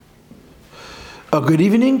Good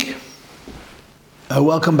evening.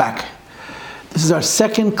 Welcome back. This is our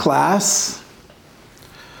second class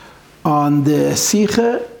on the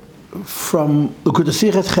Sikha from Likutei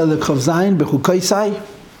Sichos Chelik Chav Zayin Bechukoisai,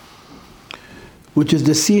 which is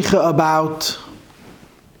the Sikha about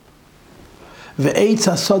Ve'etz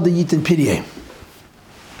HaSoda Yitin Piryeh.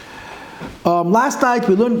 Last night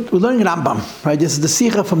we learned Rambam, right? This is the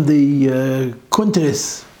Sikha from the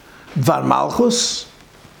Kuntres Dvar Malchus.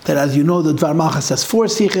 That, as you know, the Dvar Malchus has 4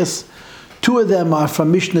 sichos. 2 of them are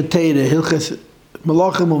from Mishnah Torah, Hilchos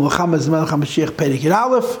Melachim u'Melchama Melech HaMashiach Perek Yud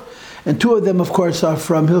Aleph, and 2 of them, of course, are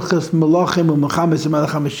from Hilchos Melachim u'Melchama Melech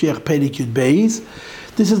HaMashiach Perek Yud Beis.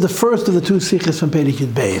 This is the first of the 2 sichos from Perek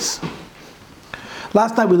Yud Beis.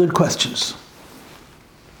 Last night we learned questions.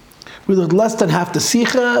 We learned less than half the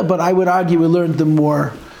sikha, but I would argue we learned the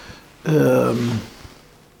more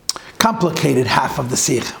complicated half of the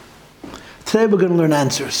sikha. Today we're going to learn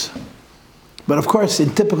answers. But of course, in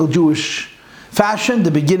typical Jewish fashion,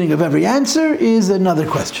 the beginning of every answer is another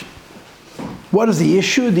question. What is the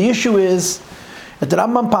issue? The issue is, at the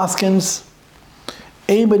Rambam Paskins,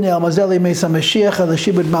 the Rambam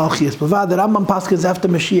Paskins, after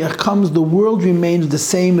Mashiach comes, the world remains the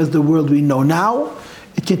same as the world we know now.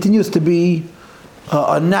 It continues to be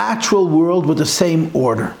a natural world with the same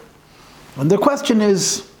order. And the question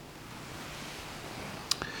is,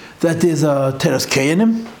 that there's a Teres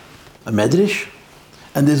Keyanim, a Medrash,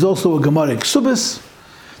 and there's also a Gemara Ksubis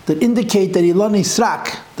that indicate that Ilani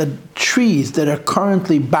Srak, that trees that are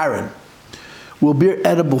currently barren, will bear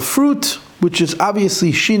edible fruit, which is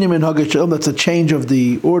obviously Shinim and Hagashel, that's a change of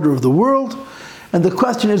the order of the world. And the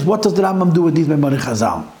question is, what does the Rambam do with these Memari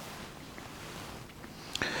Chazal?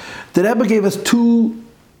 The Rebbe gave us 2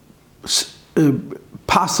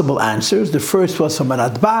 possible answers. The first was from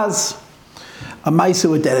Radbaz, a Maisa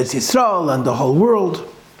with Eretz Yisrael and the whole world,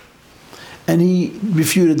 and he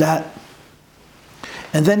refuted that.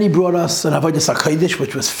 And then he brought us an Avodas HaKodesh,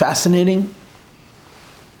 which was fascinating,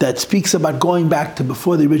 that speaks about going back to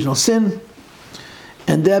before the original sin,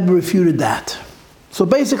 and Deb refuted that. So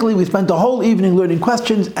basically we spent the whole evening learning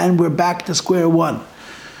questions, and we're back to square one.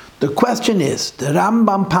 The question is, the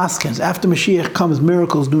Rambam Paskins, after Mashiach comes,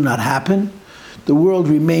 miracles do not happen. The world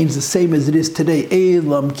remains the same as it is today. The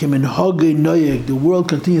world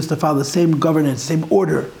continues to follow the same governance, same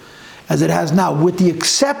order as it has now, with the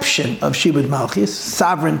exception of Shibud Malchus,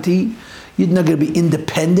 sovereignty. You're not going to be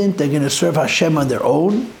independent. They're going to serve Hashem on their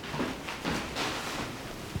own.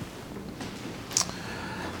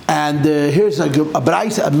 And here's a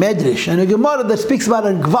Braisa, a Medrash, and a Gemara that speaks about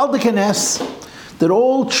a Gvaldikenes, that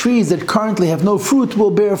all trees that currently have no fruit will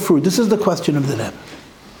bear fruit. This is the question of the Rebbe.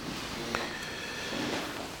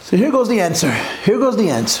 So here goes the answer.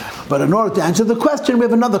 But in order to answer the question, we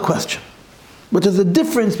have another question, which is the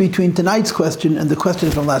difference between tonight's question and the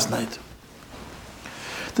question from last night.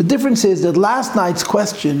 The difference is that last night's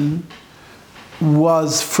question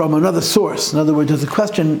was from another source. In other words, there's a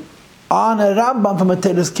question on a Rambam from a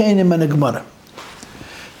Teres Keyanim and a Gemara.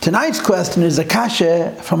 Tonight's question is a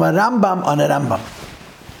kasha from a Rambam on a Rambam.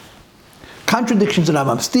 Contradictions in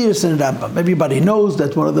Rambam, steers in Rambam. Everybody knows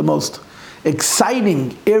that one of the most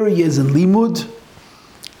exciting areas in Limud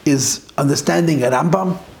is understanding a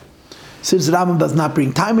Rambam. Since the Rambam does not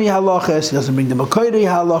bring Taimei halachas, he doesn't bring the Makoirei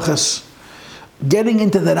halachas, getting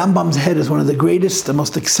into the Rambam's head is one of the greatest, the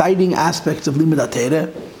most exciting aspects of Limud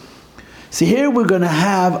HaTorah. See, here we're going to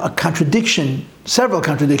have a contradiction, several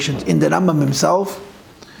contradictions in the Rambam himself,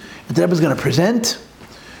 that the Rebbe is going to present,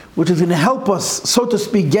 which is going to help us, so to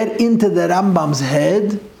speak, get into the Rambam's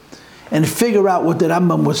head and figure out what the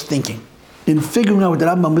Rambam was thinking. In figuring out what the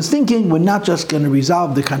Rambam was thinking, we're not just going to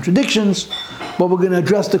resolve the contradictions, but we're going to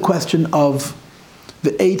address the question of the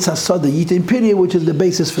Eitz HaSoda Yitin Piryeh, which is the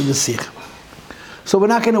basis for the Sikh. So we're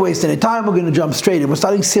not going to waste any time, we're going to jump straight in. We're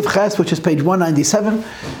starting Sif Ches, which is page 197.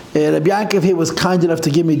 Rabbi Yankov here was kind enough to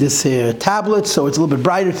give me this tablet, so it's a little bit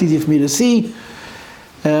brighter, it's easier for me to see.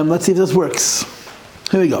 Let's see if this works.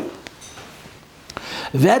 Here we go.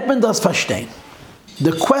 Vet man das verstehen?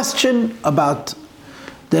 The question about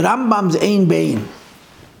the Rambam's Ein Bein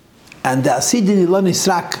and the Asidin Ilon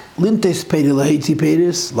Israk Lintes Peiris Lahitzi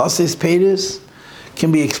Peiris Lases Peiris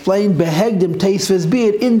can be explained behegdim teisves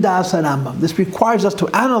beer in Das Rambam. This requires us to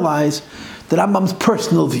analyze the Rambam's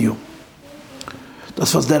personal view.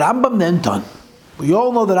 Das was der Rambam nennt on. We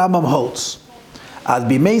all know the Rambam holds. As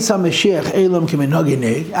b'meisa Mashiach Elam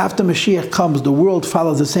Kiminhagineg. After Mashiach comes, the world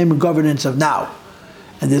follows the same governance of now,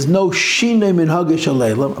 and there's no Shinei Minhagah Shel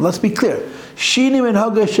Elam. Let's be clear. Shinei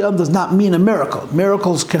Minhagah Shel Elam does not mean a miracle.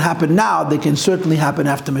 Miracles can happen now. They can certainly happen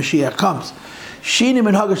after Mashiach comes. Shinei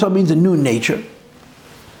Minhagah Shel Elam means a new nature.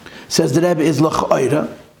 Says the Rebbe is l'ch'oira,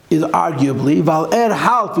 is arguably, Val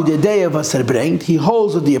half with the day of us bringt, he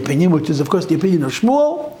holds with the opinion, which is of course the opinion of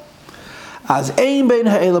Shmuel, as ein bein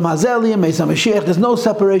ha'elam hazeli and Meisa Mashiach, there's no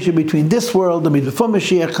separation between this world, before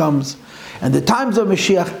Mashiach comes, and the times of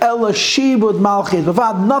Mashiach, ela shibud malchis,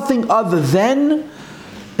 nothing other than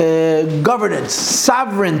governance,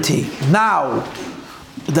 sovereignty. Now,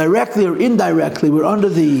 directly or indirectly, we're under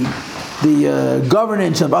the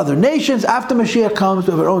governance of other nations. After Mashiach comes,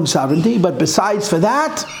 we have our own sovereignty. But besides for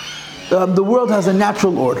that, the world has a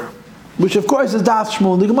natural order, which of course is Das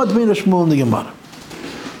Shmuel, the Gemara, between Shmuel and the Gemara.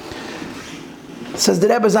 Says the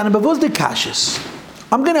Rebbe,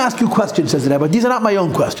 I'm going to ask you questions, says the Rebbe. These are not my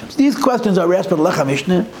own questions. These questions are asked by the Lecha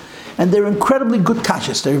Mishneh, and they're incredibly good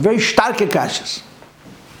kashas. They're very starke kashas.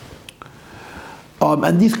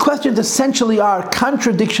 And these questions essentially are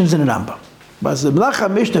contradictions in the Rambam. But as the Lecha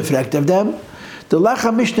Mishneh fragt of them, the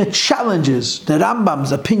Lecha Mishneh challenges the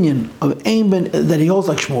Rambam's opinion of Ein Ben, that he holds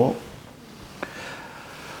like Shmuel.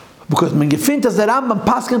 Because when you find as the Rambam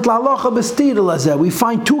paskent la'alocha b'stira lazeh, we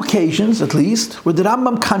find two occasions at least where the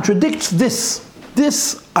Rambam contradicts this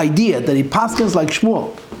idea that he paskens like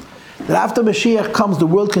Shmuel, that after Mashiach comes the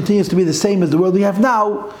world continues to be the same as the world we have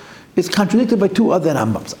now, is contradicted by two other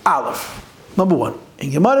Rambams. Aleph, number one,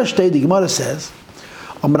 in Gemara Shtei, the Gemara says,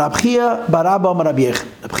 Rab Chia bar Abba Rab Yechon.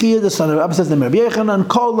 Rab Chia, the son of Abba, says the Rab Yechon, and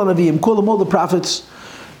call the Nevi'im, call them all the prophets,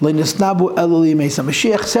 le'nisnabu eluli meisa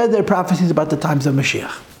Mashiach, said their prophecies about the times of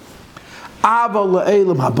Mashiach.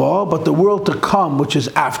 But the world to come, which is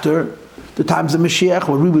after the times of Mashiach,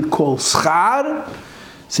 what we would call schar.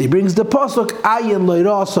 So he brings the pasuk, ayin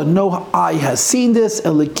lo'ira, so no eye has seen this,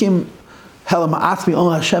 elikim helam ha'atzmi,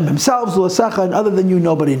 only Hashem himself, zulasecha, and other than you,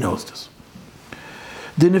 nobody knows this.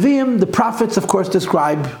 The Nevi'im, the prophets, of course,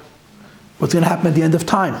 describe what's going to happen at the end of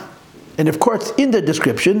time. And of course, in their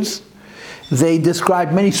descriptions, they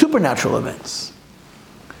describe many supernatural events.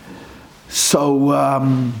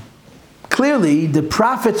 So, clearly, the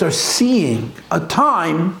prophets are seeing a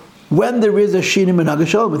time when there is a Shinim and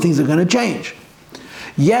Hagashol, when things are going to change.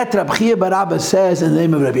 Yet, Rab Chia bar Abba says in the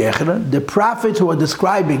name of Rabbi Yechon, the prophets who are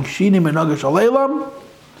describing Shinim and Hagashol Elam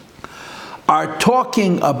are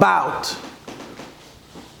talking about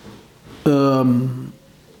Yemaisa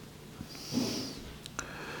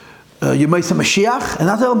Mashiach and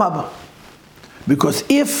not Elam Haba. Because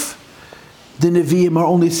if the Nevi'im are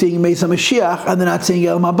only seeing Meisa Mashiach and they're not seeing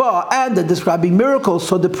El Mabah, and they're describing miracles,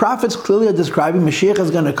 so the prophets clearly are describing Mashiach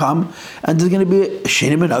is going to come and there's going to be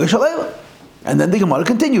Shinim and Hagash Alayla. And then the Gemara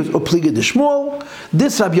continues, Upliga de Shmuel,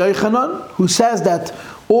 this Rabbi Yochanan, who says that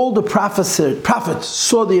all the prophets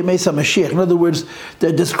saw the Meisa Mashiach. In other words,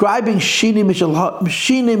 they're describing Shinim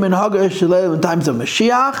and Hagash Alayla in times of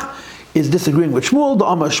Mashiach, is disagreeing with Shmuel, the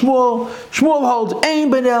Amar Shmuel. Shmuel holds, Ein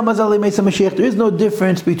ben el mazali meisa Mashiach. There is no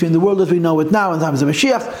difference between the world as we know it now and times of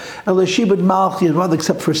Mashiach, el shibud malchi, rather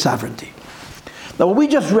except for sovereignty. Now what we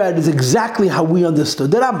just read is exactly how we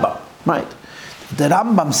understood the Rambam, right? The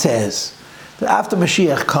Rambam says that after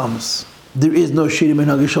Mashiach comes, there is no Shirim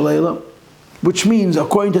and Hagash Alayla, which means,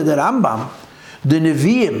 according to the Rambam, the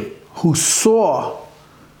Nevi'im who saw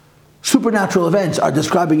supernatural events are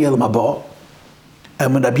describing El Mabah.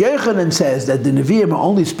 And when Rabbi Yochanan says that the Nevi'im are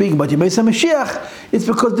only speaking about Yemei Mashiach, it's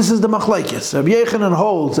because this is the Machlekes. Rabbi Yochanan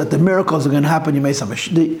holds that the miracles are going to happen Yemei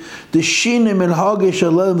Mashiach. The Shinim and Hagash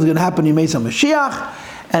Alayla is going to happen Yemei Mashiach.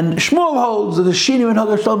 And Shmuel holds that the Shinim and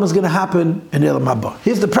Hagash Alayla is going to happen in Elam Haba.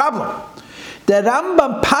 Here's the problem. The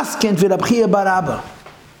Rambam paskent with Rab Chia bar Abba.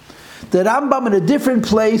 The Rambam in a different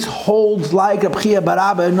place holds like Rab Chia bar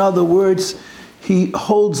Abba. In other words, he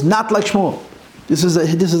holds not like Shmuel. This is a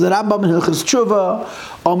Rambam in Hilchos Tshuva.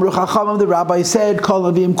 Amru Chachamim, the rabbi said, Kol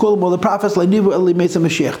Nevi'im Kulam, all the prophets, Le'nivu Eli Meisa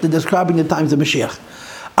Mashiach. They're describing the times of Mashiach.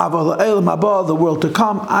 Aval Elam Haba, the world to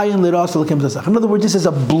come. Ayin Liras Lekim Zasach. In other words, this is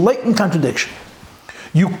a blatant contradiction.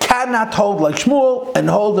 You cannot hold like Shmuel and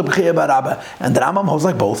hold the B'chia bar Abba. And the Rambam holds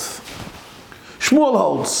like both. Shmuel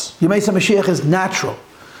holds Yemei Mashiach is natural.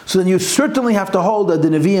 So then you certainly have to hold that the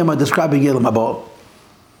Nevi'im are describing Elam Haba.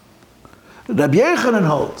 Rabbi Yochanan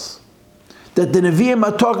holds that the Nevi'im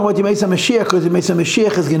are talking about Yemei Mashiach because Yemei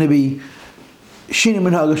Mashiach is going to be Shinim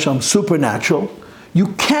and Hagasham, supernatural. You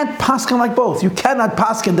can't paskin like both. You cannot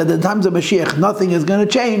paskin that in the times of Mashiach nothing is going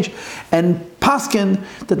to change, and paskin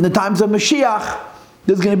that in the times of Mashiach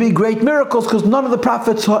there's going to be great miracles because none of the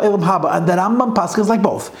prophets saw Elam Haba, and that Rambam paskins like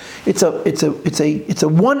both. It's a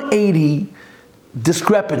 180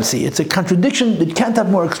 discrepancy. It's a contradiction that can't have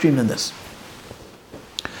more extreme than this.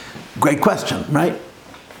 Great question, right?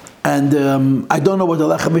 And I don't know what the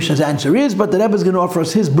Lecha Mishnah's answer is, but the Rebbe is going to offer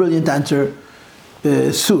us his brilliant answer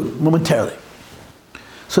soon, momentarily.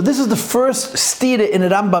 So this is the first stira in the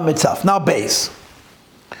Rambam itself. Now base.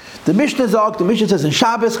 The Mishnah says in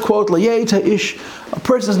Shabbos, quote, ish, a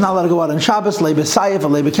person is not allowed to go out on Shabbos, leibesayef, or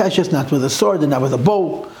leibekeshes, not with a sword and not with a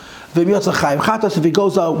bow. If he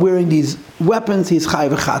goes out wearing these weapons, he's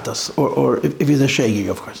chayiv chatas, or if he's a shegi,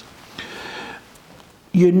 of course.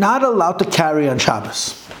 You're not allowed to carry on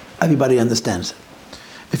Shabbos. Everybody understands it.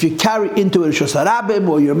 If you carry into a Rishos HaRabim,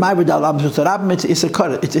 or you're ma'avid al Rishos HaRabim, it's a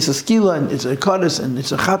skila, and it's a kodesh, and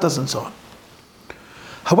it's a chatas, and so on.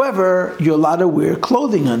 However, you're allowed to wear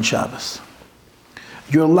clothing on Shabbos.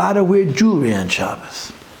 You're allowed to wear jewelry on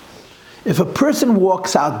Shabbos. If a person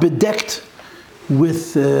walks out bedecked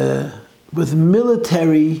with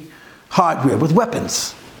military hardware, with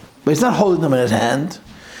weapons, but he's not holding them in his hand,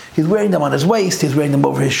 he's wearing them on his waist, he's wearing them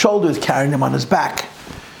over his shoulders, carrying them on his back,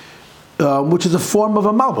 which is a form of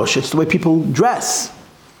a malbush. It's the way people dress.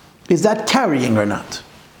 Is that carrying or not?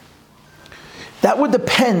 That would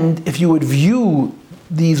depend if you would view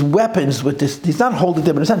these weapons with this, he's not holding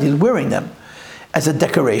them in his hand, he's wearing them as a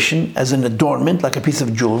decoration, as an adornment, like a piece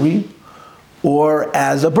of jewelry, or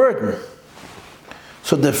as a burden.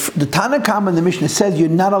 So the Tana Kama in the Mishnah says you're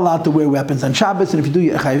not allowed to wear weapons on Shabbos, and if you do,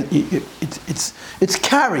 it's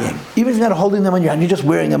carrying. Even if you're not holding them on your hand, you're just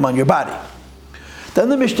wearing them on your body. Then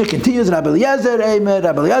the Mishnah continues, Rabbi Eliezer,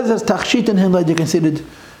 Rabbi Eliezer's tachshit and himla, they're considered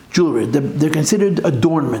jewelry, they're considered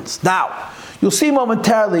adornments. Now, you'll see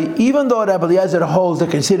momentarily, even though Rabbi Eliezer holds they're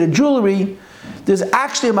considered jewelry, there's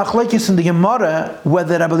actually a machlekes in the Gemara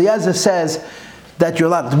whether Rabbi Eliezer says that you're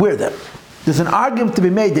allowed to wear them. There's an argument to be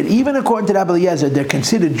made that even according to Rabbi Eliezer, they're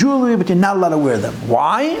considered jewelry, but you're not allowed to wear them.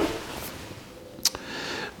 Why?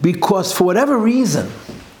 Because for whatever reason,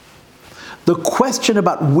 the question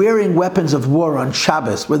about wearing weapons of war on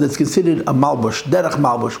Shabbos, whether it's considered a malbush, derech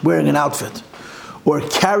malbush, wearing an outfit, or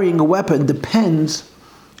carrying a weapon, depends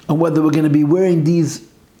on whether we're going to be wearing these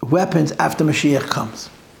weapons after Mashiach comes.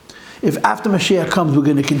 If after Mashiach comes we're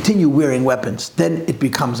going to continue wearing weapons, then it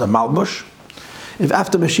becomes a malbush. If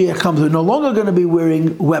after Mashiach comes we're no longer going to be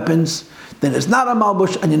wearing weapons, then it's not a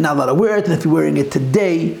malbush and you're not allowed to wear it. And if you're wearing it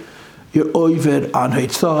today, you're oiver on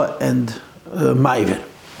heitzah and ma'ivir.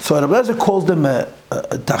 So Rabbi Eliezer calls them a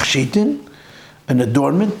tachshitin, an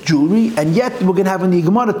adornment, jewelry, and yet we're going to have in the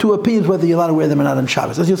Gemara two opinions whether you're allowed to wear them or not on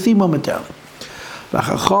Shabbos, as you'll see momentarily. The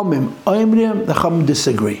Chachamim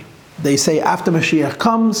disagree. They say after Mashiach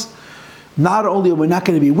comes, not only are we not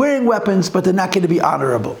going to be wearing weapons, but they're not going to be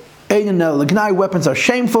honorable. Weapons are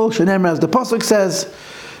shameful. As the pasuk says,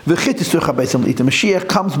 Mashiach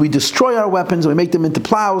comes, we destroy our weapons, we make them into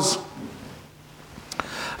plows.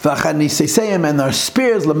 And our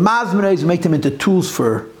spears, we make them into tools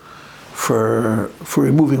for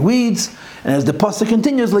removing weeds. And as the pasuk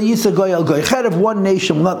continues, one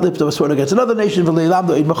nation will not lift up a sword against another nation,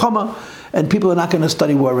 and people are not going to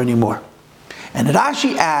study war anymore. And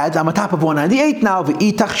Rashi adds, I'm on top of 198 now,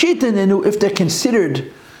 if they're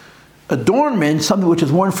considered adornment, something which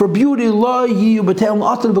is worn for beauty, will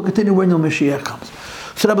continue when the Mashiach comes.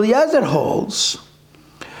 So Rabbi Eliezer holds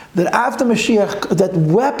that after Mashiach, that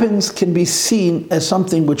weapons can be seen as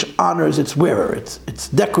something which honors its wearer. It's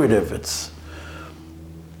decorative.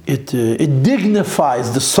 It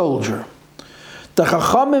dignifies the soldier. The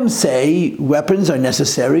Chachamim say weapons are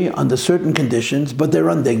necessary under certain conditions, but they're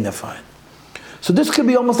undignified. So this could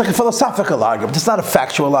be almost like a philosophical argument. It's not a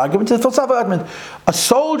factual argument, it's a philosophical argument. A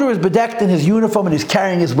soldier is bedecked in his uniform and he's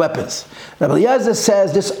carrying his weapons. Rabbi Eliezer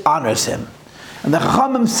says this honors him. And the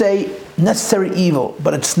Chachamim say necessary evil,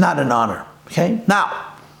 but it's not an honor. Okay?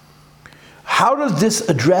 Now, how does this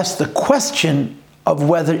address the question of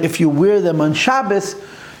whether if you wear them on Shabbos,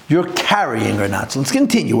 you're carrying or not? So let's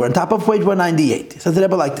continue. We're on top of page 198. It says the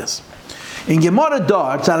Rebbe like this. In Gemara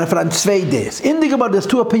Dort, in the Gemara, there's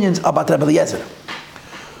two opinions about Rabbi Eliezer.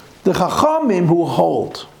 The Chachamim who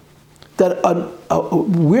hold that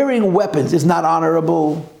wearing weapons is not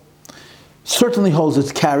honorable certainly holds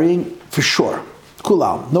it's carrying for sure.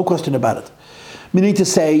 Kulam, no question about it. Meaning to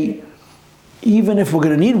say, even if we're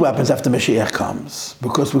going to need weapons after Mashiach comes,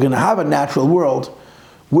 because we're going to have a natural world,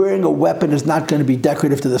 wearing a weapon is not going to be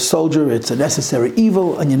decorative to the soldier. It's a necessary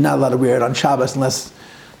evil, and you're not allowed to wear it on Shabbos unless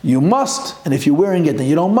you must, and if you're wearing it and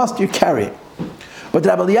you don't must, you're carrying. But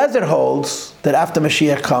Rabbi Eliezer holds that after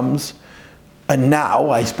Mashiach comes, and now,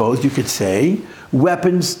 I suppose you could say,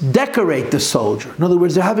 weapons decorate the soldier. In other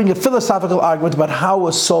words, they're having a philosophical argument about how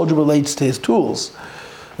a soldier relates to his tools.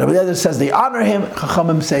 Rabbi Eliezer says they honor him.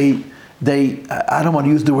 Chachamim say I don't want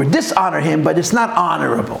to use the word dishonor him, but it's not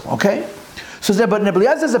honorable, okay? So, but in Rabbi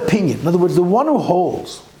Eliezer's opinion, in other words, the one who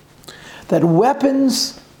holds that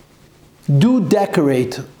weapons do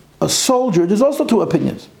decorate a soldier, there's also two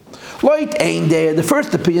opinions. Loit ein there. The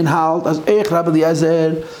first opinion held as Eich Rabbi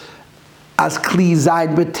Eliezer as Kli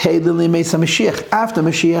Zayin B'Teilin L'Meisa Mashiach. After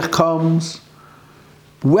Mashiach comes,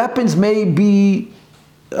 weapons may be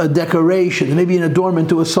a decoration, they may be an adornment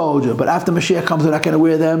to a soldier, but after Mashiach comes, they're not going to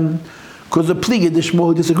wear them because the Pliga, the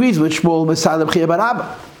Shmuel disagrees with Shmuel Messiah B'Chiyah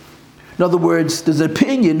Barabba. In other words, there's an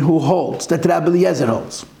opinion who holds that Rabbi Eliezer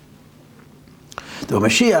holds. The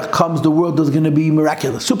Mashiach comes, the world is going to be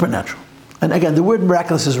miraculous, supernatural. And again, the word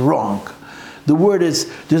miraculous is wrong. The word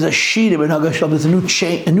is, there's a shinim in Hagashal, there's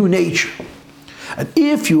a new nature. And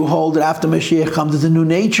if you hold that after Mashiach comes, there's a new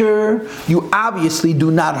nature, you obviously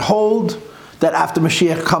do not hold that after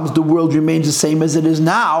Mashiach comes, the world remains the same as it is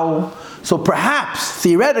now. So perhaps,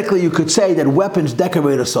 theoretically, you could say that weapons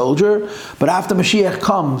decorate a soldier, but after Mashiach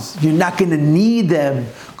comes, you're not going to need them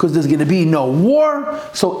because there's going to be no war.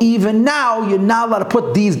 So even now, you're not allowed to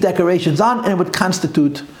put these decorations on, and it would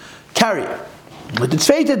constitute carrier. But it's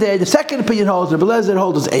fated there. The second opinion holds, Rabbi Eliezer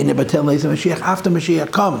holds, Mashiach. After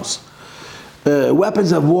Mashiach comes,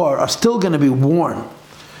 weapons of war are still going to be worn.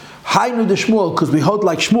 Hainu de Shmuel, because we hold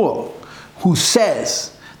like Shmuel, who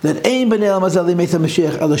says that that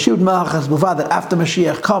after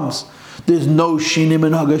Mashiach comes, there's no shinim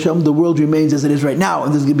in Hagasham, the world remains as it is right now,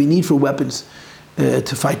 and there's going to be need for weapons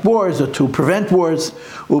to fight wars or to prevent wars.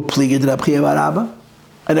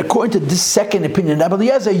 And according to this second opinion, Rabbi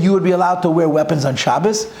Eliezer, you would be allowed to wear weapons on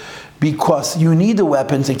Shabbos because you need the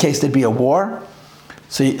weapons in case there'd be a war,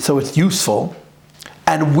 so it's useful.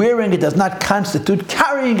 And wearing it does not constitute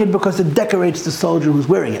carrying it because it decorates the soldier who's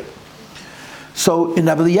wearing it. So in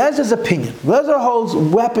Rabbi Eliezer's opinion, Eliezer holds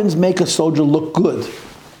weapons make a soldier look good.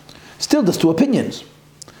 Still, there's two opinions.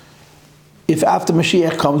 If after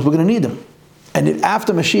Mashiach comes, we're going to need them. And if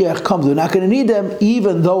after Mashiach comes, we're not going to need them,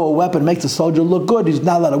 even though a weapon makes a soldier look good, he's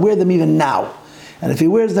not allowed to wear them even now. And if he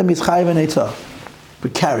wears them, he's chayiv and eitzah,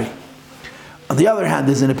 but carry. On the other hand,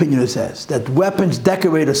 there's an opinion that says that weapons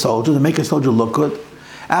decorate a soldier, to make a soldier look good.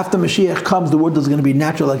 After Mashiach comes, the world is going to be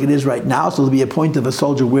natural like it is right now, so there'll be a point of a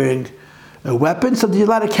soldier wearing a weapon, so you're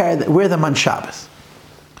allowed to wear them on Shabbos.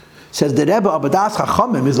 Says the Rebbe Abadas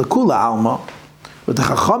Chachamim is a kula alma, but the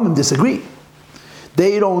Chachamim disagree.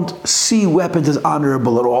 They don't see weapons as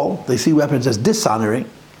honorable at all. They see weapons as dishonoring.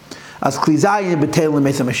 As Kli Zayin B'Teilin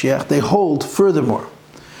L'Meisa Mashiach, they hold furthermore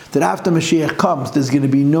that after Mashiach comes, there's going to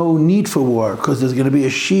be no need for war because there's going to be a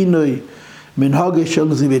shinoi min hagashel,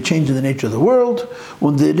 there's going to be a change in the nature of the world.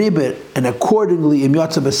 And accordingly, im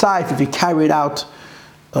yatsa b'sayf, if you carried out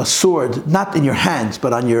a sword, not in your hands,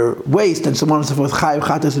 but on your waist, and so on and so forth, chayiv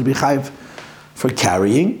chatas would be chayiv for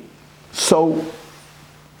carrying. So,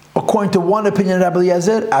 according to one opinion of Rabbi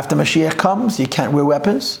Eliezer, after Mashiach comes, you can't wear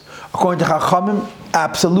weapons. According to Chachamim,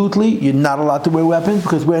 absolutely, you're not allowed to wear weapons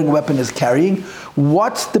because wearing a weapon is carrying.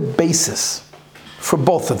 What's the basis for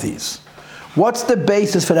both of these? What's the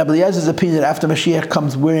basis for Rabbi Eliezer's opinion that after Mashiach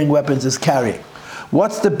comes, wearing weapons is carrying?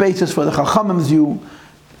 What's the basis for the Chachamim's view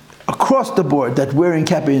across the board that wearing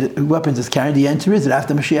weapons is carrying? The answer is that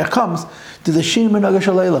after Mashiach comes, to the Shin Min Hagash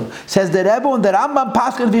Aleilam. Says the Rebbe and the Rambam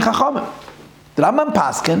Paskin v'Chachamim. The Rambam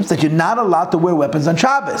Paskins that you're not allowed to wear weapons on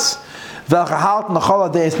Shabbos. The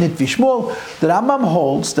Rambam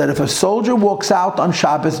holds that if a soldier walks out on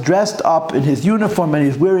Shabbos dressed up in his uniform and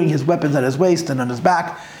he's wearing his weapons at his waist and on his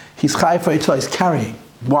back, he's chayiv for eitzah, he's carrying.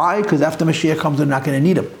 Why? Because after Mashiach comes, they're not going to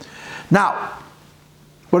need him. Now,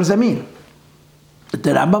 what does that mean?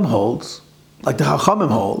 The Rambam holds, like the Chachamim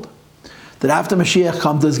hold, that after Mashiach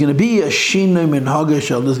comes, there's going to be a shinui min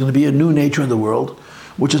hagashel, there's going to be a new nature in the world,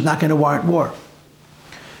 which is not going to warrant war.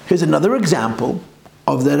 Here's another example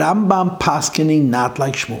of the Rambam paskening not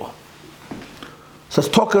like Shmuel. So let's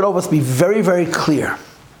talk it over. Let's be very, very clear.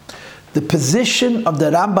 The position of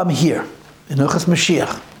the Rambam here in Hilchos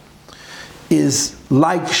Mashiach is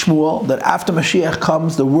like Shmuel, that after Mashiach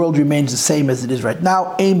comes, the world remains the same as it is right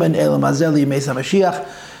now. Ein ben elam azeli yemei Mashiach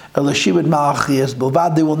elashibed malachiyas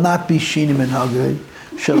bilvad. There will not be shinim and hagay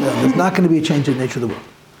shalom. There's not going to be a change in the nature of the world.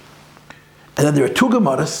 And then there are two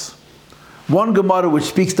Gemaras. One Gemara which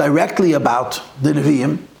speaks directly about the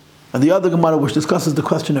Nevi'im, and the other Gemara which discusses the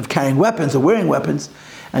question of carrying weapons or wearing weapons.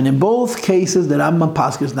 And in both cases, the Rambam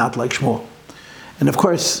Paska is not like Shmuel. And of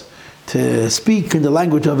course, to speak in the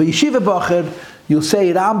language of a yeshiva bacher, you'll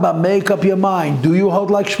say, Rambam, make up your mind. Do you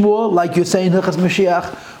hold like Shmuel, like you say in Hilchos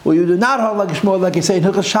Mashiach, or you do not hold like Shmuel, like you say in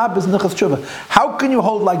Hilchos Shabbos and Hilchos Tshuva? How can you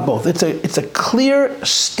hold like both? It's a clear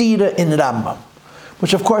stira in Rambam,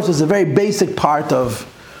 which of course is a very basic part of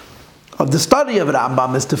the study of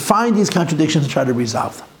Rambam, is to find these contradictions and try to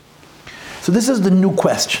resolve them. So this is the new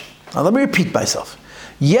question. Now let me repeat myself.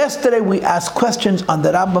 Yesterday we asked questions on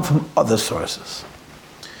the Rambam from other sources.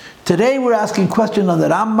 Today we're asking questions on the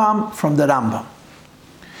Rambam from the Rambam.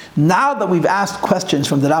 Now that we've asked questions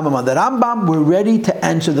from the Rambam on the Rambam, we're ready to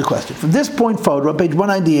answer the question. From this point forward, on page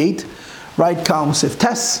 198, right column Sif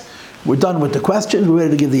Tes, we're done with the questions, we're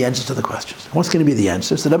ready to give the answers to the questions. What's going to be the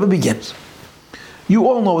answer? So the Rebbe begins. You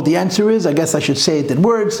all know what the answer is. I guess I should say it in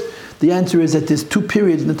words. The answer is that there's two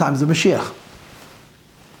periods in the times of Mashiach.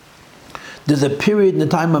 There's a period in the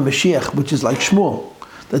time of Mashiach, which is like Shmuel,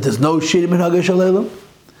 that there's no Shirim in Haggash Aleilam.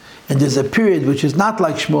 And there's a period which is not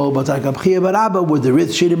like Shmuel, but like Abchia Barabba, where there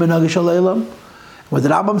is Shirim in Haggash Aleilam, where the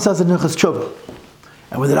Rambam says in Hilchos Tshuva,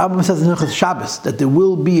 and where the Rambam says in Hilchos Shabbos, that there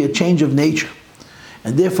will be a change of nature.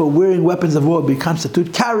 And therefore, wearing weapons of war will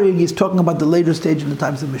constitute carrying. He's talking about the later stage in the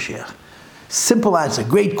times of Mashiach. Simple answer.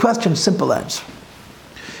 Great question, simple answer.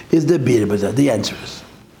 Is there beer? The answer is.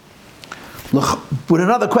 Look, with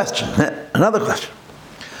another question. Another question.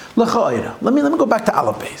 Let me go back to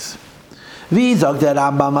Aleph Beis. How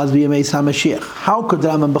could the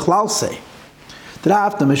Rambam Bechlal say that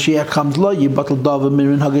after Mashiach comes,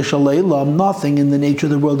 nothing in the nature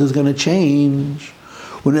of the world is going to change?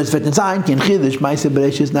 When it's not going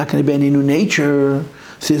to be any new nature.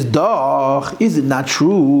 Says, doch, is it not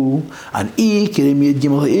true? And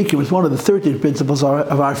it's one of the 13 principles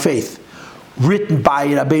of our faith, written by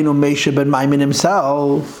Rabbeinu Moshe ben Maimon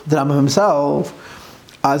himself, the Rambam himself,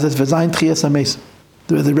 as it's V'zayin Tchias HaMesim.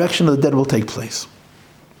 The resurrection of the dead will take place.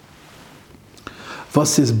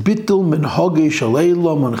 The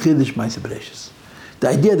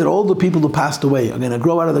idea that all the people who passed away are going to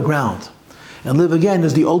grow out of the ground and live again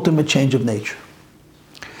is the ultimate change of nature.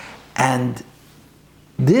 And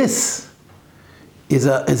this is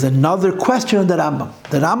another question of the Rambam.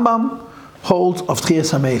 The Rambam holds of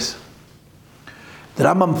Tchias HaMesim. The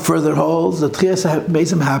Rambam further holds that Tchias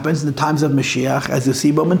HaMesim happens in the times of Mashiach, as you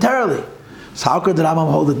see momentarily. So how could the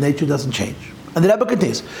Rambam hold that nature doesn't change? And the Rebbe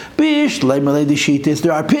continues,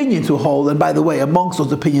 there are opinions who hold, and by the way, amongst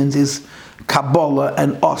those opinions is Kabbalah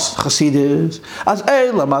and us, Chassidus, as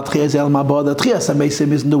Tchias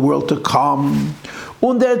HaMesim is in the world to come.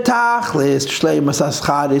 Und der Tachlis, Shleimas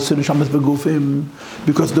Ascharis, Neshamas Begufim,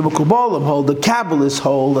 because the Mekubalim hold, the Kabbalists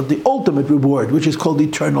hold, that the ultimate reward, which is called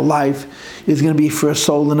eternal life, is going to be for a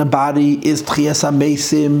soul and a body, is Tchias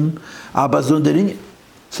HaMesim, Abazunderin.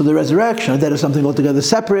 So the resurrection, that is something altogether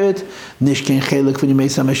separate. Nishkin Chelik from Yemei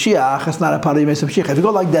Mashiach, it's not a part of Yemei Mashiach. If you go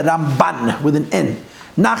like the Ramban with an N,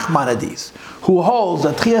 Nachmanides, who holds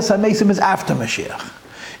that Tchias HaMesim is after Mashiach.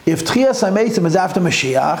 If Tchias HaMesim is after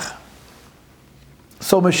Mashiach,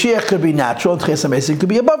 so Mashiach could be natural, and Tchias HaMesim could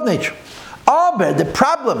be above nature. But the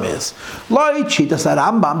problem is, the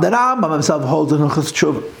Rambam himself holds in Hilchos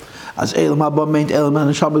Tshuva. As Elam Haba meant Elam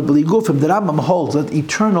and Shabbat B'li Gufim, the Rambam holds that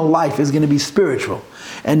eternal life is going to be spiritual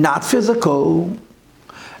and not physical.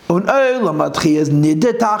 So when the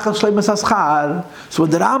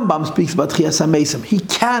Rambam speaks about Tchias HaMesim, he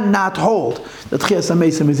cannot hold that Tchias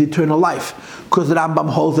HaMesim is eternal life, because the Rambam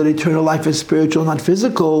holds that eternal life is spiritual, not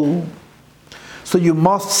physical. So you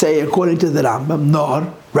must say, according to the Rambam,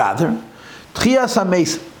 nor, rather, Tchias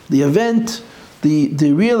HaMesim, the event,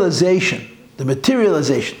 the realization, the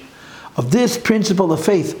materialization of this principle of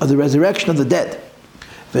faith, of the resurrection of the dead,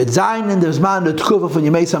 V'zayin in the Zman, the Tkufa from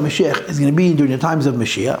Yemei Mashiach, is going to be during the times of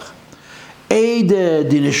Mashiach. Eide,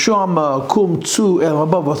 the Neshama, kum tzu el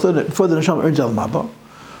mabah, for the Neshama earns el mabah.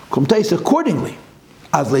 Kum teis accordingly,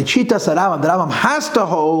 as Leichita Saram, the Rambam has to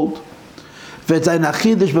hold, there's going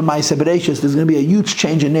to be a huge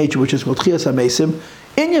change in nature, which is called Tchias HaMesim,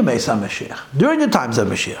 in Yemei Mashiach, during the times of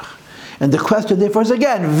Mashiach. And the question therefore is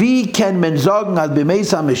again, wie can men sagen ad b'mei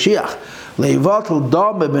Mashiach leivatel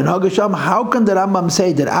dam ben hagasham? How can the Rambam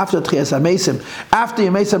say that after Tchias HaMesim, after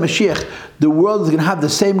Yemei Mashiach, the world is going to have the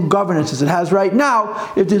same governance as it has right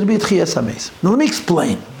now, if there's going to be Tchias HaMesim? Now let me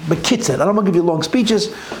explain. But Kitzur, I don't want to give you long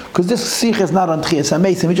speeches, because this sikh is not on Tchias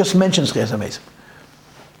HaMesim, it just mentions Tchias HaMesim.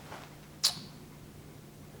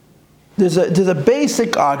 There's a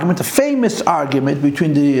basic argument, a famous argument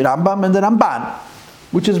between the Rambam and the Ramban,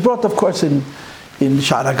 which is brought, of course, in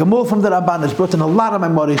Shara Gamul from the Ramban. It's brought in a lot of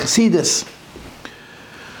Memori Chassidus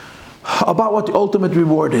about what the ultimate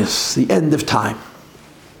reward is, the end of time.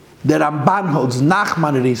 The Ramban holds,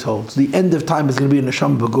 Nachmanides holds, the end of time is going to be in a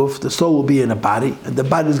Neshama B'guf, the soul will be in a body, and the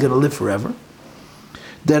body is going to live forever.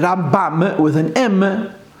 The Rambam, with an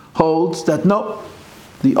M, holds that no,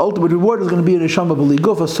 the ultimate reward is going to be in a Neshama B'li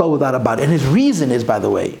Guf, a soul without a body. And his reason is, by the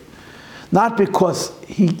way, not because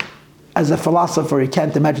he, as a philosopher, he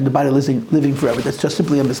can't imagine the body living forever. That's just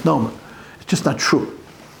simply a misnomer. It's just not true.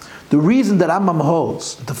 The reason that Rambam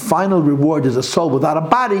holds that the final reward is a soul without a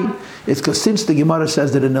body is because since the Gemara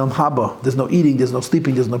says that in Elam Haba there's no eating, there's no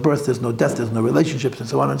sleeping, there's no birth, there's no death, there's no relationships, and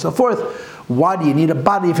so on and so forth, why do you need a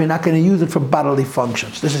body if you're not going to use it for bodily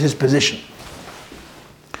functions? This is his position.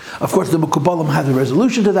 Of course, the Mekubalim have a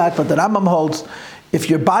resolution to that, but the Rambam holds if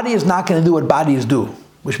your body is not going to do what bodies do,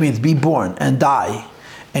 which means be born and die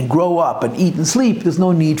and grow up and eat and sleep, there's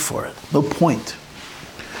no need for it, no point.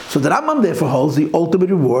 So the Rambam therefore holds the ultimate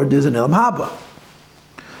reward is an Elam Haba.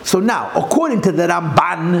 So now, according to the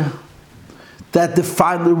Ramban, that the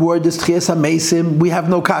final reward is Tchias HaMeisim, we have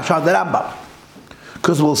no kasha on the Rambam.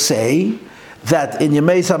 Because we'll say that in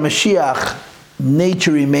Yemei HaMashiach,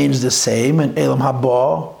 nature remains the same, and Elam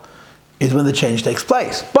Haba is when the change takes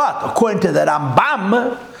place. But according to the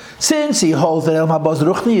Rambam, since he holds that Elam Haba is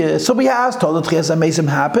Ruchniya, so we have told that Tchias HaMeisim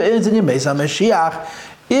happens in Yemei HaMashiach.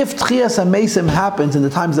 If Tchias HaMeisim happens in the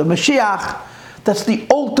times of Mashiach, that's the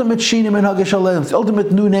ultimate Shinim and Hagesh Shalem, the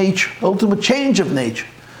ultimate new nature, ultimate change of nature.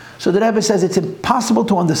 So the Rebbe says it's impossible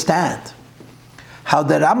to understand how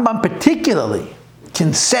the Rambam particularly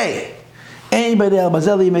can say anybody that after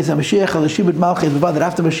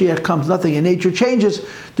Mashiach comes nothing and nature changes.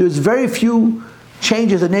 There's very few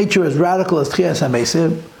changes in nature as radical as Tchias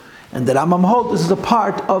HaMeisim, and the Rambam holds this is a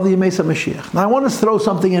part of the Yemei HaMashiach. Now I want to throw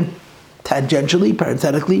something in tangentially,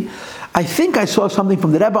 parenthetically. I think I saw something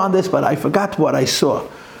from the Rebbe on this, but I forgot what I saw.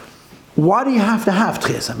 Why do you have to have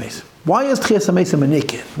Tchias HaMeisim? Why is Tchias HaMeisim a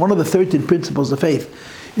nikkin? One of the 13 principles of faith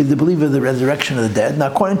is the belief in the resurrection of the dead.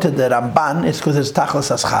 Now, according to the Ramban, it's because it's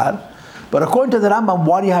Tachlis Aschar. But according to the Rambam,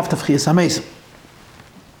 why do you have to have Tchias HaMeisim?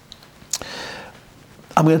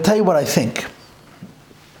 I'm going to tell you what I think.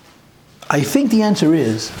 I think the answer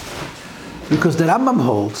is because the Rambam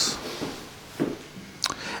holds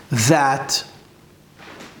that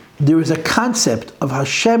there is a concept of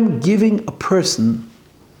Hashem giving a person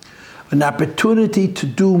an opportunity to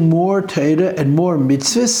do more Torah and more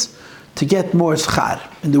mitzvahs to get more schar.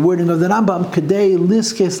 In the wording of the Rambam, Kedei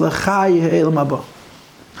liskes l'chai ha'elam haba.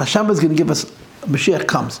 Hashem is going to give us, Mashiach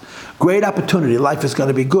comes, great opportunity. Life is going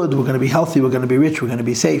to be good, we're going to be healthy, we're going to be rich, we're going to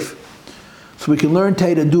be safe. So we can learn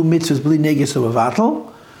Torah and do mitzvahs, bli neges u'vatal,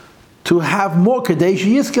 to have more kadesh, to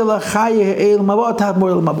have more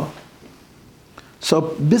elam haba.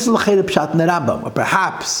 So this is the pshat in the Rambam, or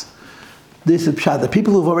perhaps this is pshat that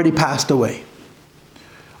people who've already passed away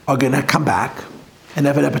are going to come back and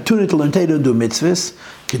have an opportunity to learn Torah and do mitzvahs.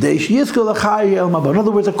 In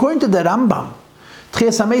other words, according to the Rambam,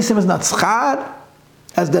 Tchias HaMeisim is not schar,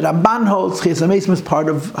 as the Ramban holds. Tchias HaMeisim is part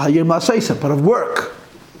of Hayim L'Aseisam, part of work.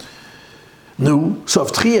 No, so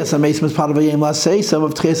if Tchias HaMeisim is part of Hayim L'Aseisam,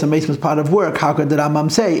 if Tchias HaMeisim is part of work, how could the Rambam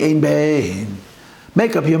say, Ein Bein?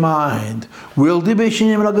 Make up your mind. Will they be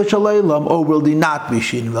Shinim L'Hagesh Shalom, or will they not be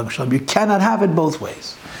Shinim L'Hagesh Shalom? You cannot have it both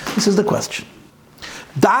ways. This is the question.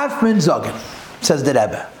 Darf men sagen, says the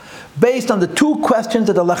Rebbe, based on the two questions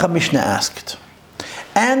that the Lecha Mishnah asked,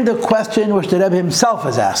 and the question which the Rebbe himself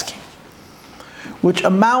is asking, which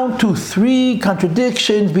amount to three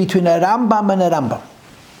contradictions between a Rambam and a Rambam.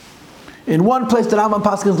 In one place, the Rambam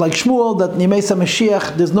paskins like Shmuel that Yemei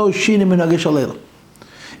HaMashiach there's no Shinim in Hagesh Shalom.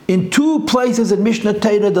 In two places in Mishnah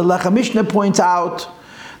Torah, the Lecha Mishnah points out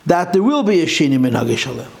that there will be a Shinim in Hagesh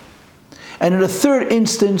Shalom. And in a third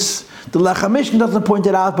instance, the Lecha Mishnah doesn't point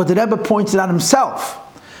it out, but the Rebbe points it out himself.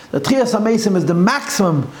 The Tchias HaMeisim is the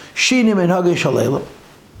maximum Shinim in Hagesh Shalom.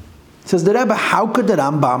 Says the Rebbe, how could the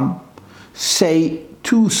Rambam say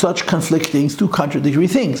two such conflicting, two contradictory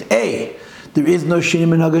things? A, there is no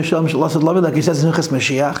Shinim in Hagesh Shalom, like he says in Chas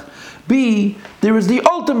Mashiach. B, there is the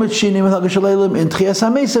ultimate Shinim in Hagesh Shalom, in Tchias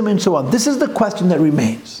HaMeisim, and so on. This is the question that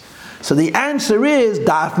remains. So the answer is,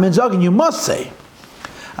 Daf min Zogen, you must say,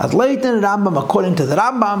 as late in the Rambam, according to the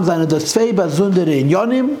Rambam,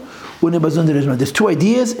 there's two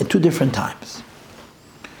ideas at two different times.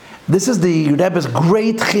 This is the Rebbe's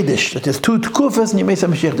great chiddush, that there's two tkufas in Yemei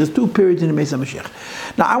HaMashiach, there's two periods in Yemei HaMashiach.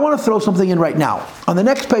 Now I want to throw something in right now. On the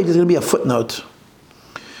next page there's going to be a footnote.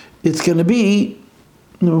 It's going to be,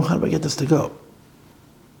 how do I get this to go?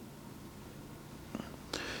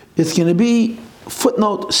 It's going to be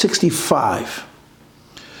footnote 65,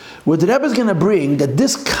 where the Rebbe is going to bring that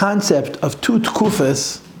this concept of two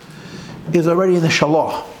tkufas is already in the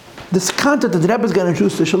Shalah. This concept that the Rebbe is going to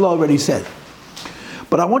introduce to the Shalah already said.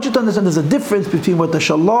 But I want you to understand there's a difference between what the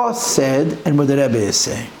Shalah said and what the Rebbe is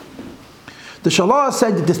saying. The Shalah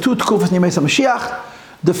said that there's two tkufas in Yemei HaMashiach.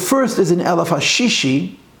 The first is in Elaf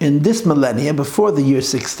HaShishi, in this millennia, before the year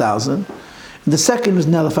 6000. And the second was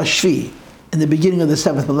in Elaf HaShvi, in the beginning of the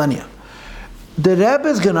 7th millennia. The Rebbe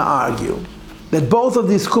is going to argue that both of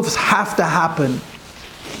these tkufas have to happen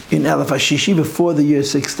in Elef HaShishi before the year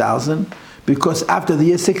 6000, because after the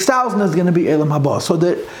year 6000 there's going to be Elam Haba. So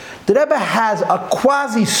the Rebbe has a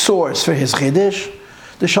quasi-source for his Chiddush.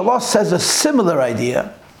 The Shalosh says a similar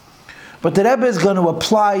idea, but the Rebbe is going to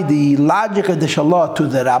apply the logic of the Shalosh to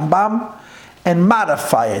the Rambam and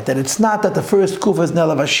modify it, that it's not that the first kufa is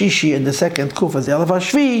Elef HaShishi and the second kufa is Elef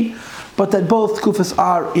HaShvi, but that both kufas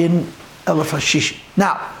are in Elef HaShishi.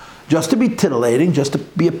 Now, just to be titillating, just to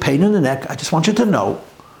be a pain in the neck, I just want you to know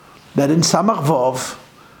that in Samach Vov,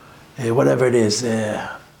 whatever it is,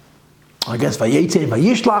 I guess Vayetze,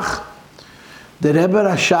 Vayishlach, the Rebbe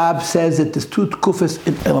Rashab says that there's two kufas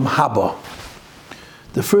in Elam Haba.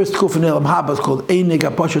 The first kuf in Elam Haba is called Einig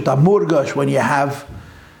HaPoshet HaMurgash, when you have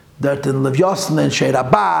that in Lev Yosn and Sheir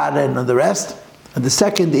Abad and the rest. And the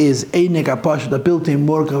second is Einig HaPoshet HaBilti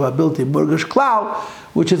Murgav HaBilti Murgash Klal,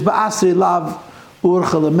 which is Ba'asri Lav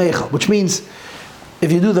Urcha L'Meichel, which means,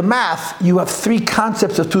 if you do the math, you have three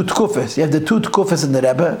concepts of two tkufas. You have the two tkufas in the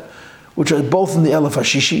Rebbe, which are both in the Elef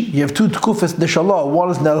HaShishi. You have two tkufas in the Shalah,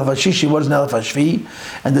 one is in the Elef HaShishi, one is in the Elef HaShvi.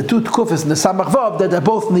 And the two tkufas in the Samach Vav, that are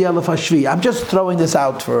both in the Elef HaShvi. I'm just throwing this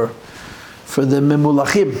out for the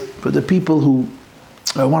Memulachim, for the people who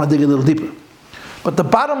want to dig a little deeper. But the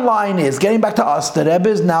bottom line is, getting back to us, the Rebbe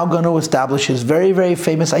is now going to establish his very, very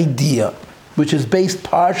famous idea, which is based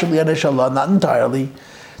partially on the Shalah, not entirely,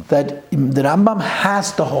 that the Rambam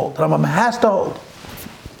has to hold. The Rambam has to hold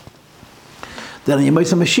that in Yemei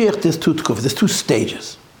Mashiach there's two tkufas, there's two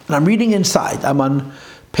stages. And I'm reading inside. I'm on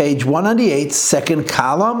page 198, second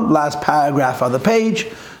column, last paragraph on the page,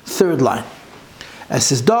 third line.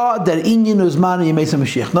 Es ist da der Inyan Uzman Yemei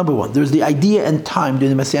Mashiach. Number one, there's the idea and time during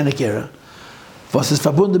the Messianic era, was ist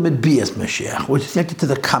verbunden mit Bias Mashiach, which is connected to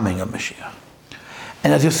the coming of Mashiach.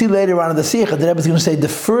 And as you'll see later on in the Sikha, the Rebbe is going to say the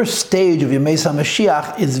first stage of Yemei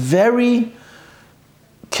Mashiach is very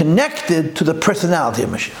connected to the personality of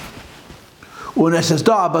Mashiach. There's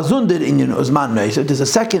a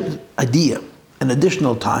second idea, an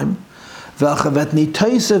additional time, which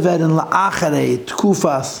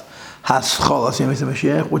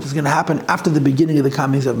is going to happen after the beginning of the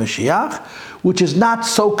comings of Mashiach, which is not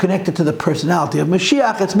so connected to the personality of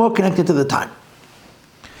Mashiach, it's more connected to the time.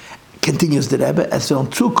 Continues the Rebbe, as film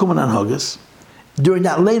Tzukum and Anhogas, during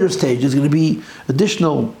that later stage there's going to be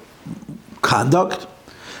additional conduct,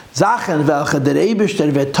 Zachen welche der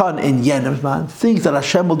Eibishter wird tun in jenem Zman, things that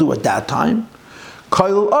Hashem will do at that time,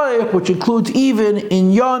 Koil Oich, which includes even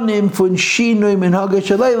in Yonim von Shinui Minhage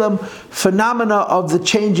Shalelam, phenomena of the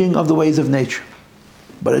changing of the ways of nature.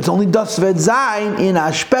 But it's only Das wird sein in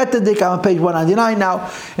Ashpetadik, I'm on page 199 now,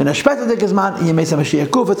 in Ashpetadik Zman, in Yemei Mashiach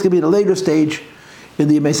Kuf, it's going to be the later stage in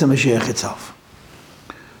the Yemei Mashiach itself.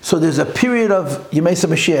 So there's a period of Yemei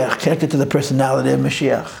Mashiach connected to the personality of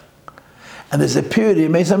Mashiach. And there's a period of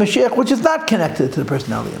Yemei Mashiach which is not connected to the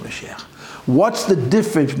personality of Mashiach. What's the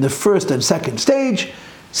difference between the first and second stage?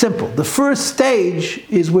 Simple. The first stage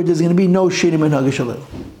is where there's going to be no Shinim and Hagashalil.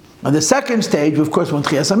 And the second stage, of course, when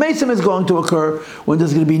Tchias HaMesim is going to occur, when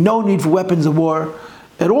there's going to be no need for weapons of war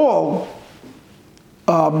at all,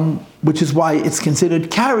 which is why it's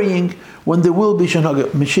considered carrying, when there will be Shinim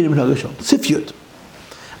and Hagashalil. Sifyut.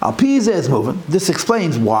 Al-Pizeh is moving. This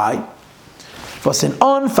explains why. Was in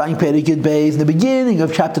Anfang Perikid Beis, in the beginning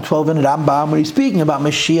of chapter 12 in Rambam, where he's speaking about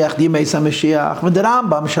Mashiach, the Yemei Mashiach, when the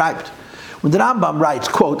Rambam schreibt, when the Rambam writes,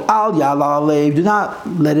 quote, Al Yala Alev, do not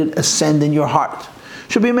let it ascend in your heart.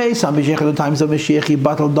 Should be Yemei Mashiach at the times of Mashiach, he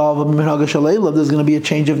battled Dav and Minhag Shaleil, there's going to be a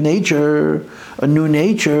change of nature, a new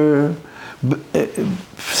nature.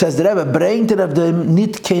 Says the Rebbe, bring to the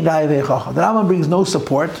nit kein Raivechacha. The Rambam brings no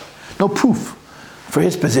support, no proof for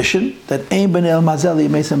his position that Ein Ben El Mazeli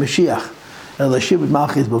Yemei Mashiach.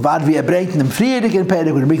 Brengt in Friedrich in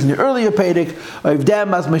Perek, when he brings in the earlier Perek, of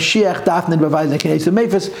them as Mashiach Daphne Bavais and Kinesis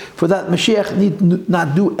Mephis, for that Mashiach need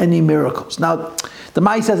not do any miracles. Now, the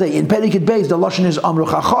Mai says that in Perek Beis, the Lashon is Amru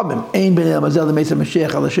Chachamim, Ein Ben El Mazel Mesa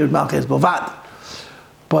Mashiach Al Shir Malchis Bavad.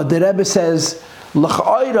 But the Rebbe says,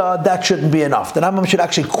 L'cha'oira, that shouldn't be enough. The Rambam should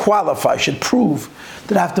actually qualify, should prove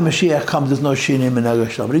that after Mashiach comes, there's no Shinim and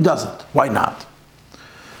Agashal. But he doesn't. Why not?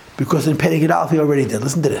 Because in Perek Alf he already did.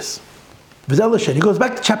 Listen to this. He goes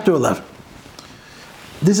back to chapter 11.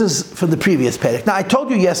 This is from the previous Perek. Now, I told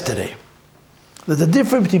you yesterday that the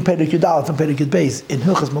difference between Perek Yud Aleph and Perek Yud Beis in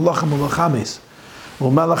Hilchas Malachim and Malachamis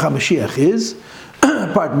or Malach HaMashiach is,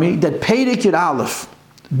 pardon me, that Perek Yud Aleph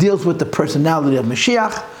deals with the personality of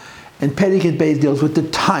Mashiach and Perek Yud Beis deals with the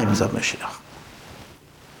times of Mashiach.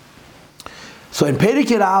 So in Perek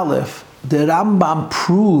Yud Aleph, the Rambam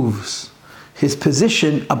proves his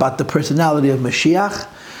position about the personality of Mashiach.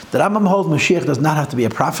 The Rambam holds Mashiach does not have to be a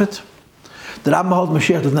prophet. The Rambam holds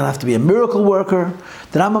Mashiach does not have to be a miracle worker.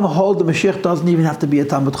 The Rambam holds the Mashiach doesn't even have to be a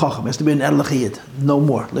Talmud Chacham. It has to be an Erlich Yid. No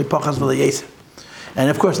more. Leipachas v'leyeser. And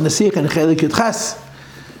of course, in the Sikh and Chelik Yud Ches,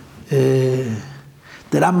 the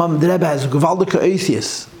Rebbe has Gewaldike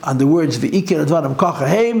Oisius on the words V'ikir Advarim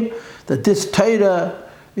Kachaheim, that this Torah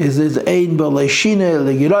is ein b'leishine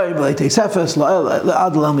le'giroim le'teisefes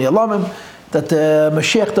le'adlam le'alamim, that the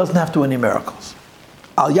Mashiach doesn't have to do any miracles.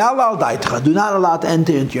 Al yala al daitcha, do not allow it to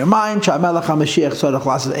enter into your mind. Sha'melech HaMashiach tzorech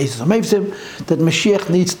lasid eisos hamevsim, that Mashiach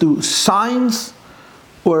needs to do signs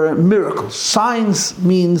or miracles. Signs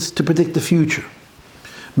means to predict the future.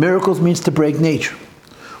 Miracles means to break nature.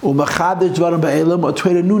 U'machadej dvarim ba'elam, or to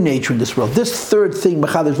create a new nature in this world. This third thing,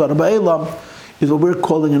 machadej dvarim ba'elam, is what we're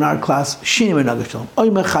calling in our class Shinim Nagashalom, Oy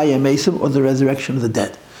Mechaya Mesim, or the resurrection of the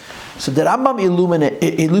dead. So the Rambam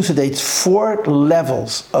elucidates 4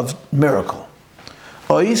 levels of miracle: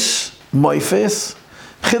 Ois, Moifes,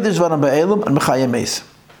 Chiddush Dvarim Ba'elam, and Mechaya Mesim.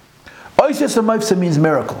 Ois and Moifes means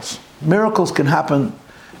miracles. Miracles can happen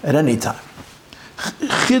at any time.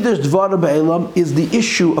 Chiddush Dvarim Ba'elam is the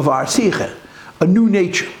issue of our Sikha, a new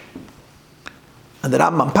nature. And the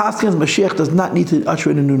Rambam Paskins, Mashiach does not need to usher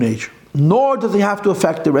in a new nature, nor does he have to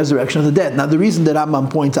affect the resurrection of the dead. Now, the reason that Rambam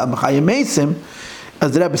points out Mechaya Mesim,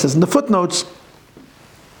 as the Rebbe says in the footnotes,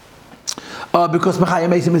 because Mechaya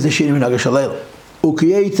Mesim is the Shinim Naga Shalel.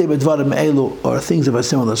 Ukiyete bedvarim elu, or things of a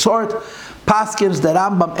similar sort. Paskins, the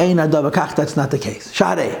Rambam ein adavakach, that's not the case.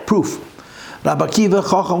 Sharei, proof. Rabbi Akiva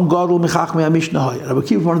Chacham Gadol Michachmei HaMishnah. Rabbi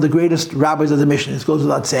Akiva, one of the greatest rabbis of the Mishnah. This goes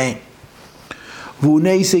without saying.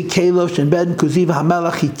 V'uneisei Kelosh and Ben Kuziva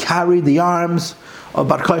HaMelech, he carried the arms of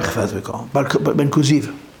Bar Kochva, as we call him, Ben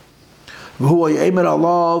Kuziva. V'hu ye'emer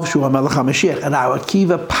alav shu HaMelech HaMashiach. And Rabbi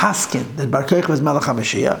Akiva paskin that Bar Kochva is Melech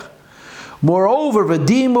HaMashiach. Moreover,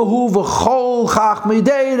 v'dimahu v'chol chachmei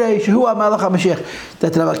deirei shehu HaMelech HaMashiach.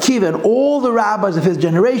 That Rabbi Akiva and all the rabbis of his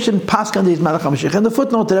generation paskin is Melech HaMashiach. And the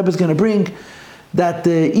footnote the Rebbe is going to bring that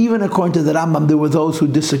even according to the Rambam, there were those who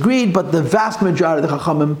disagreed, but the vast majority of the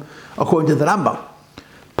Chachamim, according to the Rambam,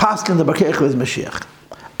 paskin the Bar Kochva is Mashiach.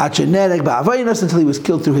 Until he was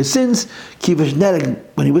killed through his sins.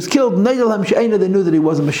 When he was killed, they knew that he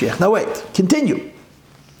was a Mashiach. Now wait, continue.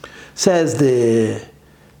 Says the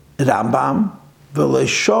Rambam, the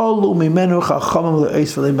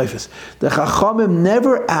Chachamim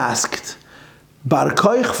never asked Bar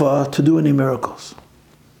Kochva to do any miracles.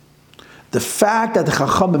 The fact that the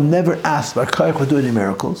Chachamim never asked Bar Kochva to do any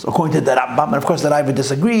miracles, according to the Rambam, and of course the Raiva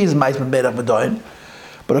disagrees,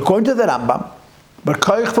 but according to the Rambam, Bar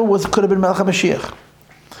Kochva could have been Melech HaMashiach.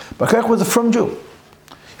 Bar Kochva was a frum Jew.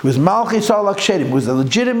 He was Malchi Yisrael HaKsherim. He was a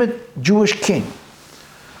legitimate Jewish king.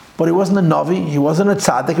 But he wasn't a Navi, he wasn't a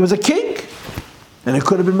Tzaddik, he was a king. And it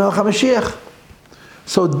could have been Melech HaMashiach.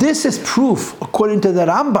 So this is proof, according to the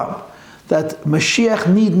Rambam, that Mashiach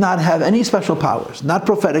need not have any special powers, not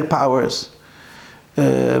prophetic powers,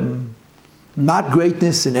 not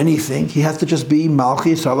greatness in anything. He has to just be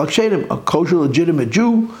Malchi Yisrael HaKsherim, a kosher, legitimate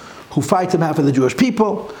Jew, who fights on behalf of the Jewish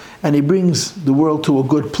people, and he brings the world to a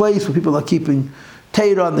good place where people are keeping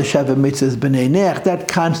Torah and the Sheva Mitzvahs B'nai Nech. That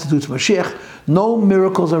constitutes Mashiach. No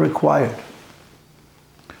miracles are required.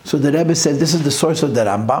 So the Rebbe says this is the source of the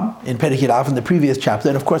Rambam in Perek Yirav in the previous chapter,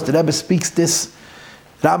 and of course the Rebbe speaks this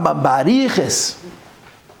Rambam Bariches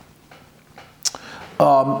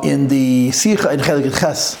in the Sikha in Chelik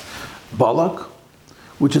Ches Balak,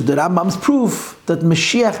 which is the Rambam's proof that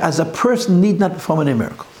Mashiach as a person need not perform any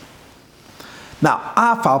miracles. Now,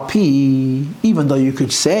 Afal Pi, even though you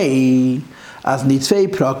could say, as Nitzvei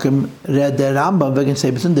Prakim, read the Rambam, we can say,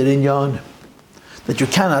 that you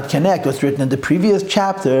cannot connect what's written in the previous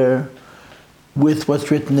chapter with what's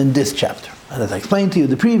written in this chapter. And as I explained to you,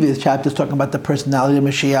 the previous chapter is talking about the personality of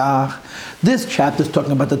Mashiach. This chapter is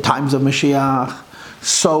talking about the times of Mashiach.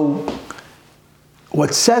 So,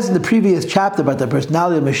 what says in the previous chapter about the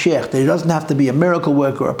personality of Mashiach, that he doesn't have to be a miracle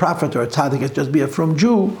worker or a prophet or a tzaddik, it's just be a frum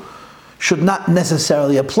Jew, should not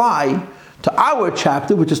necessarily apply to our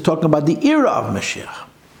chapter, which is talking about the era of Mashiach.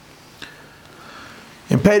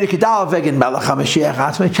 In Perek Yidal Vegen Melech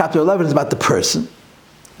HaMashiach, chapter 11 is about the person.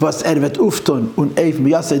 Was Ervet Uftun und Eif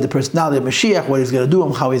Miyaseh, the personality of Mashiach, what he's going to do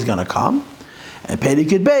and how he's going to come. And Perek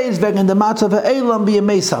Yidbei is Vegen the Matzav Ha'elam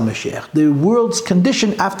B'Yemei Mashiach, the world's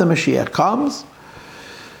condition after Mashiach comes.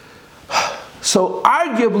 So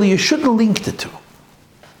arguably you shouldn't link the two.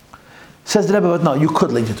 Says the Rebbe, but no, you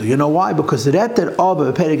could link the two. You know why? Because the Retter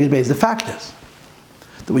Abba Perek Yidbei is the fact is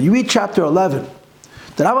that when you read chapter 11,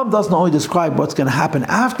 the Rambam doesn't only describe what's going to happen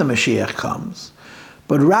after Mashiach comes,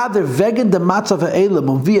 but rather Wegen the Matzav Ha'elam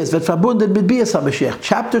und wie es wird verbunden mit Bias HaMashiach.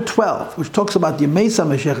 Chapter 12, which talks about the Yemeis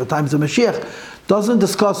HaMashiach, the times of Mashiach, doesn't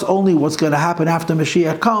discuss only what's going to happen after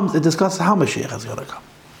Mashiach comes, it discusses how Mashiach is going to come.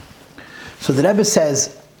 So the Rebbe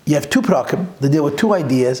says, you have two prakim, they deal with two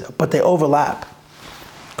ideas, but they overlap.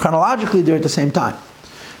 Chronologically, they're at the same time.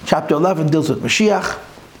 Chapter 11 deals with Mashiach.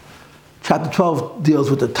 Chapter 12 deals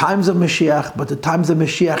with the times of Mashiach, but the times of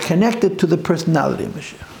Mashiach connected to the personality of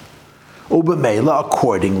Mashiach. Ubemela,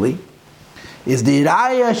 accordingly, is the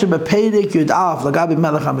Iraya Shebepeidik Yud Aleph Lagabi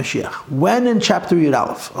Melech HaMashiach. When in chapter Yud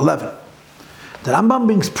Aleph, 11, the Rambam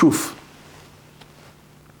brings proof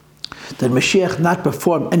that Mashiach not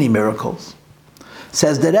perform any miracles.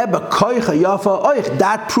 Says the Rebbe, Koicha Yafa Oich,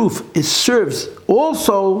 that proof serves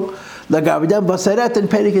also Lagavidem Vaseret and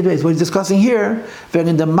Peidik Yud Beis. What he's discussing here,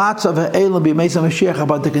 in the Matzav Ha'elam B'Yemeis HaMashiach,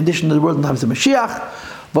 about the condition of the world in times of Mashiach,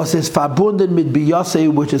 was is verbunden mit Biyasei,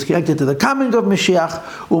 which is connected to the coming of Mashiach,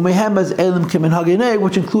 umehem as Elim Kimin Haginei,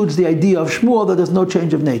 which includes the idea of Shmuel that there's no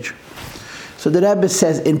change of nature. So the Rebbe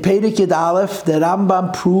says in Peidik Yud Aleph, the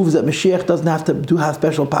Rambam proves that Mashiach doesn't have to have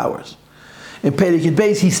special powers. In Peidik Yud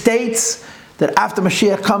Beis, he states that after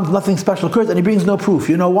Mashiach comes, nothing special occurs, and he brings no proof.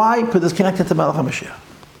 You know why? Because it's connected to Melech HaMashiach.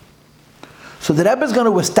 So the Rebbe is going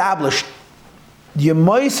to establish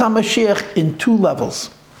Yemeis HaMashiach in two levels,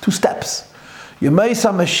 two steps. Yemeis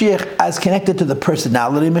HaMashiach as connected to the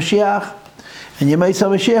personality of Mashiach, and Yemeis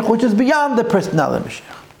HaMashiach which is beyond the personality of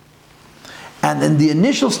Mashiach. And in the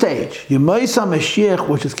initial stage, Yemeis HaMashiach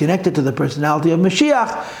which is connected to the personality of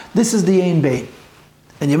Mashiach, this is the Ein Bein.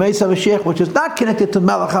 And Yemeis HaMashiach which is not connected to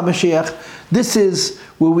Melech HaMashiach, this is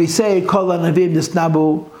where we say, Kol HaNavim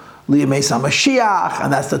Nisnabu Liyemeis HaMashiach,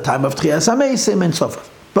 and that's the time of Tchias HaMeisim and so forth.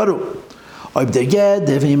 Baruch. If the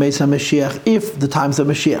times of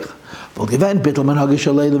Mashiach, it's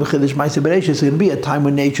going to be a time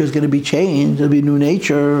when nature is going to be changed. There'll be a new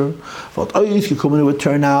nature. It would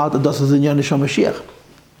turn out that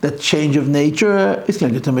change of nature is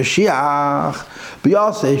going to get to Mashiach.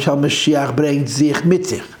 Mashiach bringt sich mit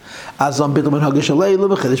sich.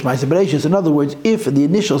 In other words, if in the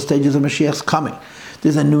initial stages of Mashiach's coming,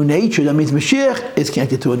 there's a new nature, that means Mashiach is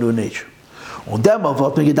connected to a new nature. Und then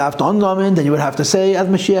you would have to say, as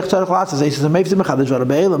Mashiach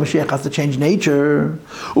Mashiach has to change nature.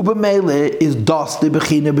 Ubemele is das the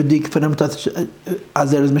bechina bedik for him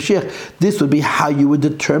as there is Mashiach. This would be how you would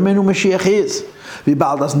determine who Mashiach is.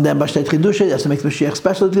 Vibal doesn't then bashtet chidusha. That's to make Mashiach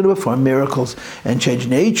special. It's going to perform miracles and change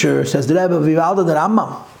nature. Says the Rebbe. Vibal the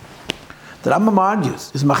Rambam. The Rambam argues,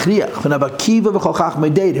 is machriach,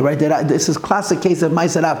 right? This is classic case of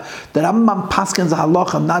Ma'aseh Rav. The Rambam paskins the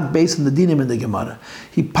halacha not based on the dinim in the Gemara.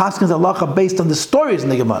 He paskins the halacha based on the stories in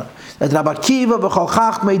the Gemara. That Rabbi Akiva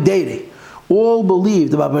v'cholchach meidei all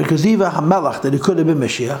believed about Bar Kiva HaMelech that it could have been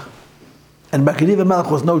Mashiach. And Bar Kiva HaMelech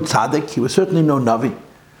was no tzaddik, he was certainly no navi.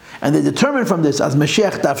 And they determined from this, as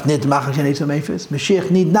Mashiach daf nit machach shenei meifis, Mashiach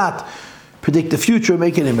need not predict the future,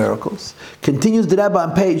 make any miracles. Continues the Rebbe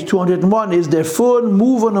on page 201 is therefore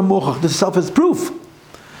move on a mochach. This self is proof.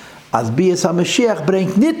 As Bias HaMashiach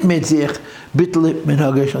bringt nit mit sich bittel min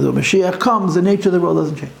hagesh. When Mashiach comes, the nature of the world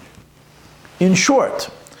doesn't change. In short,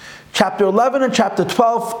 chapter 11 and chapter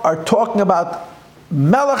 12 are talking about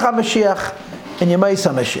Melech HaMashiach and Yemeis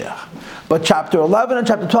HaMashiach. But chapter 11 and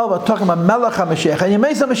chapter 12 are talking about Melech HaMashiach and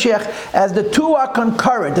Yemeis HaMashiach as the two are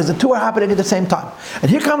concurrent, as the two are happening at the same time. And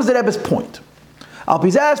here comes the Rebbe's point. Al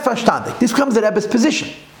Pizaz verstandig. This comes the Rebbe's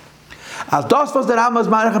position. As das was the Rambam's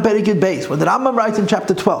Marach and Peidik Yud Beis, when the Rambam writes in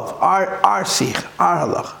chapter 12, our sich, our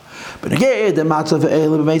halacha. But again, the Matzav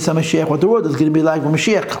Yemeis HaMashiach, what the world is going to be like when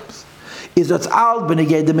Mashiach comes. Is that's out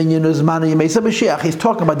benegay the minyan uzman Yemeis HaMashiach. He's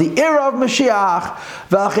talking about the era of Mashiach,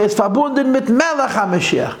 welches verbunden mit Melech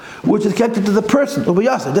HaMashiach, which is connected to the person of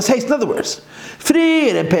Yasser. This hates in other words.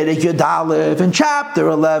 Fried in Peidik Yud Aleph in chapter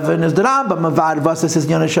 11 is the Rambam avad vasas is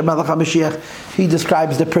Yonash Melech HaMashiach. He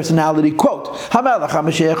describes the personality. Quote: HaMelech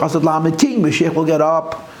HaMashiach asad lamed king Mashiach will get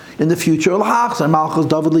up in the future, and Malchus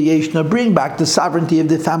David Liyeshna bring back the sovereignty of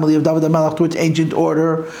the family of David HaMelech to its ancient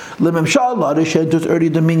order. Limem Shallah to its early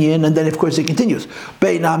dominion, and then of course it continues.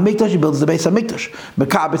 Bein HaMikdash, he builds the base of Mikdash.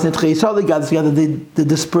 Mekabes Netchei Yisrael, he gathers together the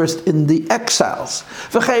dispersed in the exiles.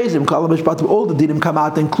 V'chezim Kalam Mishpat, all the dinim come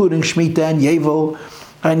out, including Shemitah and Yevel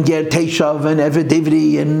and Ger Teshav and Eved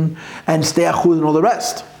Divri and Steachud and all the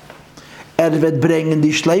rest. Wird bringen die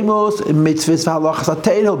Shleimos in mitzvahs v'halachas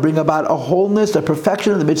ha-Torah. He'll bring about a wholeness, a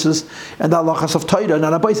perfection of the mitzvahs and the halachas of Torah.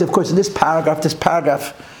 Now, of course, in this paragraph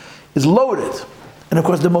is loaded. And of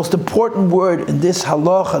course, the most important word in this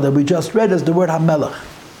halacha that we just read is the word HaMelech.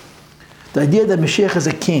 The idea that Mashiach is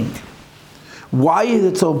a king. Why is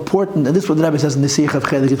it so important? And this is what the Rebbe says in the Sikh of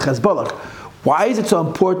Chelik Ches Balak. Why is it so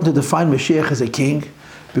important to define Mashiach as a king?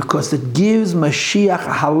 Because it gives Mashiach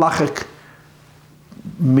a halachic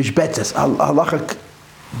mishbetzes, a halachic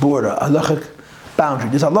border, a halachic boundary.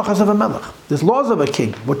 There's halachas of a melech. There's laws of a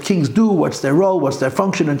king. What kings do, what's their role, what's their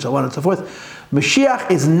function, and so on and so forth.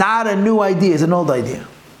 Mashiach is not a new idea, it's an old idea.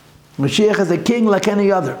 Mashiach is a king like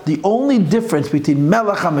any other. The only difference between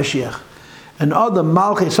melech HaMashiach and other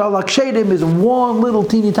malchei salak shedim is one little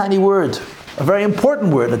teeny tiny word, a very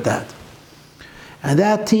important word at that. And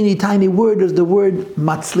that teeny tiny word is the word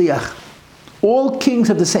matzliach. All kings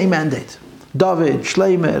have the same mandate. David,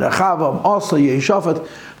 Shlomo, Rechavam, Asa, Yehoshaphat,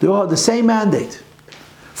 they all have the same mandate.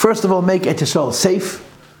 First of all, make Eretz Yisrael safe.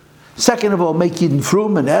 Second of all, make Yidden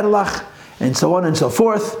frum and erlach, and so on and so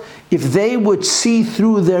forth. If they would see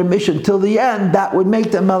through their mission till the end, that would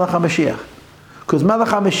make them Melech HaMashiach. Because Melech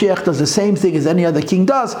HaMashiach does the same thing as any other king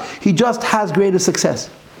does, he just has greater success.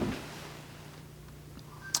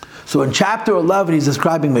 So in chapter 11, he's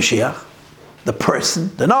describing Mashiach, the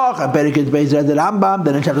person, the Noch, and Perikid Beis read the Rambam.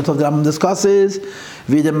 Then in chapter 12, the Rambam discusses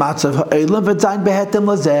what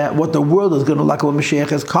the world is going to look like when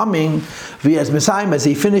Mashiach is coming. As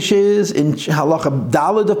he finishes in Halacha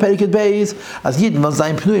Daled of Perikid Beis, as Yidden will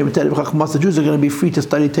sein Pnuyim, the Jews are going to be free to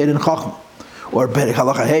study Torah and Chachma, or Perik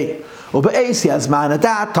Halacha Hey. At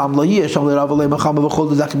that time, there's not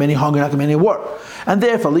going to be any hunger, not going to be any war. And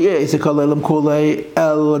therefore, even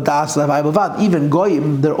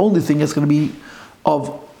Goyim, their only thing that's going to be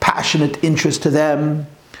of passionate interest to them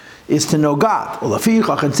is to know God.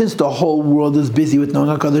 And since the whole world is busy with knowing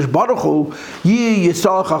HaKadosh Baruch Hu,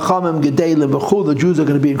 the Jews are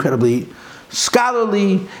going to be incredibly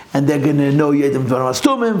scholarly, and they're going to know Yedim Dvarim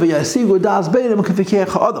Astumim,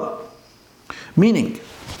 meaning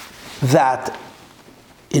that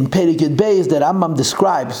in Perikid Beis, that Rambam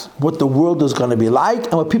describes what the world is going to be like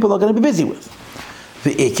and what people are going to be busy with.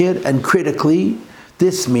 Ve'ikir, and critically,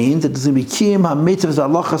 this means that there's going to be Kiyum HaMitzvahs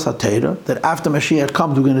Halachas HaTorah, that after Mashiach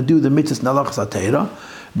comes, we're going to do the Mitzvahs and Halachas HaTorah,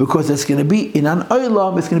 because it's going to be in an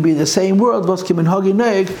Olam, it's going to be in the same world,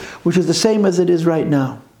 which is the same as it is right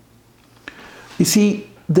now. You see,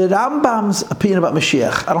 the Rambam's opinion about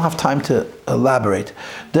Mashiach, I don't have time to elaborate.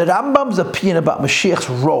 The Rambam's opinion about Mashiach's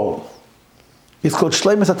role is called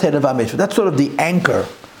Shleimus HaTorah VaMitzvah. That's sort of the anchor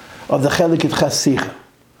of the Chelik Ches Sicha.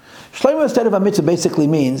 Shleimus HaTorah VaMitzvah basically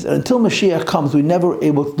means that until Mashiach comes, we're never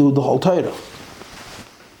able to do the whole Torah.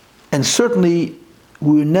 And certainly,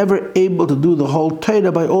 we were never able to do the whole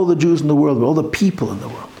Torah by all the Jews in the world, by all the people in the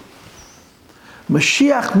world.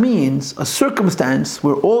 Mashiach means a circumstance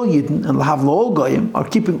where all Yidden and Lahav L'ol Goyim are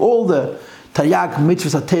keeping all the Taryag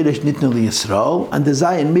mitzvahs HaTorah Nitnu L'Yisrael and the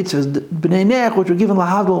Zayin mitzvahs B'nei Nech, which were given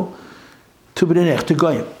Lahav to B'nei Nech, to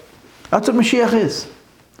Goyim. That's what Mashiach is.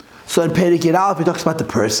 So in Perikid Aleph he talks about the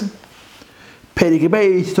person. Perikid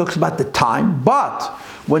Beis he talks about the time. But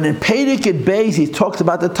when in Perikid Beis he talks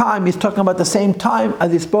about the time, he's talking about the same time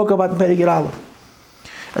as he spoke about in Perikid Aleph.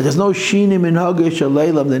 And there's no shinim in Hagish or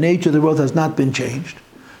Leilam. The nature of the world has not been changed.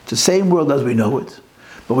 It's the same world as we know it.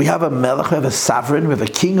 But we have a melech, we have a sovereign, we have a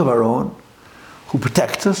king of our own who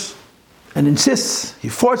protects us and insists, he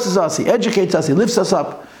forces us, he educates us, he lifts us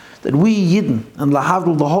up, that we Yidden and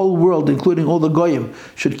Lahavdul, the whole world, including all the Goyim,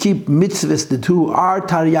 should keep mitzvahs, the two are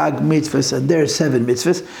Taryag mitzvahs and their 7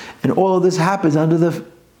 mitzvahs. And all of this happens under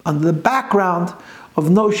the background of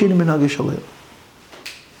no shinim in Hagish or Leilam.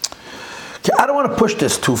 Okay, I don't want to push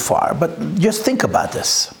this too far, but just think about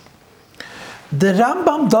this. The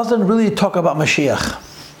Rambam doesn't really talk about Mashiach.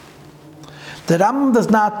 The Rambam does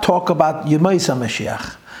not talk about Yemaisa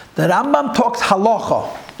Mashiach. The Rambam talks halacha.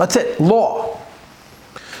 That's it, law.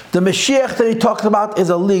 The Mashiach that he talks about is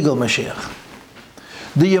a legal Mashiach.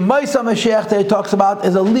 The Yemaisa Mashiach that he talks about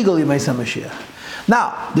is a legal Yemaisa Mashiach.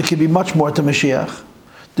 Now, there could be much more to Mashiach.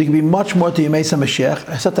 There could be much more to Yemaisa Mashiach,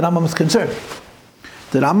 except the Rambam is concerned.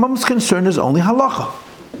 The Rambam's concern is only halacha.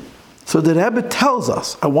 So the Rebbe tells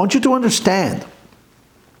us, I want you to understand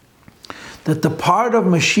that the part of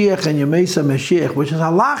Mashiach and Yemaisa Mashiach, which is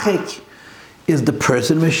halachic, is the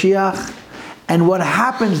person Mashiach, and what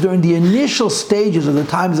happens during the initial stages of the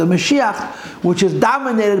times of Mashiach, which is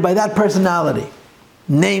dominated by that personality.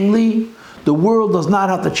 Namely, the world does not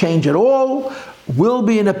have to change at all, will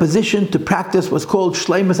be in a position to practice what's called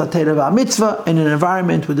Shleimus HaTorah VaMitzvah in an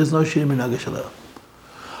environment where there's no shinim in Hagish or Leilam.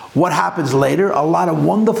 What happens later? A lot of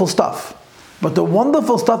wonderful stuff. But the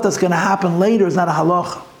wonderful stuff that's going to happen later is not a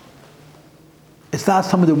halacha. It's not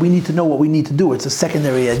something that we need to know what we need to do. It's a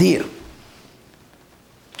secondary idea.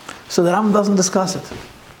 So the Rambam doesn't discuss it.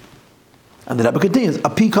 And the Rebbe continues,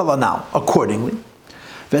 Apikala now, accordingly.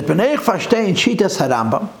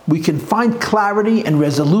 We can find clarity and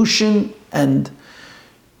resolution and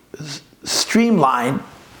streamline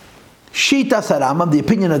Shitas HaRambam, the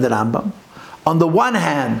opinion of the Rambam. On the one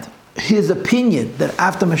hand, his opinion that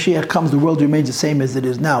after Mashiach comes, the world remains the same as it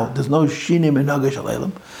is now. There's no shinim and nagash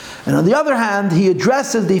aleilim. And on the other hand, he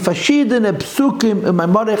addresses the fashidim and psukim and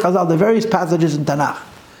Maimorei Chazal, the various passages in Tanakh,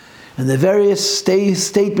 and the various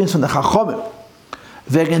statements from the Chachomim,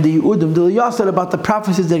 wegen the Yehudim, the Yasser, about the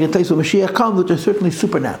prophecies that get place when Mashiach comes, which are certainly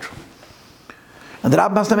supernatural. And the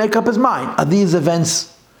Rambam has to make up his mind. Are these events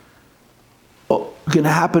going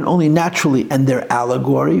to happen only naturally and they're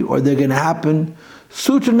allegory, or they're going to happen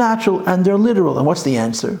supernatural and they're literal? And what's the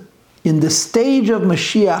answer? In the stage of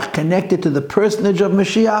Mashiach connected to the personage of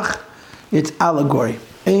Mashiach, it's allegory.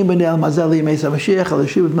 In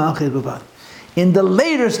the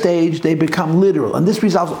later stage, they become literal. And this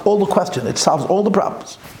resolves all the questions. It solves all the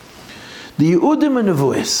problems. The Yehudim and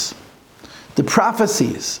Nevuos, the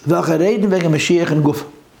prophecies, that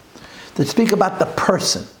speak about the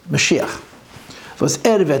person, Mashiach,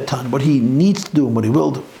 what he needs to do and what he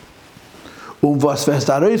will do. What's going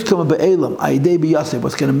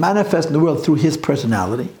to manifest in the world through his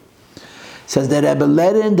personality. Says that Rebbe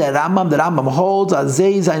Ledin, the Rambam holds,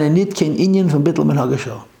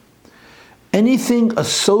 anything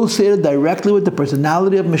associated directly with the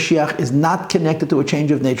personality of Mashiach is not connected to a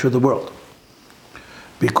change of nature of the world.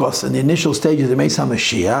 Because in the initial stages of Mesa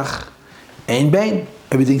Mashiach, Ein Bein,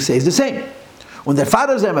 everything stays the same. When their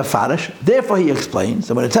fathers are mefarish, therefore he explains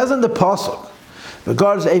that when it says in the pasuk,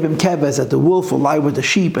 regards Avim Keves, that the wolf will lie with the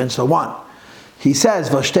sheep and so on, he says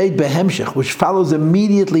Vashteit behemshich, which follows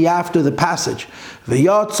immediately after the passage,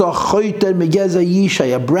 V'yatza choyter megeza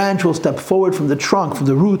Yishai, a branch will step forward from the trunk, from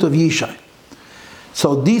the root of Yishai.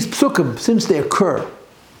 So these psukim, since they occur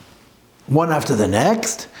one after the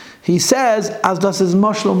next, he says, as das is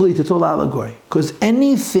mashlam lit, it's all allegory. Because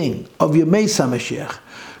anything of Yemei Mashiach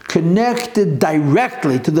connected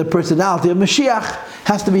directly to the personality of Mashiach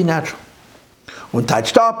has to be natural. When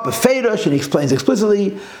touched up, Befeirosh, and he explains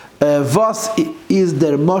explicitly, Vos is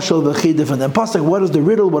der Moshel v'chiduf, and then pasuk. What is the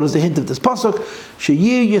riddle? What is the hint of this pasuk?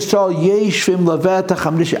 Sheyi Yisrael yeshvim levetach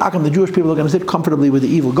hamrishi akam. The Jewish people are going to sit comfortably with the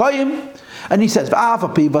evil goyim. And he says,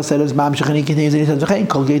 V'afapi v'seres mamshech, and he continues, and he says, V'chein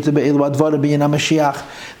kol geitze be'elu advara b'yina Mashiach.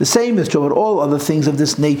 The same is true with all other things of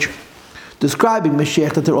this nature. Describing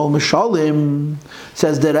Mashiach that they're all Mishalim,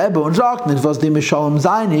 says the Rebbe and Zoknet was the Mishalim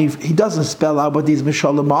Zayin. He doesn't spell out what these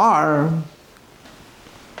Mishalim are.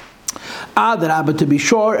 The Rebbe, to be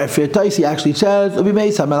sure, at Firtais, he actually says, you're going to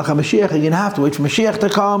have to wait for Mashiach to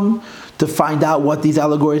come to find out what these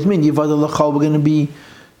allegories mean. We're going to be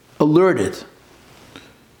alerted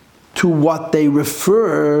to what they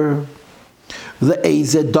refer. The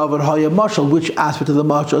Ezed Davar Haya Mashal, which aspect of the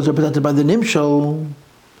Mashal is represented by the Nimshal.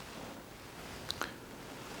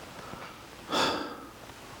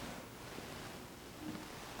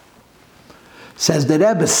 Says the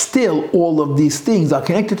Rebbe, still all of these things are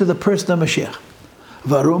connected to the person of Mashiach.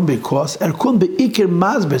 Varum, because Erkun be'ikir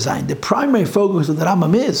mazber zayin, the primary focus of the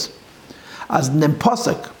Rambam is, as an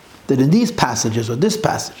posuk, that in these passages, or this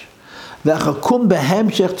passage, which follows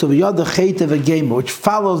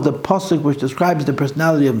the pasuk which describes the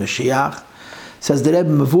personality of Mashiach, says the Rebbe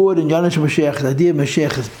Mavur in Yonesh Mashiach, the idea of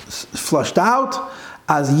Mashiach is flushed out,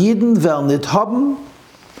 as Yidden vel nit haben,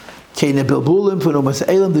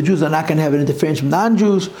 the Jews are not going to have an interference from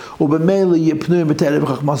non-Jews. They're going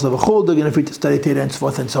to free to study Torah and so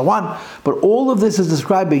forth and so on. But all of this is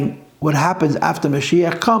describing what happens after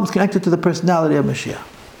Mashiach comes, connected to the personality of Mashiach.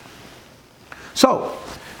 So,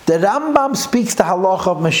 the Rambam speaks the halacha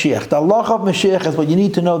of Mashiach. The halacha of Mashiach is what you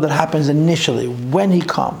need to know that happens initially, when he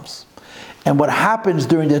comes. And what happens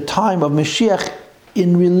during the time of Mashiach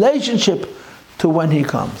in relationship to when he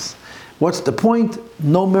comes. What's the point?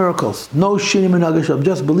 No miracles, no shinim and agasham,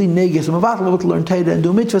 just believe neges and mavatl to learn Torah and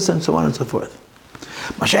do mitzvahs and so on and so forth.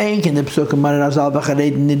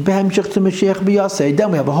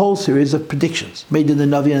 Then we have a whole series of predictions made in the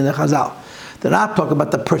Navi and the Chazal. They're not talking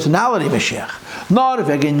about the personality of Mashiach. Not if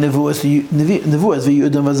again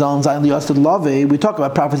we talk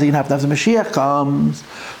about prophecy and after Mashiach comes,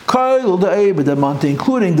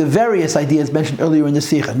 including the various ideas mentioned earlier in the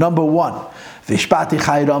Sikha. Number one, Vishpati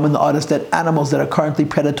Chayram, and the artist that animals that are currently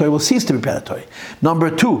predatory will cease to be predatory.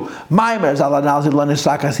 Number two,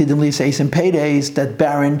 that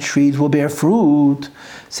barren trees will bear fruit.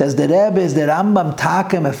 Says the Rebbe, is the Rambam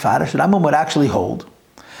Takem Efarish, the Rambam would actually hold.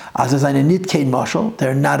 As is eine Nitkein Mashal,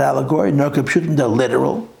 they're not allegory, nor Kapshutim, they're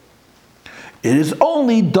literal. It is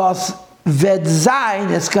only thus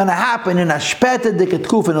Vedzain, it's going to happen in Ashpeta de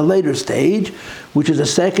Ketkuf in a later stage, which is a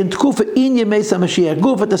second Tkufa in Yemesa Mashiach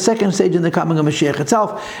Guf, at the second stage in the coming of Mashiach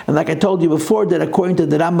itself. And like I told you before, that according to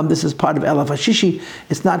the Rambam, this is part of Elaf Hashishi,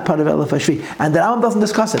 it's not part of Elaf Hashvi. And the Rambam doesn't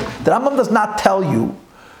discuss it. The Rambam does not tell you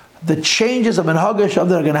the changes of Menhagash that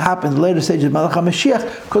are going to happen in the later stages of Melech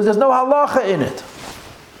HaMashiach, because there's no halacha in it.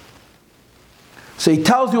 So he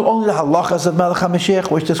tells you only the halachas of Melech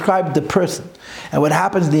HaMashiach, which describe the person and what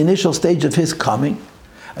happens in the initial stage of his coming.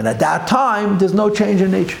 And at that time, there's no change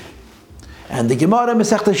in nature. And the Gemara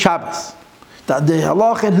Masechta Shabbos, the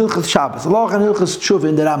halach and Hilchas Shabbos, halach and Hilchas Tshuva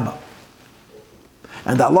in the Rambam,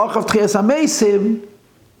 and the halach of Tchias HaMeisim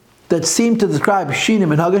that seem to describe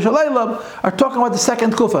Shinim and Hagash Alaylam are talking about the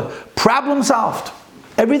second Kufa. Problem solved.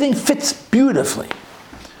 Everything fits beautifully.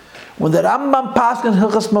 When the Rambam passes in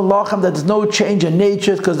Hilchas Malachim that there's no change in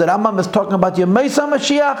nature, because the Rambam is talking about Yemesa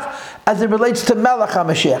Mashiach as it relates to Melech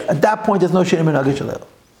HaMashiach. At that point, there's no Shinim and Hagash Alaylam.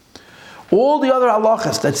 All the other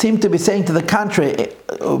halachas that seem to be saying to the contrary,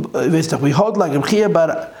 we hold like Reb Chia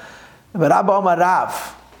bar Abba Omar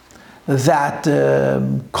Rav, that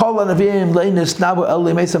Kol HaNavim Leinis Nabu El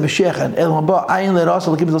Yemesa Mashiach and El Haba Ayin Le'Rasa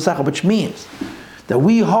L'Kibuz L'Sachar, which means that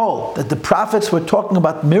we hold that the prophets were talking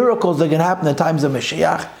about miracles that can happen in the times of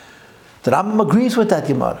Mashiach. The Rambam agrees with that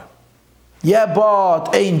Gemara. Yeah,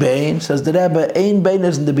 but Ein Bein, says the Rebbe, Ein Bein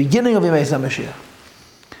is in the beginning of Yemesa Mashiach.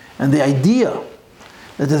 And the idea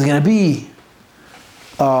that there's going to be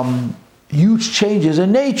huge changes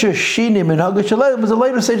in nature, Shinim and Hagash Alaylam, was a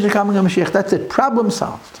later stage of the coming of Mashiach. That's it. Problem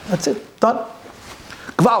solved. That's it. Done.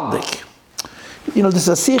 Gvaldik. You know, this is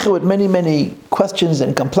a sikha with many, many questions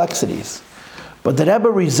and complexities. But the Rebbe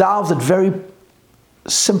resolves it very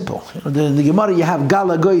simple. You know, the Gemara, you have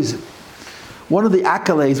Gala Goizim. One of the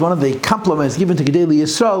accolades, one of the compliments given to Gedali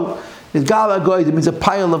Yisrael is Gala Goizim, means a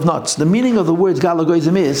pile of nuts. The meaning of the words Gala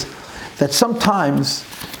Goizim is that sometimes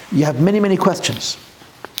you have many, many questions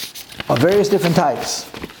of various different types,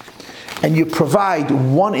 and you provide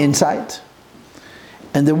one insight,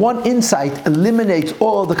 and the one insight eliminates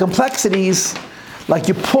all the complexities, like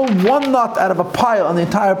you pull one nut out of a pile and the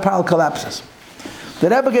entire pile collapses. The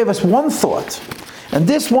Rebbe gave us one thought, and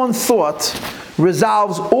this one thought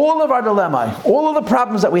resolves all of our dilemma, all of the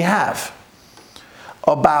problems that we have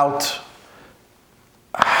about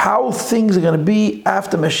how things are going to be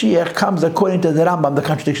after Mashiach comes according to the Rambam, the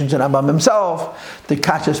contradictions in Rambam himself, the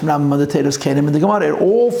Kashas Rambam, the Teres Kenim, and the Gemara. It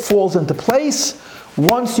all falls into place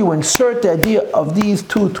once you insert the idea of these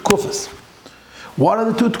two tkufas. What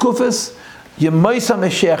are the two tkufas? Yemesa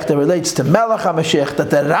Mashiach that relates to Melech HaMashiach that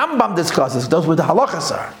the Rambam discusses. Those were the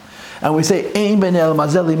halachas are. And we say, Ein ben el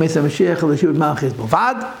mazeli mesa Mashiach l'shivut malchis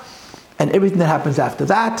b'vad, and everything that happens after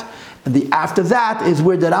that. And the after that is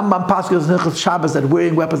where the Rambam passes in Hilchas Shabbos that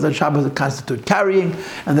wearing weapons on Shabbos that constitute carrying,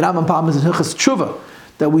 and the Rambam passes in Hilchas Tshuva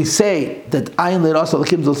that we say that Ayin le'rasa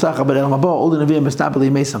l'kim zol sacha b'el mabo all the neviim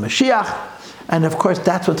estabili mesa Mashiach, and of course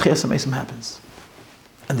that's when Tchias HaMeisim happens.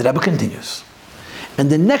 And the Rebbe continues. And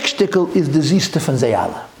the next shtickle is the Zista von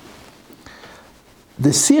Zayala.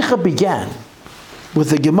 The Sikha began with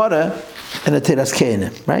the Gemara and the Teras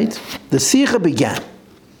Kenim, right? The Sikha began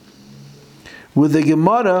with the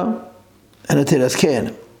Gemara and the Teras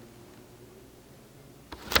Kenim.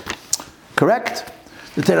 Correct?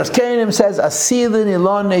 The Teras Kenim says, Asilin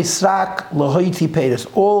ilon esrak lohoiti peiros.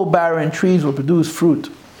 All barren trees will produce fruit.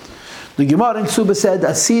 The Gemara in Ksuba said,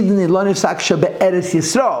 Asilin ilon esrak shebe'eretz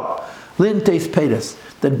Yisrael linteis peiros.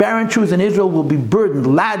 That barren trees in Israel will be burdened,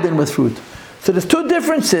 laden with fruit. So there's two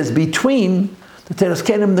differences between the Teras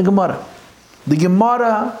Kenim and the Gemara. The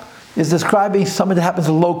Gemara is describing something that happens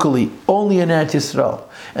locally, only in Eretz Yisrael.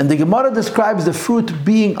 And the Gemara describes the fruit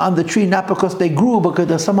being on the tree, not because they grew, because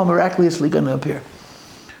they're somehow miraculously going to appear.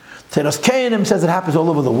 Teras Kenim says it happens all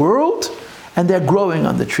over the world, and they're growing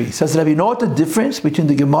on the tree. Says that you know what the difference between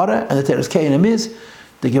the Gemara and the Teras Kenim is?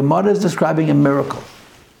 The Gemara is describing a miracle.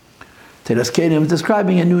 Teras Kenim is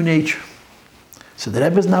describing a new nature. So the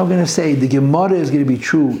Rebbe is now going to say the Gemara is going to be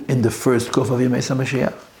true in the first Kuf of Yemesa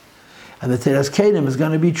Mashiach. And the Teras Kenim is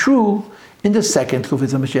going to be true in the second Kuf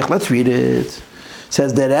of Mashiach. Let's read it.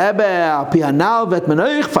 Says the Rebbe,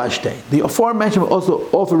 the aforementioned will also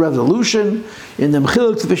offer resolution in the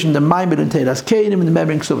Mechiluk Tzvish, the Maimed and Teras Kenim, and the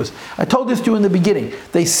Mebrin Ksubas. I told this to you in the beginning.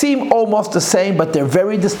 They seem almost the same, but they're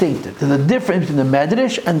very distinctive. There's a difference between the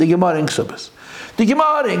Medrash and the Gemara in Ksubas. The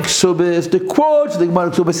Gemara in Ksubas, the quote of the Gemara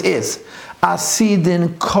in Ksubas is,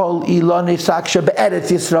 Asidin kol ilone saksha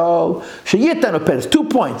be'eretz Yisrael sheyitan operes. 2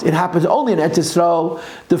 points. It happens only in Eretz Yisrael.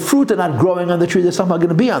 The fruit are not growing on the tree. They're somehow going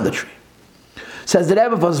to be on the tree. Says the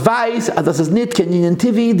Rebbe was weiß, das ist nicht kenyan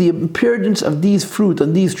tivi. The appearance of these fruit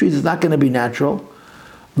on these trees is not going to be natural.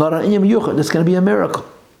 Not an Inyam Yuchad, it's going to be a miracle.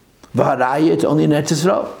 V'haraya, it's only in Eretz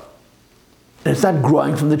Yisrael. And it's not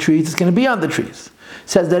growing from the trees, it's going to be on the trees.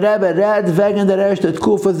 Says the Rebbe, Red Vegen der Erste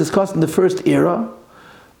Tkufa is discussed in the first era.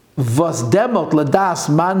 Was demot ladas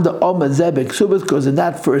man de omed zebek subas, because in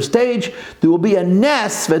that first stage there will be a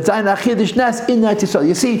nes v'zayin achidish nes in Eretz Yisrael.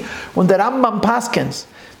 You see, when the Rambam paskins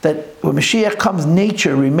that when Mashiach comes,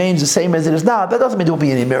 nature remains the same as it is now, that doesn't mean there won't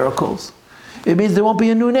be any miracles. It means there won't be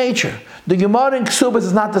a new nature. The Gemara in Ksubas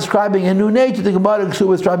is not describing a new nature. The Gemara in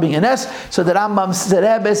Ksubas is describing an S. So the Rambam, the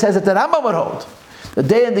Rebbe says that the Rambam would hold. The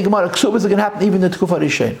day in the Gemara in Ksubas is going to happen even in the Tkufa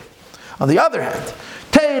Rishon. On the other hand,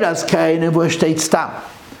 Teiras Kain and Vushtate Stam.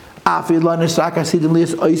 That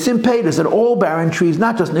all barren trees,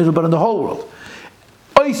 not just in Israel but in the whole world,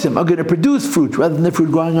 Oisim are going to produce fruit rather than the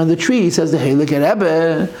fruit growing on the tree, says the Heilig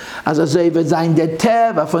Rebbe. As a Zayvet Zayin Det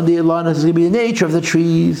Teva, from the Ilanis is going to be the nature of the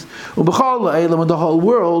trees. Ubechol Elam, the whole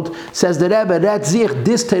world, says the Rebbe, that Zich,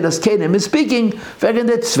 this Teiras Kenim is speaking, Vegen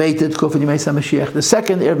Det Zweitet Kufin Yimesa Mashiach, the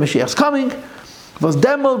second year of Mashiach's coming. Was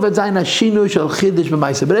Demel V'Zayin Hashinu Shel Chidish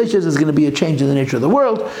B'Maisa Bereshis, is going to be a change in the nature of the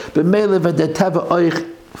world. B'Mele V'Det Teva Oich,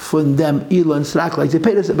 from them Elon Srak, like the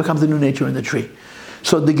Pedus, it becomes the new nature in the tree.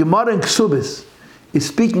 So the Gemara in Ksubis is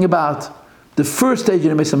speaking about the first stage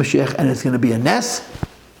of the Mesa Mashiach, and it's going to be a Nes.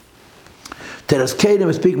 Teras Kedim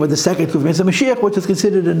is speaking about the second of Mesa Mashiach, which is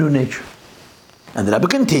considered a new nature. And the Rebbe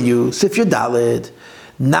continues, Sif Yudalid.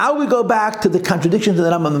 Now we go back to the contradiction to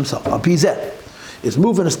the Rambam himself. Apizeh is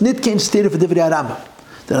moving a snitkin state for Divrei Rambam.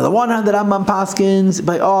 Then on the one hand, the Rambam paskins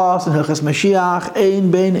by us and Hilchas Mashiach,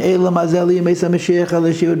 Ein Ben Elam Azeli Mesa Mashiach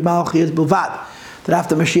Aleshivud Malchi is Bilvad. That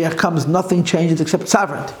after Mashiach comes, nothing changes except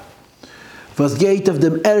sovereignty. Was gate of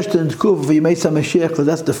them ersten Tkufa for Mesa Mashiach, so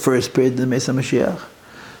that's the first period of the Mesa Mashiach.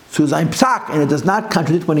 So Zayin Psak, and it does not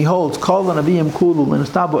contradict when he holds Kol Anaviyim Kulul and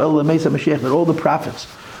Estabu El Mesa Mashiach, that all the prophets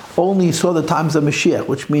only saw the times of Mashiach,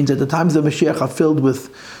 which means that the times of Mashiach are filled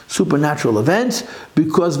with supernatural events,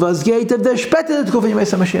 because Vazgate of the Shpetet Tkufa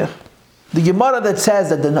Yemesa Mashiach. The Gemara that says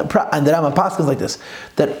that and the Rambam Paschal is like this,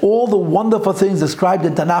 that all the wonderful things described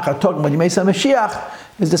in Tanakh are talking about Yemesa Mashiach,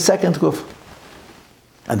 is the second Tkufa.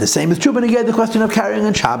 And the same is true when you get the question of carrying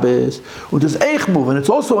on Shabbos, which is Eichmuv, and it's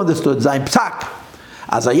also understood Zayin Psak.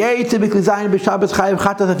 As Ayay typically Zayin b'Shabbos Chayiv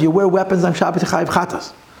Chatas, if you wear weapons on Shabbos Chayiv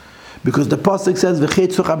Chatas. Because the pasuk says,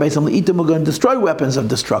 "V'chetzucha beisam leitim," we're going to destroy weapons of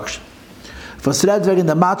destruction. For Sredveg in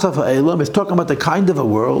the Matzah for Elam is talking about the kind of a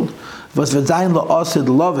world. Was v'zayin la'asid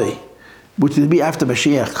lovei, which will be after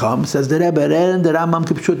Mashiach comes. Says the Rebbe, and the Rambam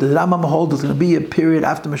Kipshut, the Rambam holds there's going to be a period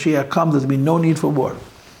after Mashiach comes. There's going to be no need for war,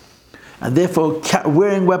 and therefore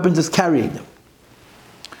wearing weapons is carrying them.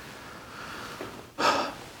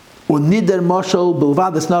 Unider Moshel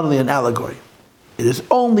Bilvad is not only an allegory. It is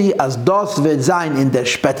only as das wird sein in der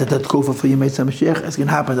spätete Tkufa for Yemesa Mashiach, as can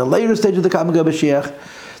happen in the later stage of the coming of Mashiach,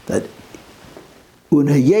 that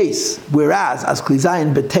unhayes, whereas as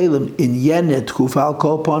klizayin betelim in yenet Tkufa, I'll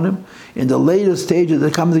call upon him, in the later stage of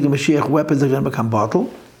the coming of Mashiach, weapons are going to become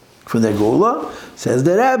bottled from their gula. Says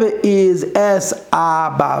the Rebbe is es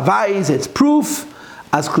abavais, it's proof.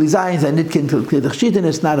 As klizayin and nitkin klidachshitin,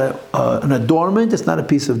 it's not an adornment, it's not a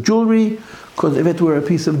piece of jewelry, because if it were a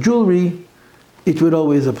piece of jewelry, it would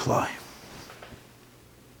always apply.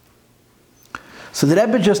 So the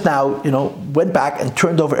Rebbe just now, went back and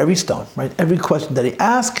turned over every stone, right? Every question that he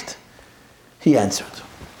asked, he answered.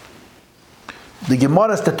 The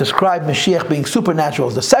Gemaras that describe Mashiach being supernatural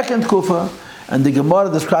is the second Kufa, and the Gemara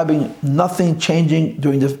describing nothing changing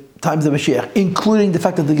during the times of Mashiach, including the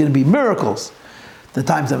fact that there are going to be miracles, the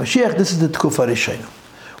times of Mashiach. This is the Tkufa Rishayna.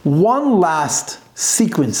 One last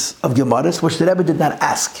sequence of Gemaras, which the Rebbe did not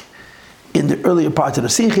ask in the earlier parts of the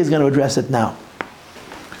Sikh, is going to address it now.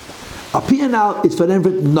 Just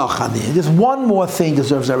one more thing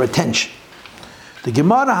deserves our attention. The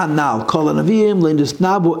Gemara Hanal, Kol Anavim, Leindus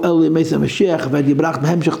Nabu, Eli Mesa Mashiach, Vedibrach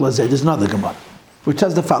Behemshech Lazeh. There's another Gemara, which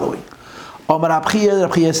says the following. Omar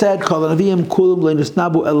Abchia said, Kol Anavim, Kulum, Leindus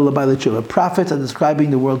Nabu, Eli Baalei Tshuva. Prophets are describing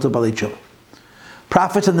the worlds of Baalei Tshuva.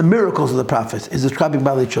 Prophets and the miracles of the prophets is describing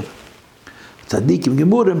Baalei Tshuva. Tzadikim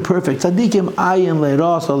Gemurim, perfect Tzadikim, ayin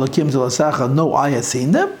leiras alakim zelasacha, no eye has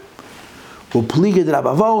seen them. Upligid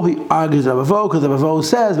Rabavo, he argues Rabavo, because Rabavo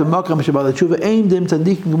says, B'makam Shabbat Tshuva, aimed him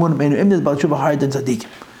Tzadikim Gemurim, aimed him Baalei Tshuva higher than Tzadikim.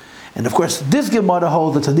 And of course, this Gemara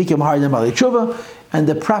holds that Tzadikim higher than Baalei Tshuva, and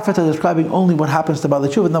the prophets are describing only what happens to Baalei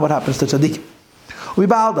Tshuva, not what happens to Tzadikim.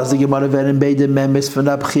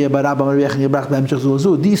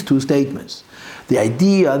 These two statements, the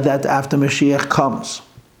idea that after Mashiach comes,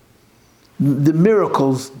 the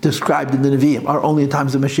miracles described in the Nevi'im are only in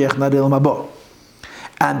times of Mashiach, not Elam Haba.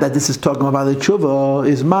 and that this is talking about the tshuva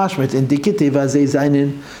is mashmet indicative as they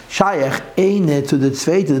zainin shayach eine to the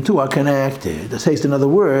tzvei, the two are connected. That says, in other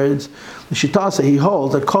words, the Shitasa, he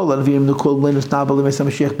holds that kol anavim nukul lenus nabel lemesa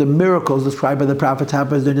Mashiach, the miracles described by the prophets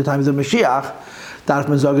happens during the times of Mashiach.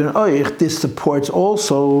 This supports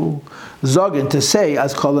also Zogin to say,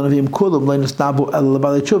 as kol anavim kulam lenus nabu el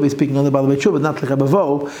balei tshuva, speaking only about the tshuva, not like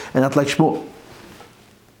Abavo and not like Shmuel.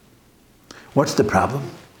 What's the problem?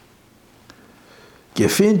 We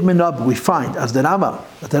find as the Rambam,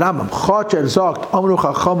 Chocher sagt, Amru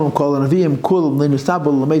Chachamim kol anavim kulam lenus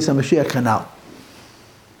nabu lemesa Mashiach kanal.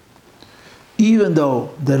 Even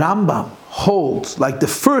though the Rambam holds, like the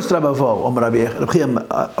first Rabavo,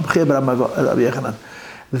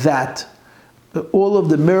 that all of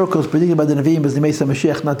the miracles predicted by the Nevi'im is the Mesa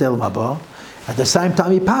Mashiach, not El Maba. At the same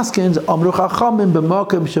time, he paskins, Amru Chachamim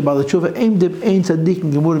b'makom shebal tshuva eimdim ein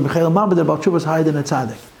tzadikim gemurim b'chel mamba, that Bal Tshuva is higher than a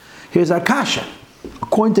tzadik. Here's our kasha.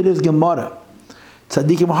 According to this Gemara,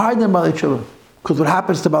 tzadikim are higher than Bal Tshuva. Because what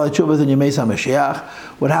happens to Bal Tshuva is in Yemesa Mashiach,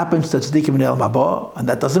 what happens to tzadikim in El Maba, and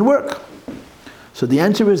that doesn't work. So the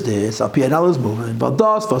answer is this: Al Pi Anal is moving.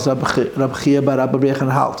 Baldas was Rab Chia bar Abba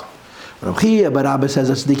Brechan halt. Rab Chia bar Abba says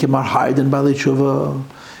that tzadikim are higher than Balei Tshuva.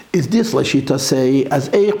 Is this Lashita say as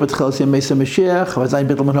Eich B'Tchel Siyam Mesa Mashiach Vazayin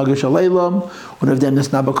B'Tchel Manhagish Aleilam One of them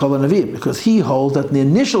is Naba Kol Anavim, because he holds that in the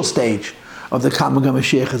initial stage of the Kamaga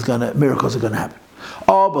Mashiach miracles are going to happen.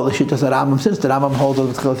 Oh, but Lashita said Rambam, since the Rambam holds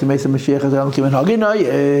that B'Tchel Siyam Mesa Mashiach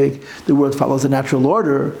the word follows the natural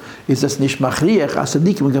order. Is this Nishmachriach as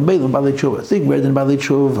Tzadikim Gambelim Balei Tshuva? Think where than Balei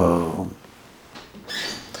Tshuva.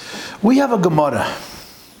 We have a Gemara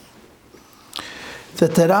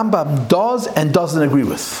that the Rambam does and doesn't agree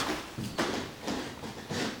with.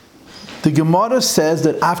 The Gemara says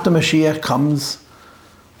that after Mashiach comes,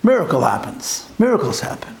 miracles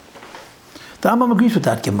happen. The Rambam agrees with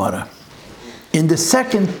that Gemara. In the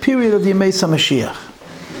second period of the Yemesa Mashiach.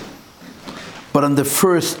 But in the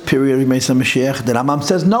first period of Yemesa Mashiach, the Rambam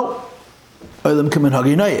says no.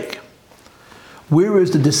 Where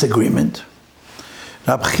is the disagreement?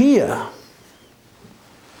 Rab Chia,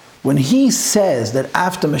 when he says that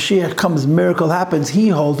after Mashiach comes, miracle happens, he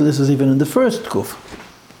holds that this is even in the first Kuf.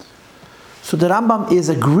 So the Rambam is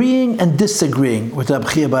agreeing and disagreeing with Rab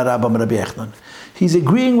Chia bar Rabba Rabbi Yochanan. He's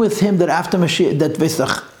agreeing with him that after Mashiach, that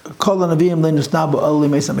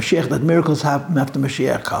that miracles happen after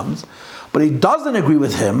Mashiach comes, but he doesn't agree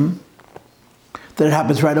with him that it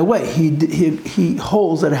happens right away. He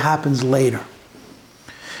holds that it happens later.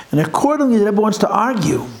 And accordingly, the Rebbe wants to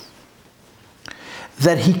argue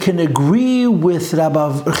that he can agree with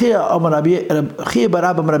Rabbi Chia bar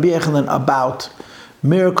Rabba Rabbi Yochanan about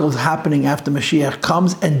miracles happening after Mashiach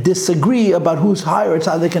comes, and disagree about who's higher,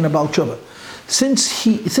 tzaddik and Baal Tshuva. Since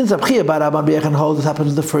Rabbi Chia bar Rabba Rabbi Yochanan holds this happens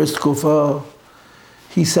in the first kufa,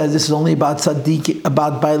 he says this is only about tzaddik,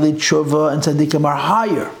 about Balei Tshuva, and tzaddikim are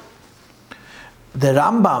higher. The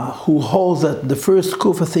Rambam, who holds that the first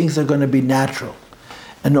kufa things are going to be natural,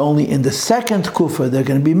 and only in the second kufa they're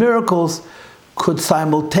going to be miracles, could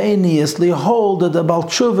simultaneously hold that the Baal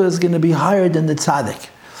Tshuva is going to be higher than the tzaddik.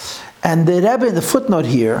 And the Rebbe in the footnote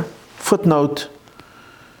here, footnote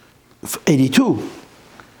 82,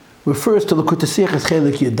 refers to Likutei Sichos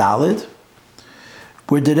Chelik Yud Daled,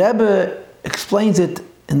 where the Rebbe explains it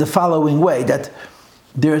in the following way, that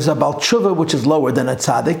there's a Baal Tshuva which is lower than a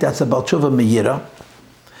tzaddik, that's a Baal Tshuva Me'ira,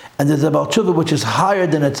 and there's a Baal Tshuva which is higher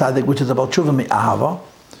than a tzaddik, which is a Baal Tshuva Me'ahava.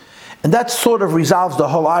 And that sort of resolves the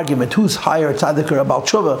whole argument, who's higher, a tzaddik or a Baal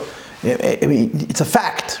Tshuva. I mean, it's a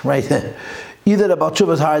fact, right? Either the Baal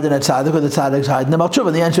Tshuva is higher than a tzaddik, or the tzaddik is higher than the Baal Tshuva.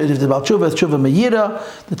 And the answer is, if the Baal Tshuva is Tshuva Me'ira,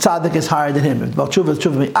 the tzaddik is higher than him. If the Baal Tshuva is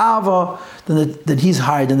Tshuva Me'ava, then he's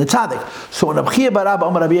higher than the tzaddik. So when Rab Chia bar Abba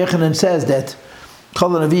Amar Rabbi Yochanan says that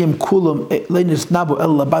Kol Anavim Kulam Leinis Nabu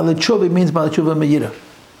Ella Balei Tshuva, means Balei Tshuva Me'ira,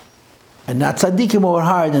 and not tzaddikim who are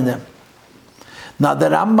higher than them. Now the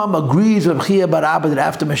Rambam agrees with Rab Chia bar Abba that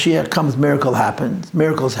after Mashiach comes, miracles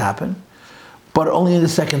happen, but only in the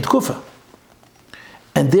second kufa.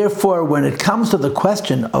 And therefore, when it comes to the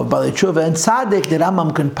question of Balei Tshuva and tzaddik, the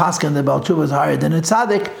Rambam can paskin that Baal Tshuva is higher than a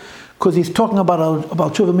tzaddik, because he's talking about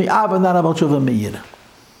Baal Tshuva Me'ava, not about Tshuva Me'ira.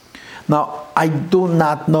 Now, I do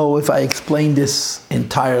not know if I explained this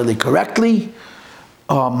entirely correctly,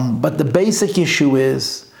 but the basic issue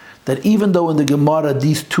is that even though in the Gemara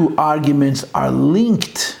these two arguments are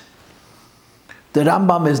linked, the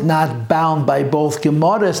Rambam is not bound by both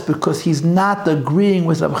Gemaras, because he's not agreeing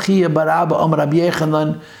with Rab Chia bar Abba Amar Rabbi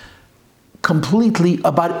Yochanan completely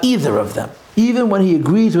about either of them. Even when he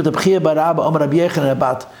agrees with Rab Chia bar Abba Amar Rabbi Yochanan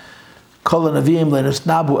about Kol Anavim Leinis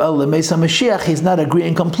Nabu El Lemesa Mashiach, he's not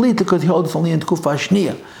agreeing completely, because he holds only in Tkufa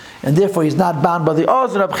Shniya. and therefore he's not bound by the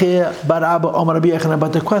Oz Rab Chia, Bar Abba, Omar Rabbi Yochanan,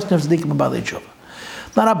 but the question of Tzadikim Baalei Tshuva.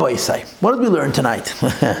 Now, Rabbi Yisai, what did we learn tonight?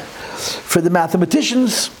 For the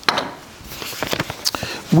mathematicians,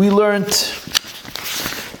 we learned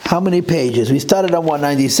how many pages? We started on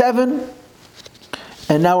 197,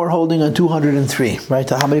 and now we're holding on 203, right?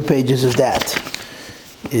 So how many pages is that?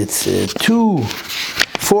 It's 2,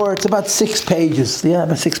 4, it's about 6 pages. Yeah,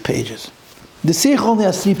 about 6 pages. The Sikh only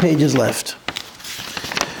has 3 pages left.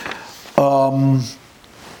 An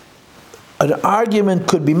argument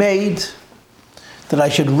could be made that I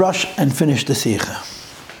should rush and finish the Sikha.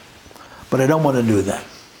 But I don't want to do that.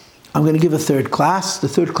 I'm going to give a third class. The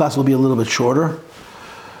third class will be a little bit shorter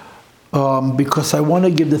because I want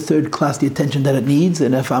to give the third class the attention that it needs.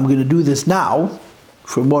 And if I'm going to do this now,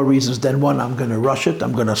 for more reasons than one, I'm going to rush it,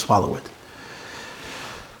 I'm going to swallow it.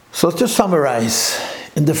 So let's just summarize.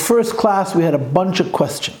 In the first class, we had a bunch of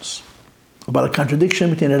questions about a contradiction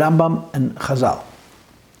between the Rambam and Chazal.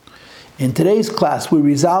 In today's class, we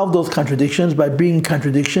resolve those contradictions by bringing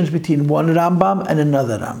contradictions between one Rambam and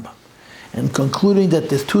another Rambam, and concluding that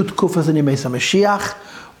there's 2 Tkufas in Yemei Mashiach,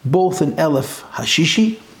 both in Elef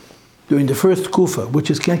Hashishi, during the first Tkufa, which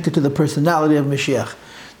is connected to the personality of Mashiach.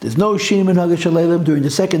 There's no Shinim in Hagash Aleilim during the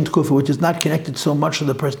second Tkufa, which is not connected so much to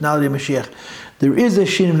the personality of Mashiach. There is a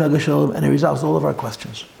Shinim in Hagash Aleilim, and it resolves all of our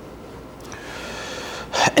questions.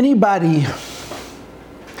 Anybody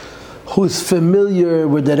who's familiar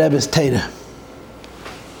with the Rebbe's Torah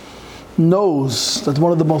knows that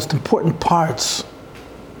one of the most important parts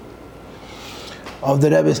of the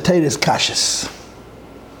Rebbe's Torah is kashas.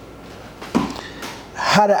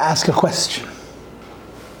 How to ask a question.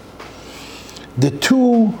 The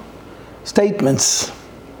 2 statements,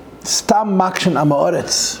 Stam Makshan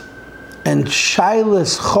Amaoretz and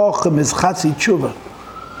Shailas Chochem is Chatzi Tshuva,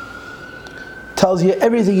 tells you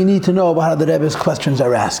everything you need to know about how the Rebbe's questions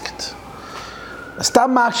are asked.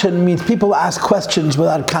 Stam Makshan means people ask questions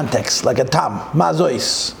without context, like a tam,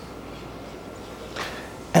 mazois.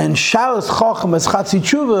 And Shailas Chochem is Chatzi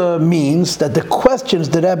Tshuva means that the questions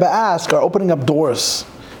the Rebbe asks are opening up doors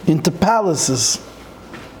into palaces.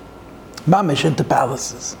 Mamish, into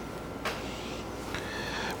palaces.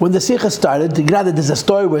 When the Sikha started, granted there's a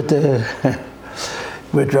story with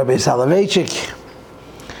Rabbi Soloveitchik,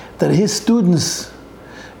 that his students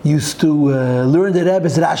used to learn the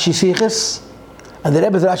Rebbe's Rashi Sikhas, and the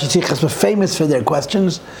Rebbe's Rashi Sikhas were famous for their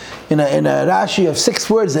questions. In a Rashi of 6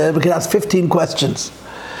 words, the Rebbe could ask 15 questions.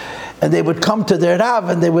 And they would come to their Rav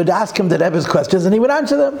and they would ask him the Rebbe's questions and he would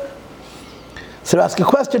answer them. So they would ask a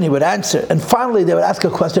question, he would answer. And finally they would ask a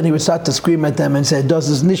question, he would start to scream at them and say, "Das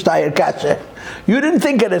ist nicht euer Kasche. You didn't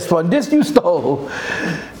think of this one, this you stole."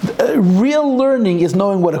 Real learning is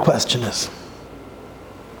knowing what a question is.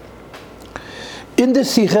 In the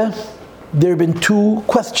Sikha, there have been 2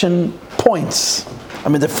 question points. I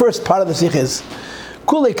mean, the first part of the Sikha is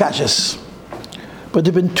Kulei Kashas. But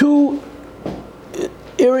there have been 2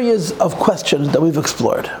 areas of questions that we've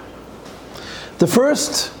explored. The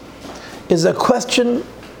first is a question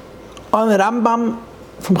on the Rambam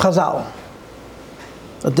from Chazal.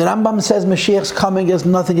 That the Rambam says Mashiach's coming has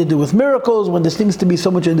nothing to do with miracles, when there seems to be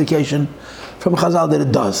so much indication from Chazal that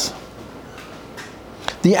it does.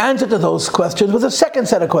 The answer to those questions was a second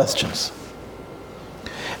set of questions.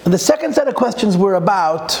 And the second set of questions were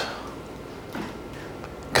about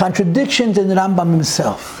contradictions in the Rambam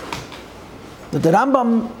himself. That the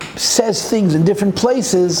Rambam says things in different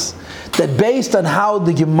places that, based on how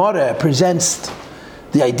the Gemara presents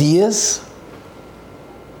the ideas,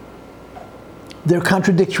 they're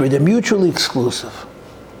contradictory, they're mutually exclusive.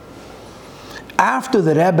 After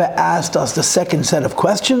the Rebbe asked us the second set of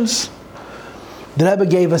questions, the Rebbe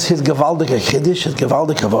gave us his Gewaldige Chiddush, his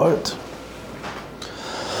Gewaldige Wort.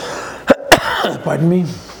 Pardon me.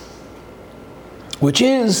 Which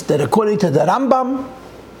is that according to the Rambam,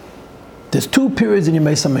 there's 2 periods in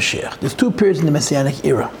Yemei Mashiach. There's 2 periods in the Messianic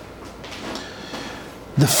era.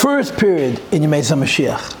 The first period in Yemei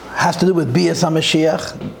Mashiach has to do with Bias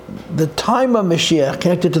HaMashiach, the time of Mashiach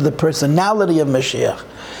connected to the personality of Mashiach.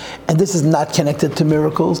 And this is not connected to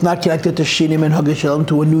miracles, not connected to Shinim and Hagashalim,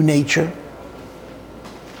 to a new nature.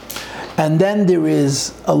 And then there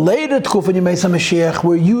is a later Tkuf in Yemei Mashiach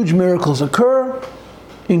where huge miracles occur,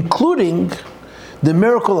 including the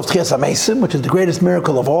miracle of Tchias HaMeisim, which is the greatest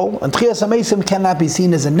miracle of all. And Tchias HaMeisim cannot be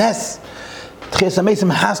seen as a Nes. Tchias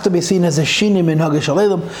HaMeisim has to be seen as a Shinim in Hagash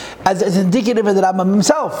Aleilim, as indicative of the Rambam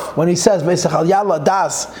himself, when he says, Vesach al Yalla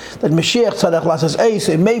Das, that Mashiach Tzadach Lasas Eis,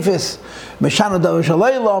 Meifis, Meshana Davish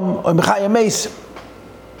Aleilim, or Mechaya Meisim.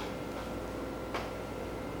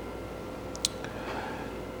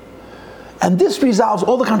 And this resolves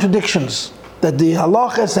all the contradictions that the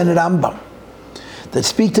halachas and the Rambam that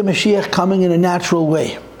speak to Mashiach coming in a natural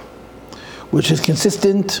way, which is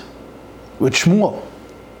consistent with Shmuel,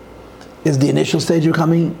 is the initial stage of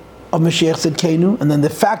coming of Mashiach Tzidkenu, and then the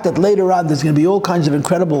fact that later on there's going to be all kinds of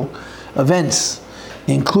incredible events,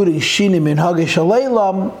 including Shinim in Hagesh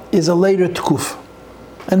Aleilam, is a later Tkuf.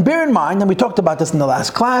 And bear in mind, and we talked about this in the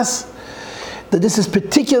last class, that this is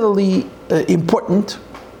particularly important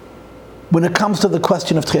when it comes to the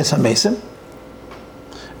question of Tchias HaMesim,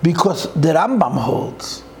 because the Rambam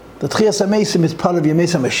holds that Tchias HaMesim is part of Yemei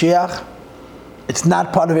HaMashiach. It's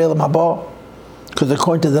not part of Elam Haba, because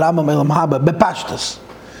according to the Rambam, Elam Haba, Bepashtus,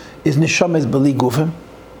 is Neshames Beli Gufim.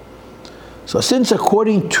 So since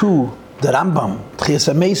according to the Rambam,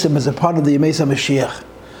 Tchias HaMesim is a part of the Yemei HaMashiach,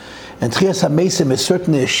 and Tchias HaMesim is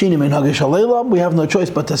certainly a Shinim in Hagesh Aleilam, we have no choice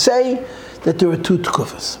but to say that there are two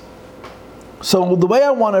Tkufas. So the way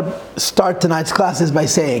I want to start tonight's class is by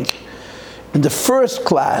saying, in the first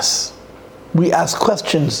class, we ask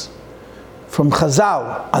questions from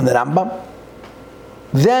Chazal on the Rambam.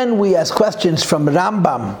 Then we ask questions from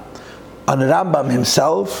Rambam on the Rambam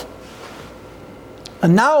himself.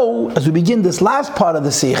 And now, as we begin this last part of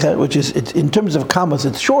the Sikha, which is, in terms of commas,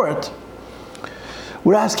 it's short,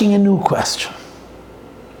 we're asking a new question.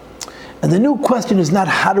 And the new question is not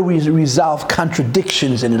how do we resolve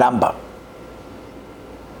contradictions in Rambam.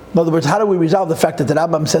 In other words, how do we resolve the fact that the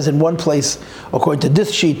Rambam says in one place according to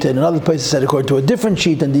this sheet, and in another place it said according to a different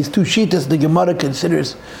sheet, and these two sheetas the Gemara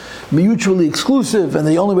considers mutually exclusive, and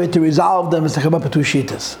the only way to resolve them is to come up with two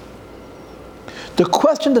sheetas. The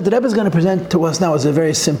question that the Rebbe is going to present to us now is a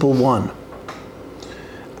very simple one.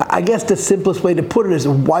 I guess the simplest way to put it is,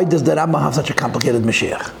 why does the Rambam have such a complicated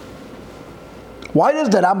Mashiach? Why does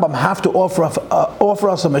the Rambam have to offer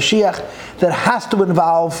us a Mashiach that has to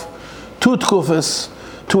involve two tkufas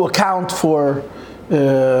to account for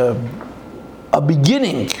a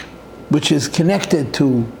beginning which is connected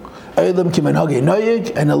to Eilam Kimen Hagei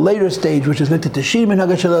Noyeg, and a later stage which is connected to Shim and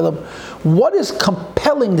Hagesh Aleilam? What is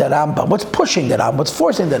compelling the Rambam? What's pushing the Rambam? What's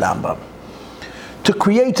forcing the Rambam to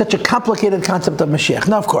create such a complicated concept of Mashiach?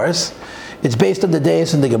 Now, of course, it's based on the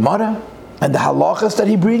Deis and the Gemara and the halachas that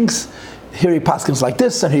he brings. Here he paskins like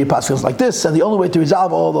this, and here he paskins like this, and the only way to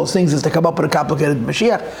resolve all those things is to come up with a complicated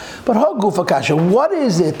Mashiach. But Hagufa Kasha, what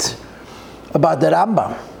is it about the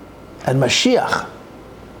Rambam and Mashiach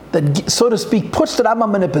that, so to speak, puts the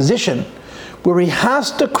Rambam in a position where he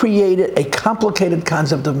has to create a complicated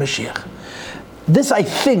concept of Mashiach? This, I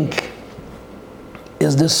think,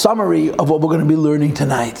 is the summary of what we're going to be learning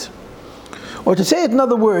tonight. Or to say it in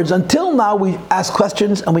other words, until now we asked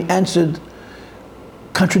questions and we answered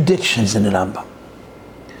contradictions in the Rambam.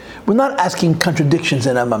 We're not asking contradictions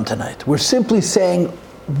in Rambam tonight. We're simply saying,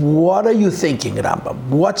 what are you thinking, Rambam?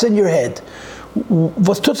 What's in your head?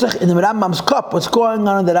 What's in the Rambam's cup? What's going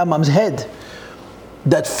on in the Rambam's head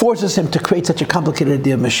that forces him to create such a complicated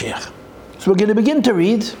idea of Mashiach? So we're going to begin to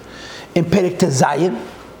read in Perek Tezayin,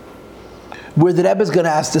 where the Rebbe is going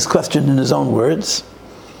to ask this question in his own words.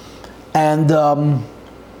 And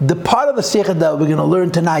the part of the Sikha that we're going to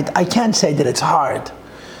learn tonight, I can't say that it's hard,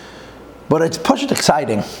 but it's pushed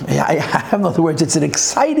exciting. I have no other words. It's an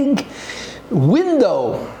exciting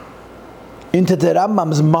window into the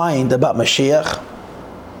Rambam's mind about Mashiach.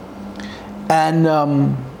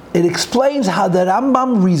 And it explains how the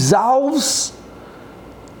Rambam resolves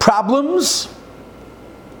problems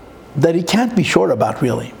that he can't be sure about,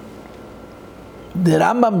 really. The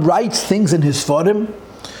Rambam writes things in his Sforim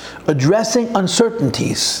addressing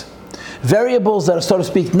uncertainties, variables that are, so to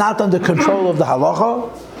speak, not under control of the halacha,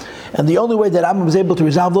 and the only way that Rambam is able to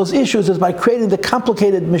resolve those issues is by creating the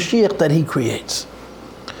complicated Mashiach that he creates.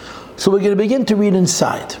 So we're going to begin to read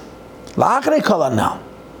inside. La'achrei kol hanal,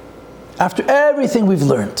 after everything we've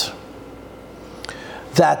learned,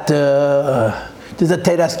 that there's a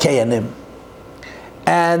Teras Keyanim,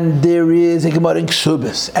 and there is a Gemara in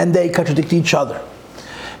Ksubis, and they contradict each other.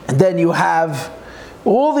 And then you have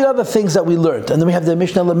all the other things that we learned, and then we have the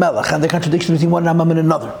Mishnah Lamelech, and the contradiction between one Rambam and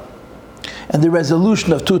another, and the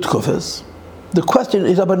resolution of two tkufas. The question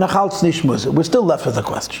is about Nachal Tznish. We're still left with a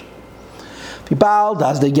question.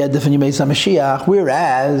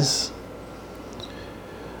 Whereas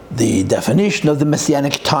the definition of the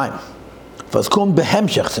Messianic time,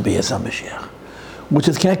 which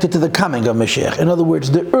is connected to the coming of Mashiach. In other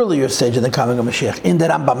words, the earlier stage of the coming of Mashiach, in the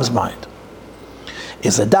Rambam's mind.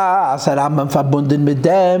 Is a das Rambam verbunden mit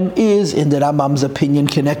dem, is in the Rambam's opinion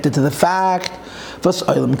connected to the fact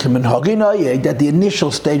that the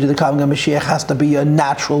initial stage of the coming of Mashiach has to be a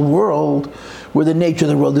natural world where the nature of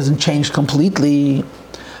the world isn't changed completely.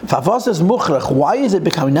 Why is it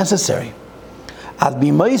becoming necessary? As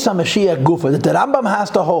b'moisa Mashiach gufa, that the Rambam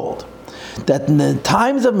has to hold that in the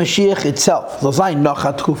times of Mashiach itself,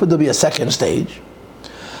 there'll be a second stage.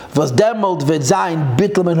 And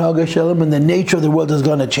the nature of the world is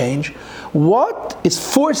going to change. What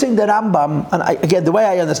is forcing the Rambam, and again, the way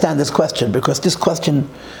I understand this question, because this question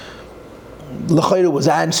l'chayru was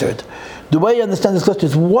answered, the way I understand this question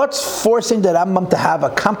is, what's forcing the Rambam to have a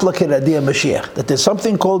complicated idea of Mashiach? That there's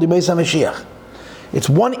something called Yemei Mashiach. It's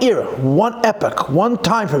one era, one epoch, one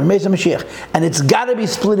time from Yemei Mashiach, and it's got to be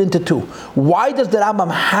split into two. Why does the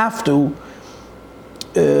Rambam have to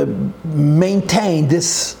maintain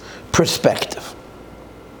this perspective?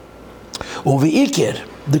 Uvi'ikir,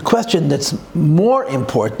 the question that's more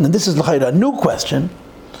important, and this is a new question,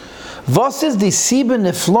 was is the Siba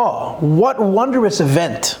Nifla? What wondrous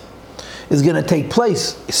event is going to take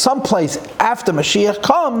place someplace after Mashiach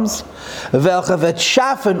comes,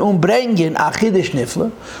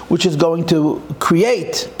 which is going to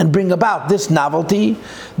create and bring about this novelty,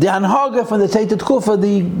 the anhaga from the Teitet Kufa,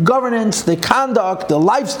 the governance, the conduct, the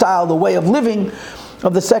lifestyle, the way of living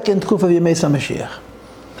of the second Kufa of Yemei Mashiach.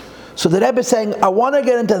 So the Rebbe is saying, I want to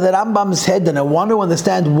get into the Rambam's head and I want to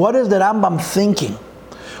understand what is the Rambam thinking.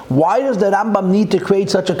 Why does the Rambam need to create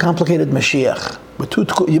such a complicated Mashiach? With two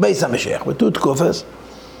tkufas.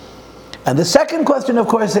 And the second question, of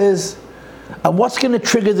course, is, and what's going to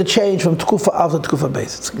trigger the change from tkufa Av to tkufa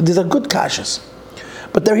Beis? These are good kashas.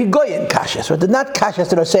 But they're Higoyin kashas, right? They're not kashas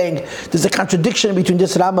that are saying there's a contradiction between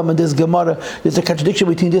this Rambam and this Gemara, there's a contradiction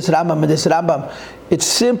between this Rambam and this Rambam. It's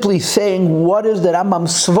simply saying, what is the Rambam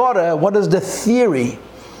svara, what is the theory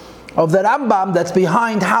of the Rambam that's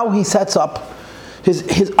behind how he sets up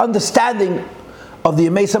his understanding of the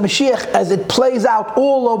Yemei Mashiach as it plays out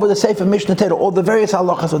all over the Sefer Mishnah Torah, all the various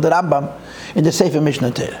halachas of the Rambam in the Sefer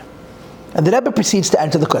Mishnah Torah. And the Rebbe proceeds to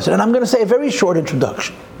answer the question. And I'm going to say a very short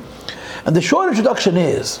introduction. And the short introduction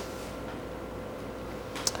is,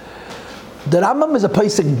 the Rambam is a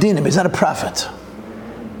Pesach Dinim, he's not a prophet.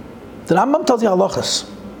 The Rambam tells you halachas.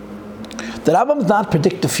 The Rambam does not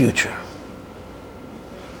predict the future.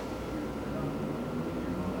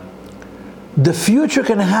 The future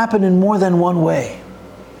can happen in more than one way.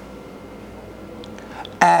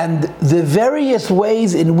 And the various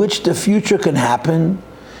ways in which the future can happen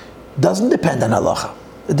doesn't depend on halacha.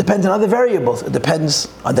 It depends on other variables. It depends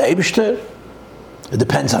on the Eibishter. It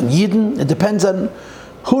depends on Yidden. It depends on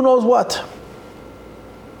who knows what.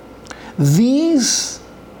 These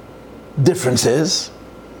differences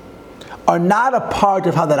are not a part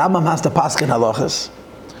of how the Rambam has to paskin halachas,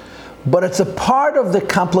 but it's a part of the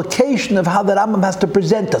complication of how the Rambam has to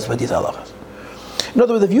present us with these halachas. In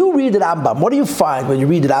other words, if you read the Rambam, what do you find when you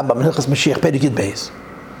read the Rambam in Hilchos Mashiach, Perek Yud Beis?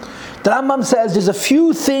 The Rambam says there's a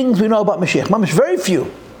few things we know about Mashiach, mamish, very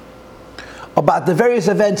few, about the various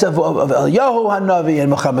events of Eliyahu Hanavi and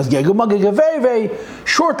Muhammad Geg Magig, a very, very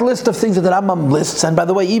short list of things that the Rambam lists, and by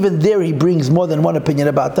the way, even there he brings more than one opinion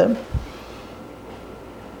about them.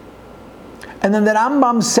 And then the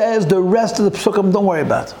Rambam says the rest of the Psukim don't worry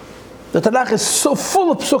about. The Tanakh is so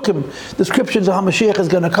full of psukim, descriptions of how Mashiach is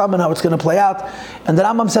going to come and how it's going to play out. And the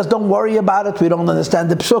Rambam says, don't worry about it, we don't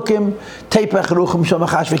understand the psukim.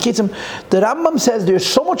 The Rambam says there's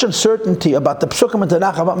so much uncertainty about the psukim and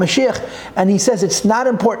Tanakh, about Mashiach, and he says it's not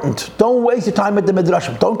important. Don't waste your time with the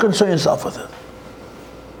Midrashim. Don't concern yourself with it.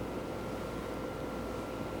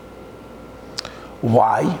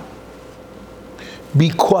 Why?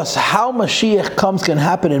 Because how Mashiach comes can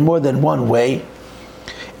happen in more than one way.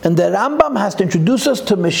 And the Rambam has to introduce us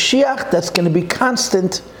to Mashiach that's going to be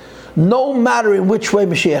constant, no matter in which way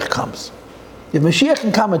Mashiach comes. If Mashiach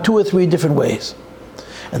can come in 2 or 3 different ways,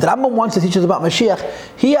 and the Rambam wants to teach us about Mashiach,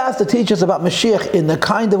 he has to teach us about Mashiach in the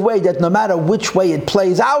kind of way that no matter which way it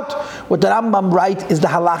plays out, what the Rambam writes is the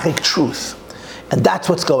halachic truth. And that's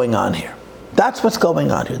what's going on here. That's what's going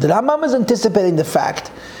on here. The Rambam is anticipating the fact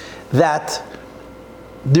that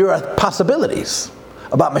there are possibilities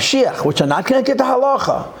about Mashiach, which are not connected to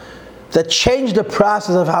halacha, that change the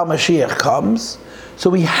process of how Mashiach comes.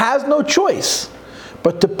 So he has no choice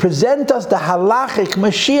but to present us the halachic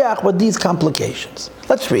Mashiach with these complications.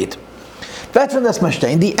 Let's read.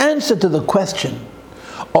 The answer to the question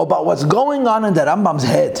about what's going on in the Rambam's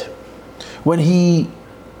head when he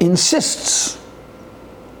insists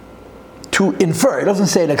to infer, it doesn't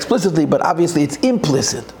say it explicitly, but obviously it's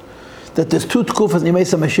implicit, that there's 2 tkufas in Yemei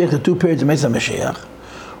Mashiach, the 2 periods of Yemei Mashiach.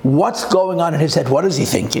 What's going on in his head? What is he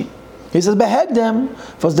thinking? He says, "Behedem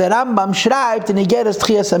was the Rambam schreibt in Igeres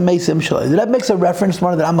Tchias HaMeisim Shalai." That makes a reference to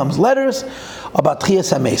one of the Rambam's letters about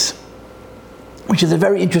Tchias HaMeisim, which is a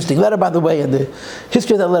very interesting letter, by the way, and the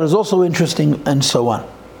history of that letter is also interesting, and so on.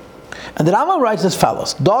 And the Rambam writes as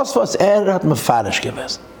follows: Das was hat mefarish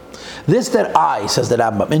gewesen. This that I, says the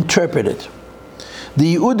Rambam, interpreted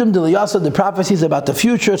the Yehudim D'Liyasa, the prophecies about the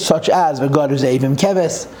future, such as V'gadu Zeivim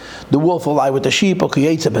Keves, the wolf will lie with the sheep, or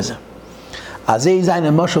Kiyetza B'zeh. Azei Zayin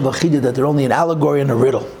and Moshe V'chida, that they're only an allegory and a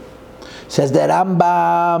riddle. Says the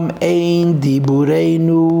Rambam, Ein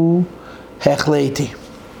Dibureinu Hechleti.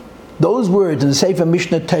 Those words in the Sefer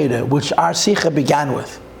Mishnah Torah, which our Sikha began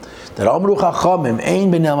with, that Amru Chachamim,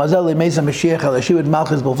 Ein Ben Elmazel Mesa Mashiach El Yeshivit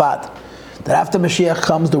Malchus Bilvat, that after Mashiach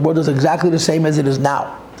comes, the world is exactly the same as it is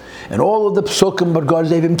now. And all of the psukim, but God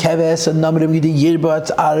gave him keves, and namrim yidi yirba,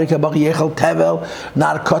 tzarik, abach yechel tevel,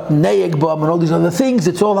 narkot neig bam, and all these other things.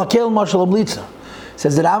 It's all hakel mashal amlitza.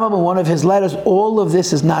 Says that Rambam in one of his letters, all of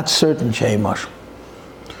this is not certain. Shei mashal.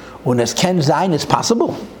 When es ken zayin, it's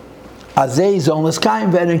possible. Azay zon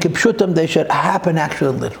l'skayim ve'en kipshutam, they should happen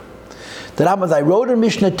actually literally. The Rambam, I wrote in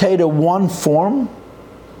Mishnah Torah one form,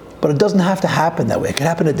 but it doesn't have to happen that way. It can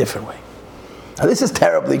happen a different way. Now this is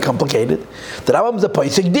terribly complicated. The Rambam is a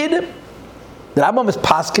Paisik Dinim. The Rambam is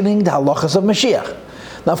paskening the halachas of Mashiach.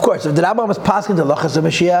 Now of course, if the Rambam is paskening the halachas of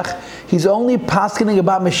Mashiach, he's only paskening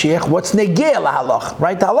about Mashiach, what's negeh lahalach,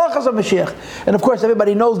 right? The halachas of Mashiach. And of course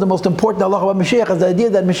everybody knows the most important halacha about Mashiach is the idea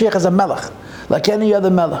that Mashiach is a melech, like any other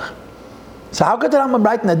melech. So how could the Rambam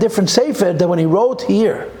write in a different sefer than when he wrote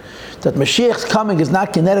here that Mashiach's coming is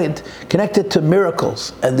not connected to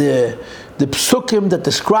miracles, and the psukim that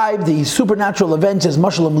describe the supernatural events as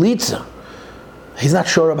mashal amlitza? He's not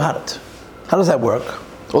sure about it. How does that work?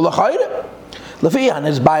 Based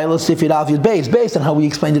on how we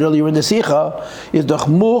explained it earlier in the Sikha, is doch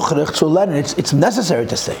muchrich zu lernen. It's necessary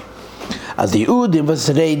to say, as the Udim was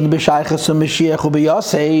reden b'shaychas of Mashiach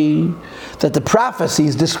ubiyasei, that the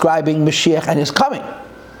prophecies describing Mashiach and his coming,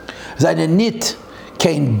 seine nit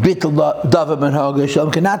kein bittel davar ben hagesh,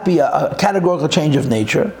 cannot be a categorical change of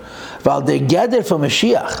nature. While they gather for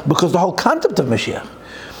Mashiach, because the whole concept of Mashiach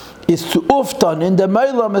is to uftan in the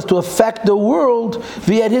Meilam, is to affect the world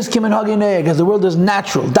via his kimin hagineg, as the world is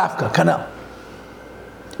natural, dafka, kanal.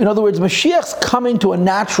 In other words, Mashiach's coming to a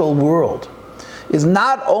natural world is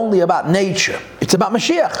not only about nature, it's about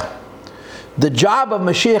Mashiach. The job of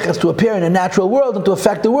Mashiach is to appear in a natural world and to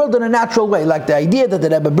affect the world in a natural way, like the idea that the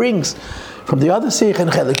Rebbe brings from the other Sikh and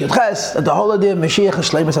Chelik Yud Ches, that the whole idea of Mashiach is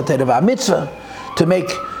Shleimus HaTorah VaMitzvah, to make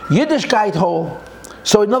Yiddishkeit whole.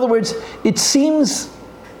 So in other words, it seems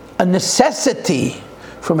a necessity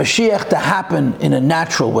for Mashiach to happen in a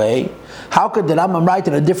natural way. How could the Rambam write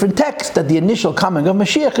in a different text that the initial coming of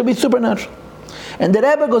Mashiach could be supernatural? And the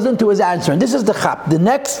Rebbe goes into his answer, and this is the chap. The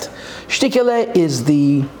next shtikele is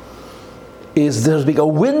there's a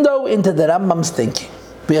window into the Rambam's thinking.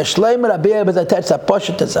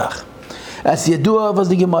 As Yedua was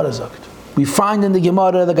the Gemara sagt. We find in the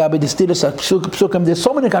Gemara, the Gabi Distiris Psukim, there's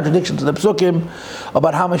so many contradictions in the Psukim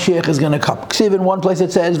about how Mashiach is going to come. In one place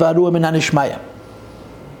it says, Varuah min anishmaya,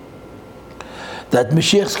 that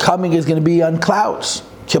Mashiach's coming is going to be on clouds.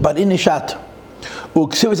 Kibar inishat.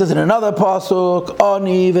 Uksiv says in another pasuk,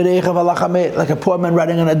 Oni v'reicha v'lachamet, like a poor man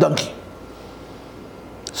riding on a donkey.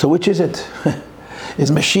 So which is it? Is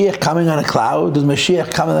Mashiach coming on a cloud? Is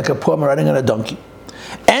Mashiach coming like a poor man riding on a donkey?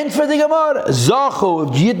 And for the Gemara, Zachu,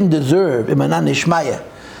 if Yidden deserve, Imanan Ishmaya,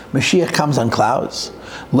 Mashiach comes on clouds.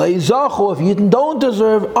 Lei Zachu, if Yidden don't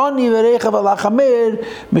deserve, Ani v'reicha v'lachamer,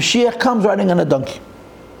 Mashiach comes riding on a donkey.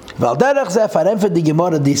 V'alderach zeh, farem for the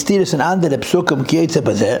Gemara, the Stiris and andere Psukim, Kiyetze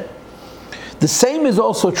Bazeh. The same is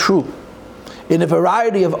also true in a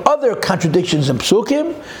variety of other contradictions in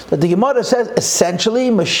Psukim, that the Gemara says essentially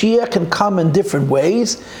Mashiach can come in different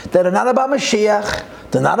ways that are not about Mashiach,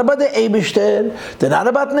 they're not about the Eibishter, they're not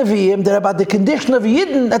about Nevi'im, they're about the condition of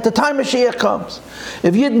Yidden at the time Mashiach comes.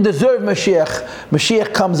 If Yidden deserve Mashiach,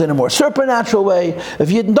 Mashiach comes in a more supernatural way. If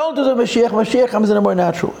Yidden don't deserve Mashiach, Mashiach comes in a more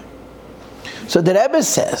natural way. So the Rebbe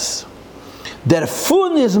says that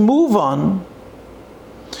fun is move on.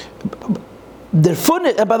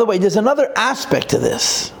 By the way, there's another aspect to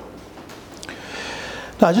this.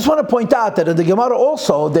 Now, I just want to point out that in the Gemara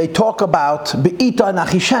also, they talk about Be'ita and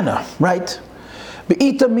Achishena, right?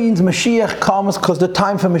 Be'ita means Mashiach comes because the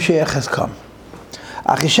time for Mashiach has come.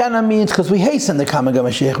 Achishena means because we hasten the coming of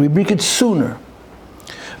Mashiach, we bring it sooner.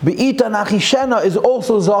 Be'ita and Achishena is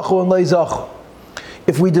also Zachu and Lei Zachu.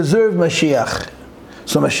 If we deserve Mashiach,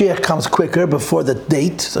 so Mashiach comes quicker before the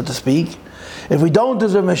date, so to speak. If we don't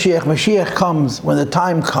deserve Mashiach, Mashiach comes when the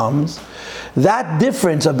time comes. That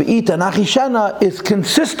difference of Be'ita and Achishena is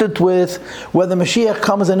consistent with whether Mashiach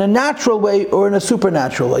comes in a natural way or in a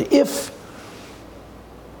supernatural way. If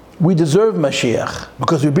we deserve Mashiach,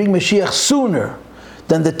 because we bring Mashiach sooner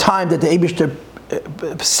than the time that the Eibishter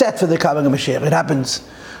set for the coming of Mashiach, it happens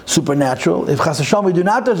supernatural. If Chas Hashem we do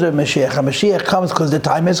not deserve Mashiach, and Mashiach comes because the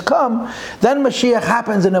time has come, then Mashiach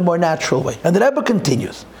happens in a more natural way. And the Rebbe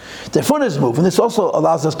continues. The Funas move, and this also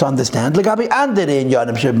allows us to understand about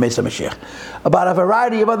a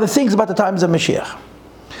variety of other things about the times of Mashiach.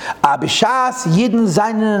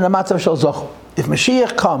 If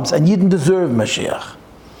Mashiach comes and Yidden deserve Mashiach,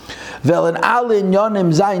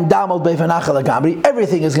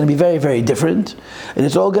 everything is going to be very, very different, and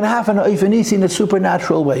it's all going to happen in a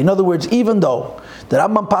supernatural way. In other words, even though the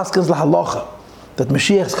Rambam paskins lahalocha that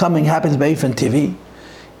Mashiach's coming happens b'eifin TV,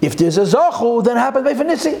 if there's a zachu, then it happens b'eifin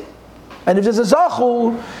nisi. And if there's a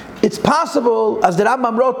zachu, it's possible, as the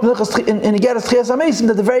Rambam wrote in Igeres Tchias HaMesim,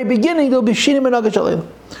 that at the very beginning there'll be shinim and agachalim.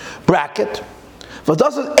 Bracket. But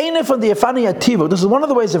this is from the Efani Ativo. This is one of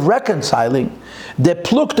the ways of reconciling the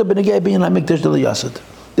plukta b'negei bin hamikdash del yasid.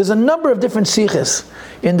 There's a number of different siches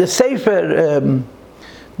in the Sefer,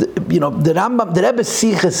 the Rambam, the Rebbe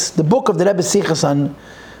siches, the book of the Rebbe siches on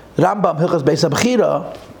Rambam Hilchos Beis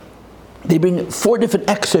HaBechira. They bring 4 different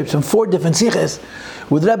excerpts from 4 different siches,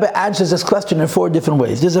 where the Rebbe answers this question in 4 different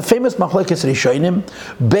ways. There's a famous machlokes rishonim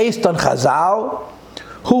based on Chazal,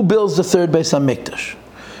 who builds the third Beis HaMikdash.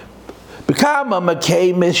 Become a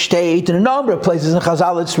Makam state in a number of places in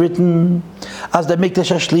Chazal it's written as the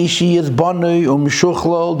Mikdash Hashlishi is Bonui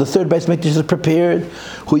Mishuchlo, the third Beis Mikdash is prepared,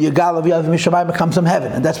 who Yagalav Yav Mishamayim comes from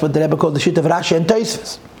heaven, and that's what the Rebbe called the Shit of Rashi and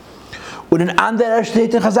Tosfos. With an Ander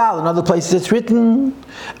state in Chazal, in other places it's written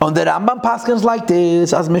on the Rambam paskins like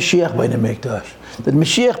this as Mashiach by the Mikdash, that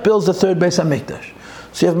Mashiach builds the third Beis HaMikdash.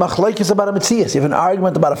 So you have machlokes about a Metzias, you have an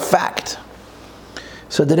argument about a fact.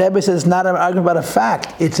 So the Rebbe says it's not an argument about a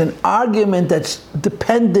fact. It's an argument that's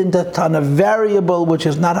dependent on a variable which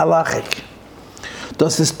is not halachic.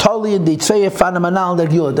 Das is totally in the tzvei phenomenal der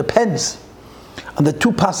Gula. Depends on the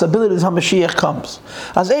 2 possibilities how Mashiach comes.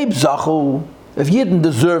 As Eib Zachu, if Yidden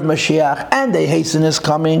deserve Mashiach and they hasten his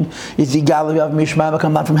coming, it's the Galavi of Mishmael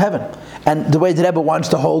come down from heaven. And the way the Rebbe wants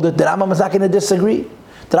to hold it, the Rambam is not going to disagree.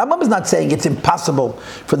 The Rambam is not saying it's impossible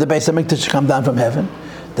for the Beis HaMikdash to come down from heaven.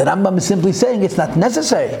 The Rambam is simply saying it's not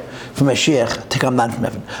necessary for Mashiach to come down from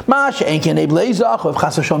heaven. The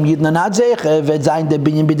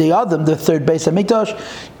third Beis HaMikdash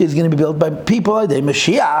is going to be built by people like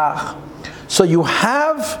Mashiach. So you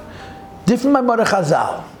have different Maimorei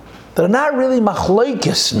Chazal. They're not really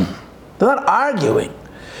machlokes. They're not arguing.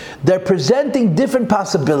 They're presenting different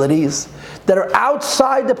possibilities that are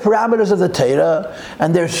outside the parameters of the Torah,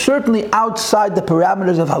 and they're certainly outside the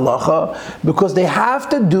parameters of halacha, because they have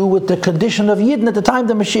to do with the condition of Yidden at the time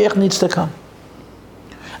the Mashiach needs to come.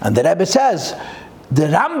 And the Rebbe says, the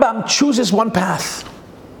Rambam chooses one path.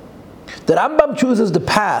 The Rambam chooses the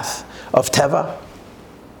path of Teva,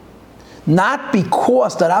 not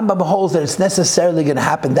because the Rambam holds that it's necessarily going to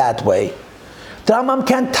happen that way. The Rambam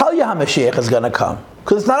can't tell you how Mashiach is going to come,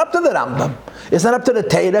 because it's not up to the Rambam. It's not up to the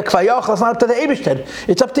Torah, Kvayachal, it's not up to the Eibishter.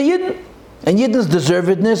 It's up to Yidden. And Yidden's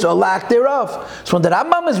deservedness or lack thereof. So when the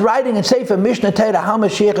Rambam is writing and Sefer Mishnah Torah how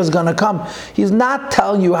Mashiach is going to come, he's not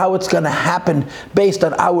telling you how it's going to happen based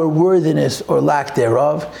on our worthiness or lack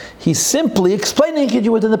thereof. He's simply explaining it to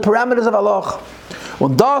you within the parameters of Allah.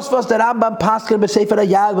 Und das was der Rambam paskin bei Sefer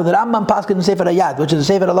HaYad, when the Rambam paskin in Sefer HaYad, which is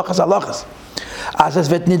the Sefer HaLachas, as es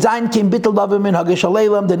wird nicht sein, kein Bittel Davim in Hagish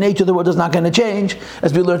Aleilam, the nature of the word is not going to change,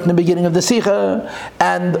 as we learned in the beginning of the Sikha,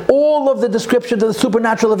 and all of the descriptions of the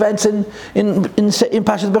supernatural events in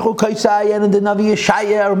Pashas Bechul Kaisai and in the Navi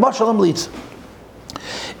Yeshaya or Moshalam Litz,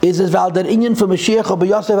 is as val der Inyan for Mashiach or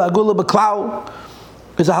B'Yosef Agula B'Klau,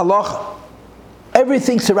 is a halach.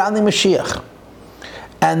 Everything surrounding Mashiach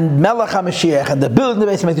and Melech HaMashiach and the building of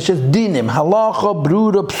the Beis HaMikdash is dinim, halacha,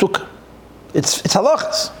 bruda, psuka. It's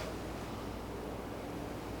halachas.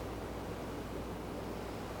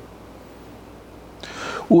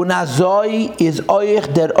 Unazoi is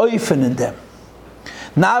oich der oifen in them.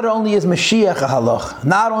 Not only is Mashiach a halach,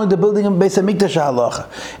 not only the building of Beis HaMikdash a halach,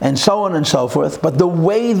 and so on and so forth, but the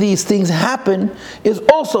way these things happen is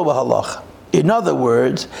also a halach. In other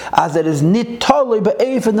words, as it is nit totally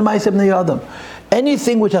be'efen the ma'aseh b'nei Adam.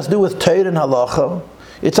 Anything which has to do with Torah and halacha,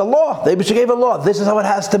 it's a law. The Eibishter gave a law. This is how it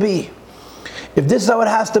has to be. If this is how it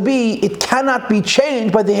has to be, it cannot be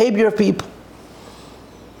changed by the behavior of people.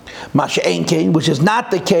 Masha'enkein, which is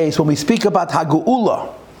not the case when we speak about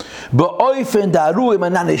Hagu'ula,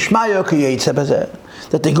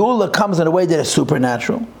 that the Geula comes in a way that is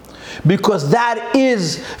supernatural. Because that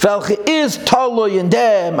is totally in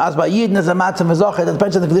them, as by Yidden as a matzah v'zocher, that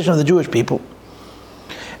depends on the condition of the Jewish people.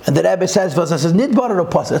 And the Rebbe says,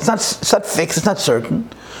 it's not fixed, it's not certain.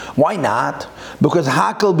 Why not? Because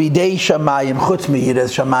Hakel bidei shamayim chutz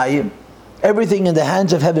mihiras shamayim. everything in the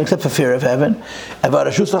hands of heaven except for fear of heaven. And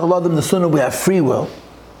the sooner we have free will.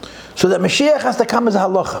 So that Mashiach has to come as a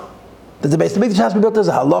halacha. That the Beis Hamikdash has to be built as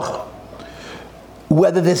a halacha.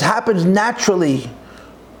 Whether this happens naturally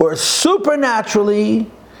or supernaturally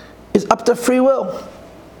is up to free will.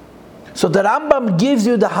 So the Rambam gives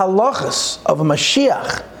you the halachas of a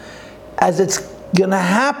Mashiach as it's going to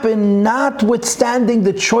happen notwithstanding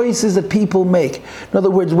the choices that people make. In other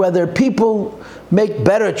words, whether people make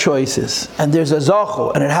better choices and there's a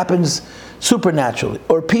zocho and it happens supernaturally,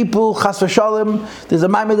 or people, chas v'shalom, there's a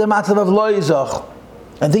ma'amid matzav of lo yizoch,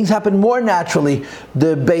 and things happen more naturally.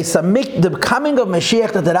 The coming of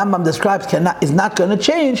Mashiach that the Rambam describes is not going to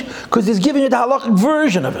change because he's giving you the halachic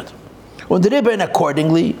version of it. And the Rebbe,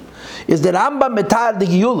 accordingly, is the Rambam metar the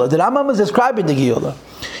Geula. The Rambam is describing the Geula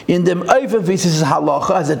in the Oifen Visis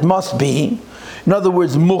halacha as it must be. In other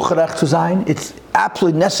words, muchrach zu sein. It's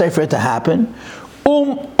absolutely necessary for it to happen.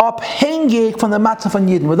 Abhängig from the matzah von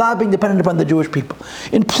Yidden, without being dependent upon the Jewish people.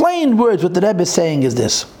 In plain words, what the Rebbe is saying is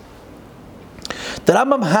this: the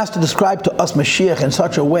Rambam has to describe to us Mashiach in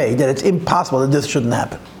such a way that it's impossible that this shouldn't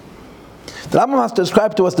happen. The Rambam has to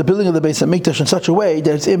describe to us the building of the Beis Hamikdash in such a way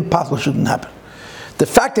that it's impossible it shouldn't happen. The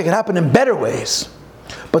fact that it can happen in better ways,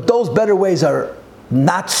 but those better ways are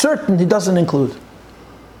not certain, he doesn't include.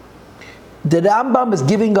 The Rambam is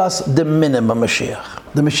giving us the minimum Mashiach,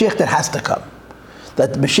 the Mashiach that has to come.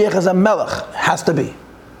 That Mashiach as a melech has to be.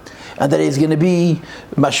 And that he's going to be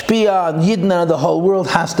mashpia on Yidden and the whole world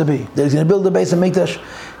has to be. That he's going to build the Beis Hamikdash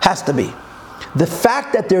has to be. The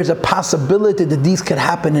fact that there's a possibility that these could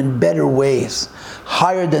happen in better ways,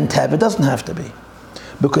 higher than Tev, it doesn't have to be.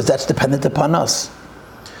 Because that's dependent upon us.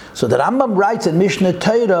 So the Rambam writes in Mishnah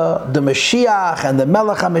Torah, the Mashiach and the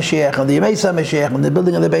Melech HaMashiach and the Yemei HaMashiach and the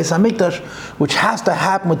building of the Beis Hamikdash, which has to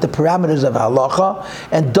happen with the parameters of halacha,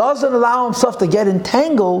 and doesn't allow himself to get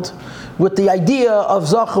entangled with the idea of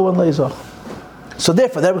Zachu and Leizach. So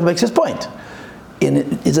therefore, that makes his point.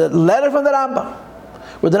 It's a letter from the Rambam,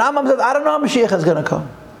 where the Rambam says, I don't know how Mashiach is going to come.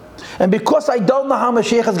 And because I don't know how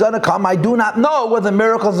Mashiach is going to come, I do not know whether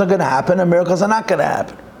miracles are going to happen or miracles are not going to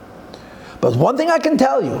happen. But one thing I can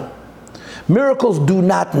tell you, miracles do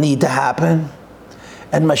not need to happen,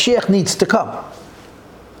 and Mashiach needs to come.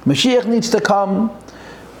 Mashiach needs to come,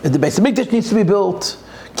 the Beis Hamikdash needs to be built,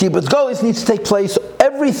 Kibbutz Golis needs to take place.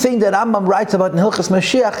 Everything that Rambam writes about in Hilchos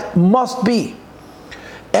Mashiach must be.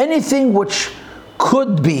 Anything which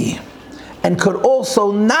could be and could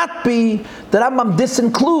also not be, the Rambam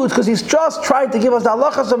disincludes because he's just trying to give us the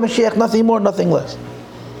halachas of Mashiach, nothing more, nothing less.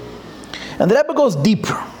 And the Rebbe goes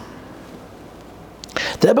deeper.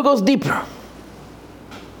 The Rebbe goes deeper.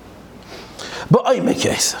 But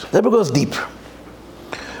the Rebbe goes deeper.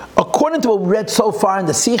 According to what we read so far in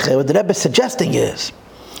the Sikha, what the Rebbe is suggesting is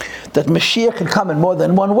that Mashiach can come in more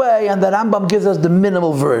than one way, and that Rambam gives us the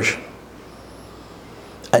minimal version.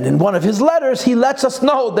 And in one of his letters, he lets us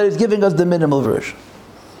know that he's giving us the minimal version.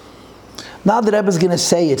 Now the Rebbe is going to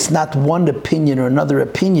say it's not one opinion or another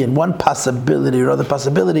opinion, one possibility or another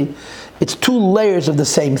possibility. It's two layers of the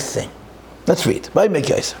same thing. Let's read.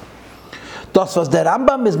 Das was der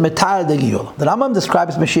Rambam is metar de Geula. The Rambam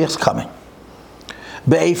describes Mashiach's coming.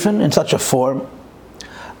 Be'efen, in such a form,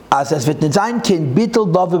 as es wird nicht sein kein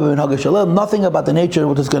Bittul David b'minhag Shalom, nothing about the nature of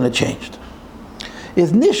what is going to change.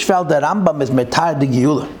 Is nicht weil der Rambam is metar de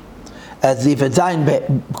Geula, as if it sein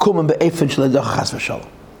kommen be'efen shleidach chas v'shalom.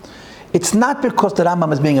 It's not because the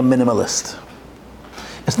Rambam is being a minimalist.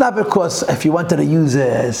 It's not because, if you wanted to use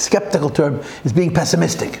a skeptical term, it's being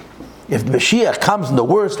pessimistic. If Mashiach comes in the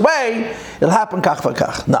worst way, it'll happen kach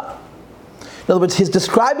v'kach. No. In other words, he's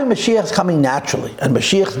describing Mashiach's coming naturally, and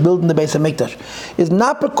Mashiach's building the Beis Hamikdash is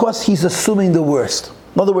not because he's assuming the worst.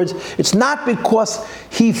 In other words, it's not because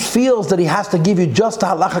he feels that he has to give you just a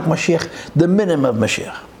halachak Mashiach, the minimum of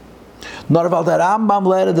Mashiach. Nor weil the Rambam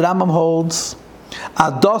later, the Rambam holds,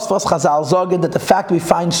 Ados was Chazal sagen, that the fact we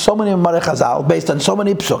find so many Marei Chazal, based on so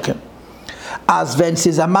many psukim, as when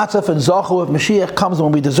says a matzah and Zachu of Mashiach comes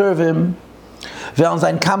when we deserve him,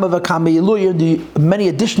 the many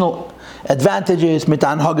additional advantages,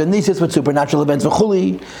 mitan haganisis with supernatural events,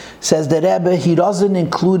 v'chuli, says the Rebbe, he doesn't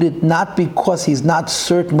include it not because he's not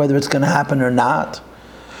certain whether it's going to happen or not,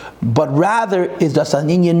 but rather is das an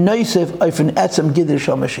inyan noisef ofen etzem gidir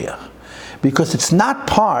shel Mashiach, because it's not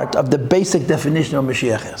part of the basic definition of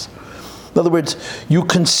Mashiach is. In other words, you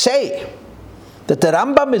can say that the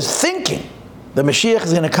Rambam is thinking the Mashiach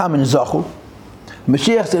is going to come in Zachu,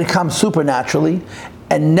 Mashiach is going to come supernaturally,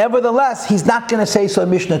 and nevertheless, he's not going to say so in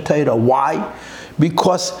Mishnah Torah. Why?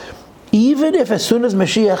 Because even if as soon as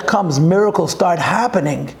Mashiach comes, miracles start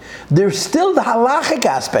happening, there's still the halachic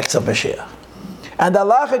aspects of Mashiach. And the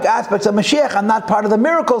halachic aspects of Mashiach are not part of the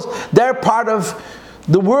miracles, they're part of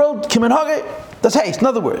the world, Kimin Hage. That's haste, in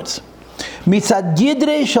other words. Mitzad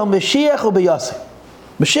Gidre shel Mashiach ubiyasi.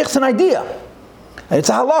 Mashiach's an idea, and it's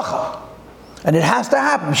a halacha, and it has to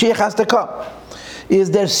happen. Mashiach has to come.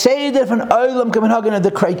 Is there seder from Olam Kimin Hage? And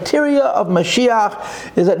the criteria of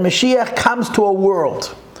Mashiach is that Mashiach comes to a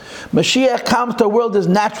world. Mashiach comes to a world is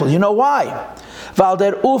natural. You know why? Weil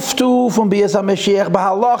der Uftu from Bias Mashiach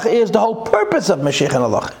b'halach is the whole purpose of Mashiach and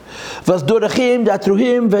halach. Was durch him, that through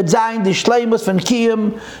him, wird sein die Schleimus von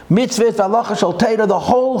Kiyum, Mitzvah, halach shall teira, the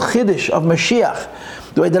whole Chiddush of Mashiach.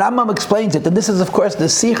 The way the Rambam explains it, and this is of course the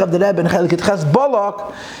Sikh of the Rebbe in Chelik Ches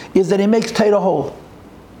Bolok, is that he makes teira whole.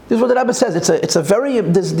 This is what the Rebbe says. It's a very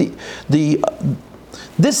this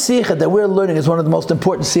Sikh that we're learning is one of the most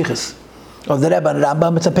important Sikhs of the Rebbe and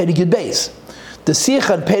Rambam. It's a Perek Yud Beis. The Sikh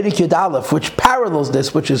and Perek Yud Aleph, which parallels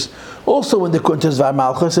this, which is also in the Kuntres Var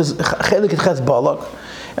Malchus, is Chelik Ches Bolok.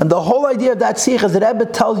 And the whole idea of that Sikh is that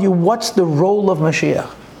Rebbe tells you what's the role of Mashiach.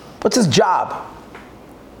 What's his job?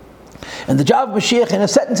 And the job of Mashiach, in a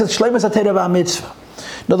sentence, is Shleimus HaTorah VaMitzvah.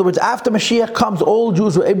 In other words, after Mashiach comes, all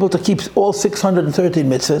Jews were able to keep all 613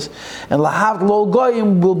 mitzvahs, and Lahav Lo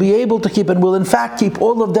Goyim will be able to keep, and will in fact keep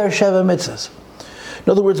all of their Sheva mitzvahs.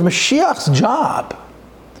 In other words, Mashiach's job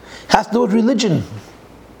has to do with religion.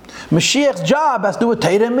 Mashiach's job has to do with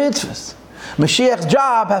Torah mitzvahs. Mashiach's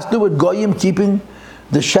job has to do with Goyim keeping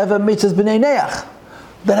the Sheva mitzvahs b'nei Neach.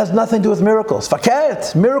 That has nothing to do with miracles.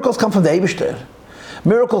 Fakert. Miracles come from the Eibishter.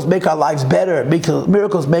 Miracles make our lives better.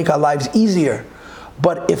 Miracles make our lives easier.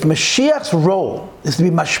 But if Mashiach's role is to be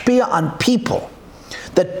mashpia on people,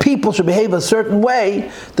 that people should behave a certain way,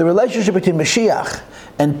 the relationship between Mashiach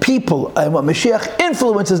and people, and what Mashiach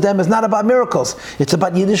influences them, is not about miracles, it's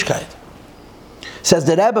about Yiddishkeit. Says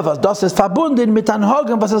the Rebbe, was das ist verbunden mit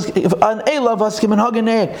Anhagen, was ist an Ela, was Kimin Hagen.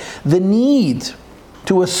 The need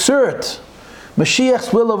to assert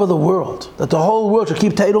Mashiach's will over the world, that the whole world should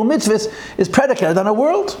keep Torah mitzvahs, is predicated on a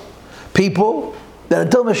world. People that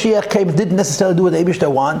until Mashiach came didn't necessarily do what the Eibishter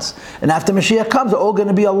wants, and after Mashiach comes, they're all going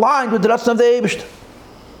to be aligned with the Ratzon of the Eibishter.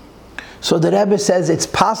 So the Rebbe says it's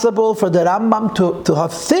possible for the Rambam to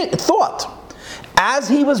have thought, as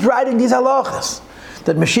he was writing these halachas,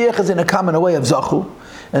 that Mashiach is going to come in a way of Zachu,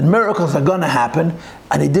 and miracles are going to happen,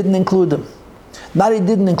 and he didn't include them. Not he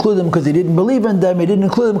didn't include them because he didn't believe in them, he didn't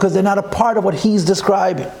include them because they're not a part of what he's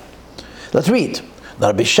describing. Let's read.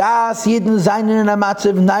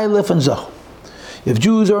 If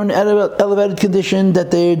Jews are in an elevated condition,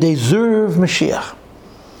 that they deserve Mashiach,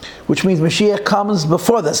 which means Mashiach comes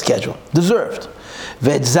before the schedule, deserved.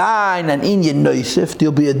 V'etzayin and inyan noisif,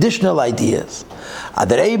 there'll be additional ideas.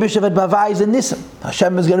 Adar Eibush of Bavais and Nisim,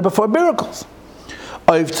 Hashem is going to perform miracles.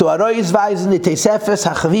 Oiv to Arois Weisen, the Teisefes,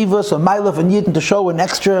 Hachavivus, or Mailof and Yidden to show an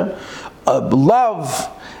extra love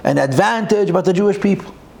and advantage about the Jewish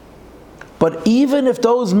people. But even if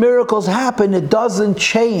those miracles happen, it doesn't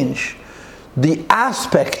change the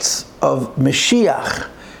aspects of Mashiach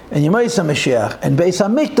and Yemaisa Mashiach and Beis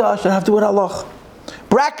HaMikdash that have to do with halach.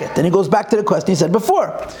 Bracket. Then he goes back to the question he said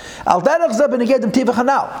before. The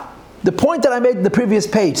point that I made in the previous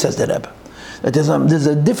page, says the Rebbe, that there's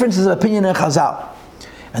a difference of opinion in Chazal.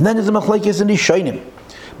 And then there's a machlekes in Rishonim,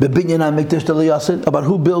 Bebinyan HaMikdash D'Liyasid, about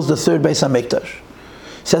who builds the third Beis HaMikdash.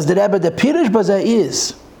 Says the Rebbe, the Pirush Bazeh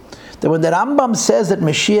is that when the Rambam says that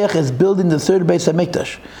Mashiach is building the third Beis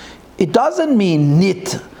HaMikdash, it doesn't mean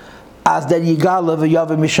nit as that Yigala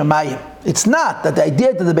v'yavim mishamayim. It's not that the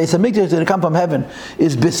idea that the Beis HaMikdash is going to come from heaven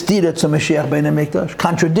is bestira to Mashiach Bein HaMikdash,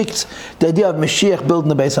 contradicts the idea of Mashiach building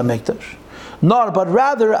the Beis HaMikdash. Nor, but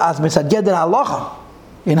rather as Mitzad Geder Halacha.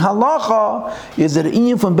 In Halacha is the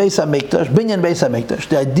inyan from Beis HaMikdash, binyan Beis HaMikdash,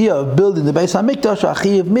 the idea of building the Beis HaMikdash,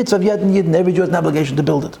 achiv mitzvah yedin yidin, every Jew has an obligation to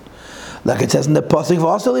build it. Like it says in the Pasuk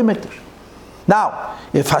v'asali Mikdash. Now,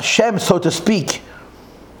 if Hashem, so to speak,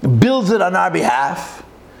 builds it on our behalf,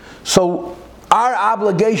 so our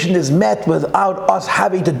obligation is met without us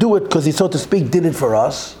having to do it because he, so to speak, did it for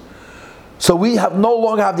us. So we no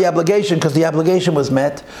longer have the obligation because the obligation was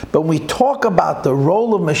met. But when we talk about the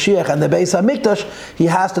role of Mashiach and the Beis HaMikdash, he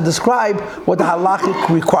has to describe what the halachic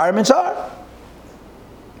requirements are.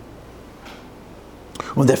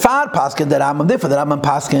 When the Fad Paskin, the Rambam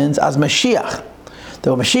Paskins as Mashiach.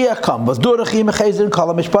 When Mashiach comes, after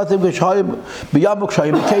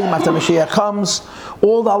Mashiach comes,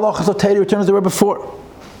 all the halachas of Torah return as they were before.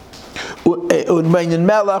 We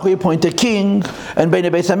appoint a king, and Bein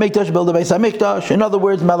Beis HaMikdash build the Beis HaMikdash. In other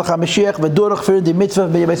words, Melech HaMashiach v'durach for the mitzvah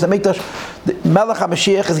of Bein Beis HaMikdash. Melech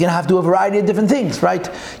HaMashiach is going to have to do a variety of different things, right?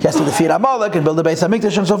 He has to defeat Amalek and build the Beis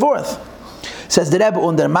HaMikdash and so forth. Says the Rebbe,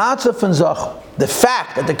 under Matzah von Zoch, the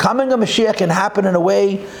fact that the coming of Mashiach can happen in a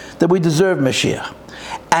way that we deserve Mashiach.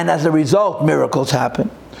 And as a result, miracles happen.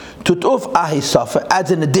 Tutuf Ahisafa adds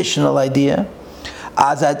an additional idea.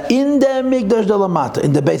 As that in the Mikdash de Lamata,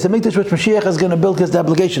 in the base of Mikdash which Mashiach is going to build, has the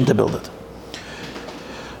obligation to build it.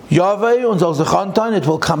 Yaveh und Zolzachantan, it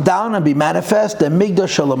will come down and be manifest. The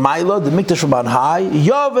Mikdash Shalamayla, the Mikdash from on high.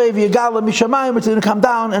 Yaveh v'yagala mishamayim, it's going to come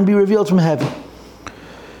down and be revealed from heaven.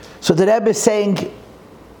 So the Rebbe is saying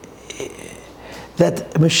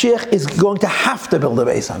that Mashiach is going to have to build a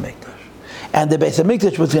Beis HaMikdash. And the Beis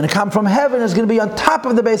HaMikdash, which is going to come from heaven, is going to be on top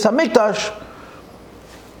of the Beis HaMikdash,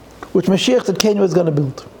 which Mashiach Tzidkenu is going to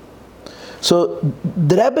build. So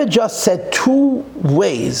the Rebbe just said two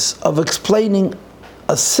ways of explaining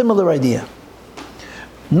a similar idea.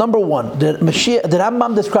 Number one, the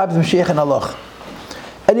Rambam describes Mashiach in Halach.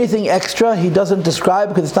 Anything extra he doesn't describe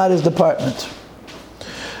because it's not his department.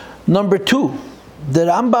 Number two, the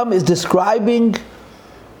Rambam is describing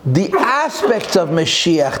the aspects of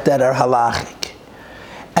Mashiach that are halachic.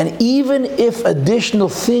 And even if additional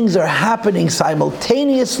things are happening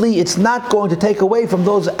simultaneously, it's not going to take away from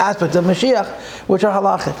those aspects of Mashiach which are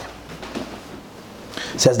halachic.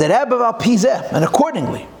 Says the Rebbe of Pizeh, and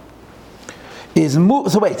accordingly, is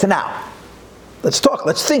moved. So now, let's talk,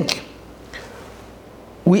 let's think.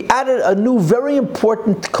 We added a new very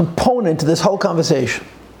important component to this whole conversation.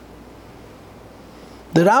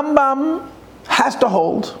 The Rambam has to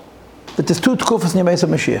hold that there's two tkufas in Yemei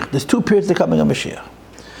Mashiach. There's two periods of the coming of Mashiach.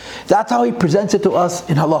 That's how he presents it to us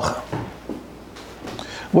in Halacha.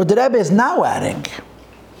 What the Rebbe is now adding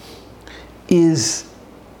is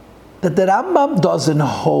that the Rambam doesn't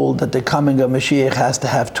hold that the coming of Mashiach has to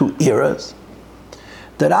have two eras.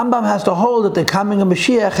 The Rambam has to hold that the coming of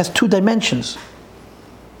Mashiach has two dimensions.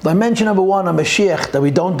 Dimension number one, a Mashiach that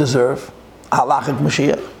we don't deserve, halachic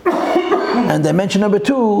Mashiach. And dimension number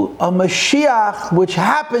two, a Mashiach which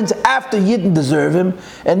happens after Yidden deserve him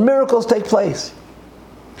and miracles take place.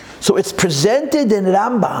 So it's presented in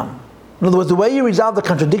Rambam. In other words, the way you resolve the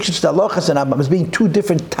contradictions to Halachas and Rambam is being two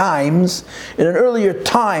different times. In an earlier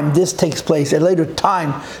time, this takes place. At a later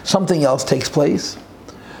time, something else takes place.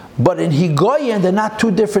 But in Higoyen, they're not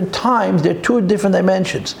two different times. They're two different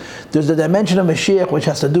dimensions. There's the dimension of Mashiach, which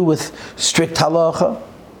has to do with strict halacha,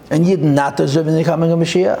 and Yidden not deserving the coming of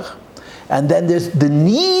Mashiach. And then there's the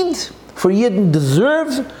need for Yidden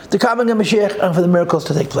deserve the coming of Mashiach and for the miracles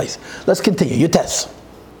to take place. Let's continue. Yutes.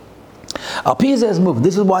 Al-Pizeh is moved.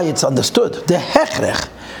 This is why it's understood. The hechrech,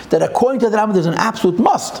 that according to the Rambam, there's an absolute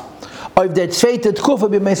must of the tzveitet kufa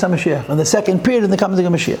b'meis HaMashiach, and the second period in the coming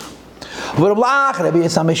of Mashiach.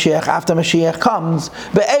 After Mashiach comes,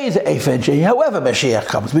 however Mashiach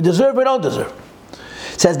comes, we deserve or don't deserve.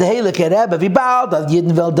 Says the Heilige Rebbe, that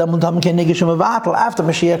after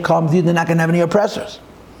Mashiach comes, Yidden are not going to have any oppressors.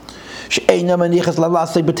 They're going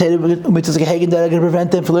to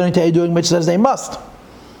prevent them from learning to doing mitzvahs as they must.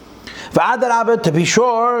 To be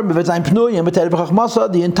sure,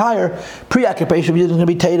 the entire preoccupation is going to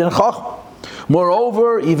be Teir and Chachma.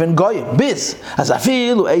 Moreover, even Goyim, Biz, as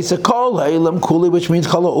Afilu, Eisakol, Ha'ilam, Kuli, which means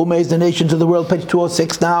Chala Ume is the nations of the world, page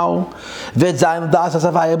 206 now. Vedzaim Das as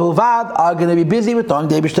Avayabul Vad are going to be busy with knowing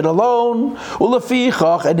Debishter alone.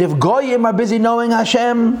 Ulafichach, and if Goyim are busy knowing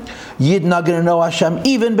Hashem, Yidden are going to know Hashem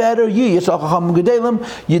even better. Yidden are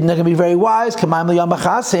going to be very wise. Kamaim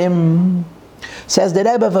L'Yamachasim. Says the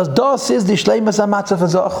Rebbe, Vazdos is the Shleimas HaMatzah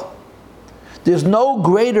V'zoch. There's no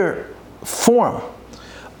greater form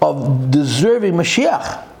of deserving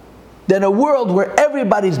Mashiach than a world where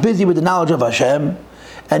everybody's busy with the knowledge of Hashem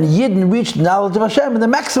and Yidden reach the knowledge of Hashem and the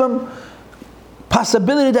maximum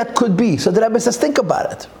possibility that could be. So the Rebbe says, think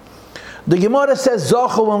about it. The Gemara says,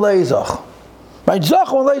 Zochu and Le'zoch. Right?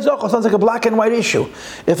 Zochu and Le'zoch sounds like a black and white issue.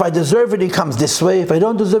 If I deserve it, it comes this way. If I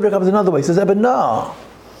don't deserve it, it comes another way. Says Rebbe, no.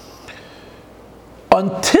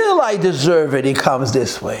 Until I deserve it, it comes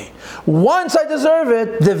this way. Once I deserve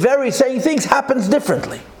it, the very same things happens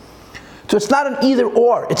differently. So it's not an either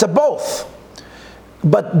or, it's a both.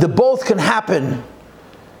 But the both can happen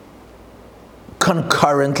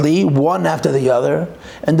concurrently, one after the other,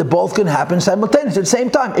 and the both can happen simultaneously at the same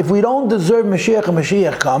time. If we don't deserve Mashiach and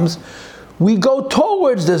Mashiach comes, we go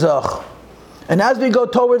towards the Zach. And as we go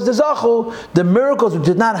towards the Zachu, the miracles which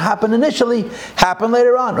did not happen initially happen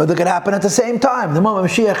later on, or they could happen at the same time. The moment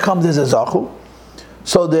Mashiach comes is a Zachu.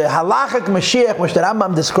 So the halachic Mashiach, which the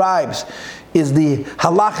Rambam describes, is the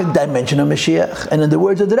halachic dimension of Mashiach. And in the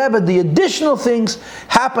words of the Rebbe, the additional things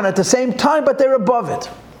happen at the same time, but they're above it.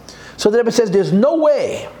 So the Rebbe says there's no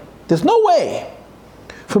way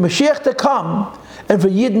for Mashiach to come and for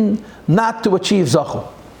Yidden not to achieve Zachu.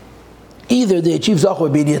 Either they achieve Zachu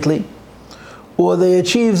immediately, or they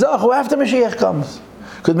achieve Zachu after Mashiach comes.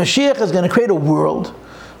 Because Mashiach is going to create a world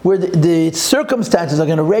where the circumstances are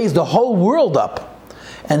going to raise the whole world up.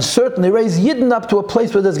 And certainly raise Yidden up to a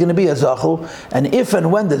place where there's going to be a Zachu. And if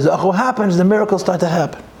and when the Zachu happens, the miracles start to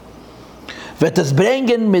happen. It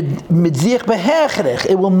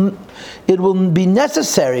will be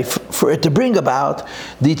necessary for it to bring about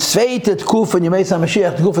the Tzveitet Kuf and Yemei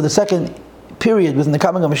Mashiach to go for the second period within the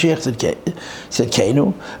coming of Mashiach said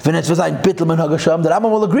Keinu. When it's Vazayin Bitlam and Hagasham, the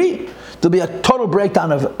Rambam will agree. There'll be a total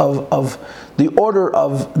breakdown of the order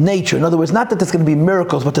of nature. In other words, not that there's going to be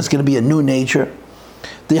miracles, but there's going to be a new nature.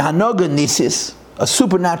 The Hanoga Nisis, a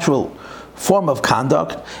supernatural form of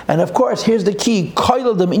conduct. And of course, here's the key,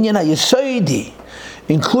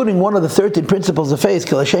 including one of the 13 principles of faith,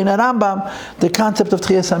 Kilashena Rambam, the concept of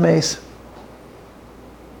Tchias HaMeis.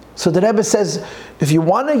 So the Rebbe says, if you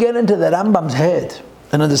want to get into the Rambam's head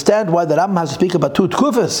and understand why the Rambam has to speak about two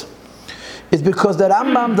tkufas, it's because the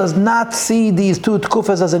Rambam does not see these two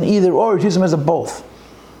tkufas as an either or, he sees them as a both.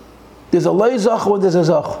 There's a loy zachu and there's a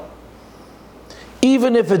zachu.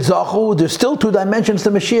 Even if it's zachu, there's still two dimensions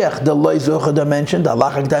to Mashiach, the loy zachu dimension, the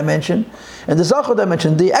halachic dimension, and the zachu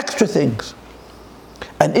dimension, the extra things.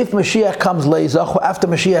 And if Mashiach comes loy zachu, after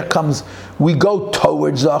Mashiach comes, we go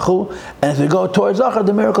towards zachu, and if we go towards zachu,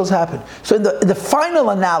 the miracles happen. So in the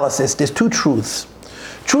final analysis, there's two truths.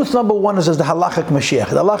 Truth number one is the halachic Mashiach.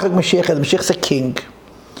 The halachic Mashiach, the Mashiach is a king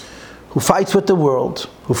who fights with the world,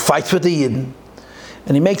 who fights with the Yidden,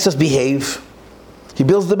 and he makes us behave. He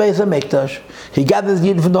builds the Beis HaMikdash. He gathers the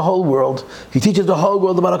Yidden from the whole world. He teaches the whole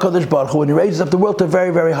world about HaKadosh Baruch Hu, and he raises up the world to a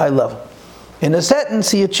very, very high level. In a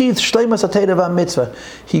sentence, he achieves Shleimus HaTeira VaMitzvah.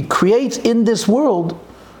 He creates in this world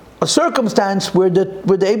a circumstance where the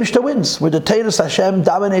Eibishter wins, where the Teiras Hashem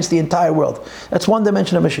dominates the entire world. That's one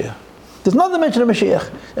dimension of Mashiach. There's another dimension of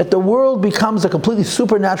Mashiach, that the world becomes a completely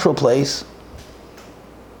supernatural place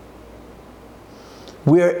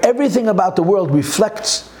where everything about the world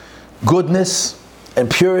reflects goodness and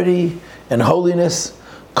purity and holiness,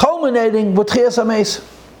 culminating with Tchias HaMeis.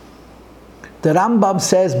 The Rambam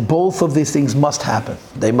says both of these things must happen.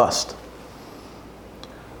 They must.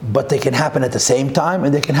 But they can happen at the same time,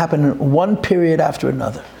 and they can happen in one period after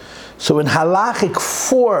another. So in halachic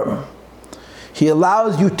form, he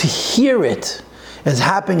allows you to hear it as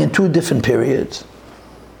happening in two different periods.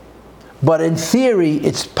 But in theory,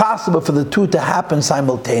 it's possible for the two to happen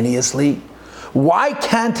simultaneously. Why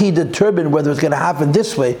can't he determine whether it's going to happen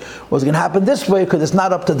this way or it's going to happen this way? Because it's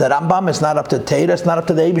not up to the Rambam, it's not up to Teira, it's not up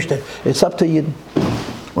to the Eibishter, it's up to Yidden.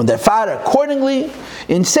 When they fire accordingly,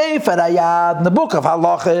 in Sefer Hayad, in the book of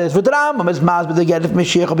Halachas, with the Rambam is Masbid the Get of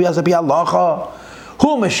Mashiach, Halacha,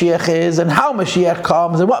 who Mashiach is and how Mashiach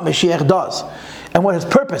comes and what Mashiach does and what his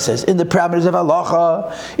purpose is in the parameters of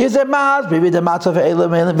halacha. Is there maybe the matzav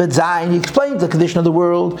elam v'zayin? He explains the condition of the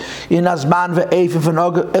world in azman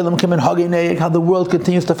ve'efim v'elam kim and hagineik, how the world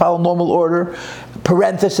continues to follow normal order.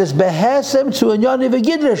 Parenthesis behesem to anyani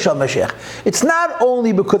v'gidra shal Mashiach. It's not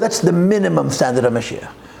only because that's the minimum standard of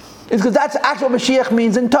Mashiach. It's because that's actually what Mashiach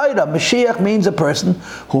means in Torah. Mashiach means a person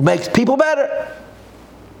who makes people better.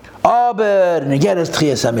 Aber negeres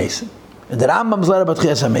Tchias HaMeis. And the Rambam's letter about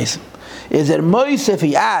Tchias HaMeis is that Moisef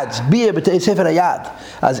he adds Bia b'tei Sefer Hayad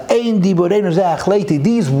as Ein Diboreinu Zeh Achleiti,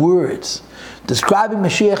 these words describing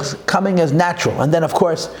Mashiach's coming as natural. And then of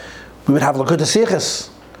course we would have Lakota Sichas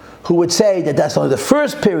who would say that that's only the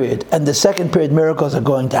first period and the second period miracles are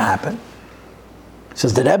going to happen. It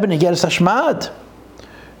says the Rebbe negeres Hashmad,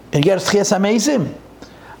 negeres Tchias HaMeisim,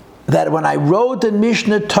 that when I wrote in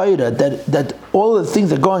Mishnah Torah that all of the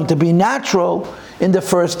things are going to be natural in the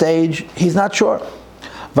first stage, he's not sure.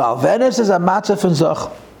 Valvenis is a matzah von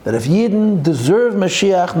Zach, that if Yidden deserve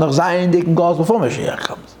Mashiach, noch Zayin dicken goes before Mashiach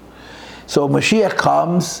comes. So Mashiach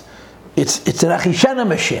comes, it's an Achishena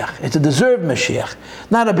Mashiach, it's a deserved Mashiach,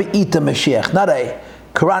 not a Be'ita Mashiach, not a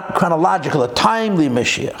chronological, a timely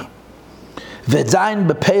Mashiach. V'zayin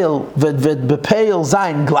bepeil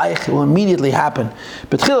zayin gleich will immediately happen.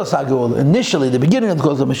 But initially, the beginning of the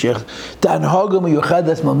Gol Mashiach, the anhaga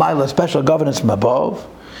miyuchedes mamayla, special governance from above.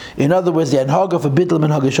 In other words, the anhaga for bittul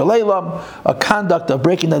and hagish, a conduct of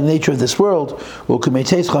breaking down the nature of this world, will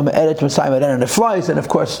kumeitzeis chom eret Mitzrayim and it flies. And of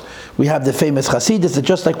course, we have the famous Chasidus that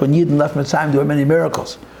just like when Yidden left Mitzrayim, there were many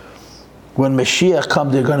miracles. When Mashiach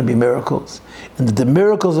comes, there are going to be miracles. And the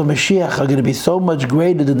miracles of Mashiach are going to be so much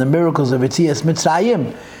greater than the miracles of Yetzias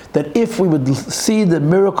Mitzrayim, that if we would see the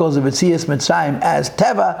miracles of Yetzias Mitzrayim as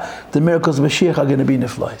Teva, the miracles of Mashiach are going to be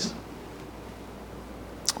niflais.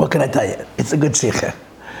 What can I tell you? It's a good sikha.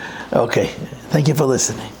 Okay, thank you for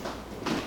listening.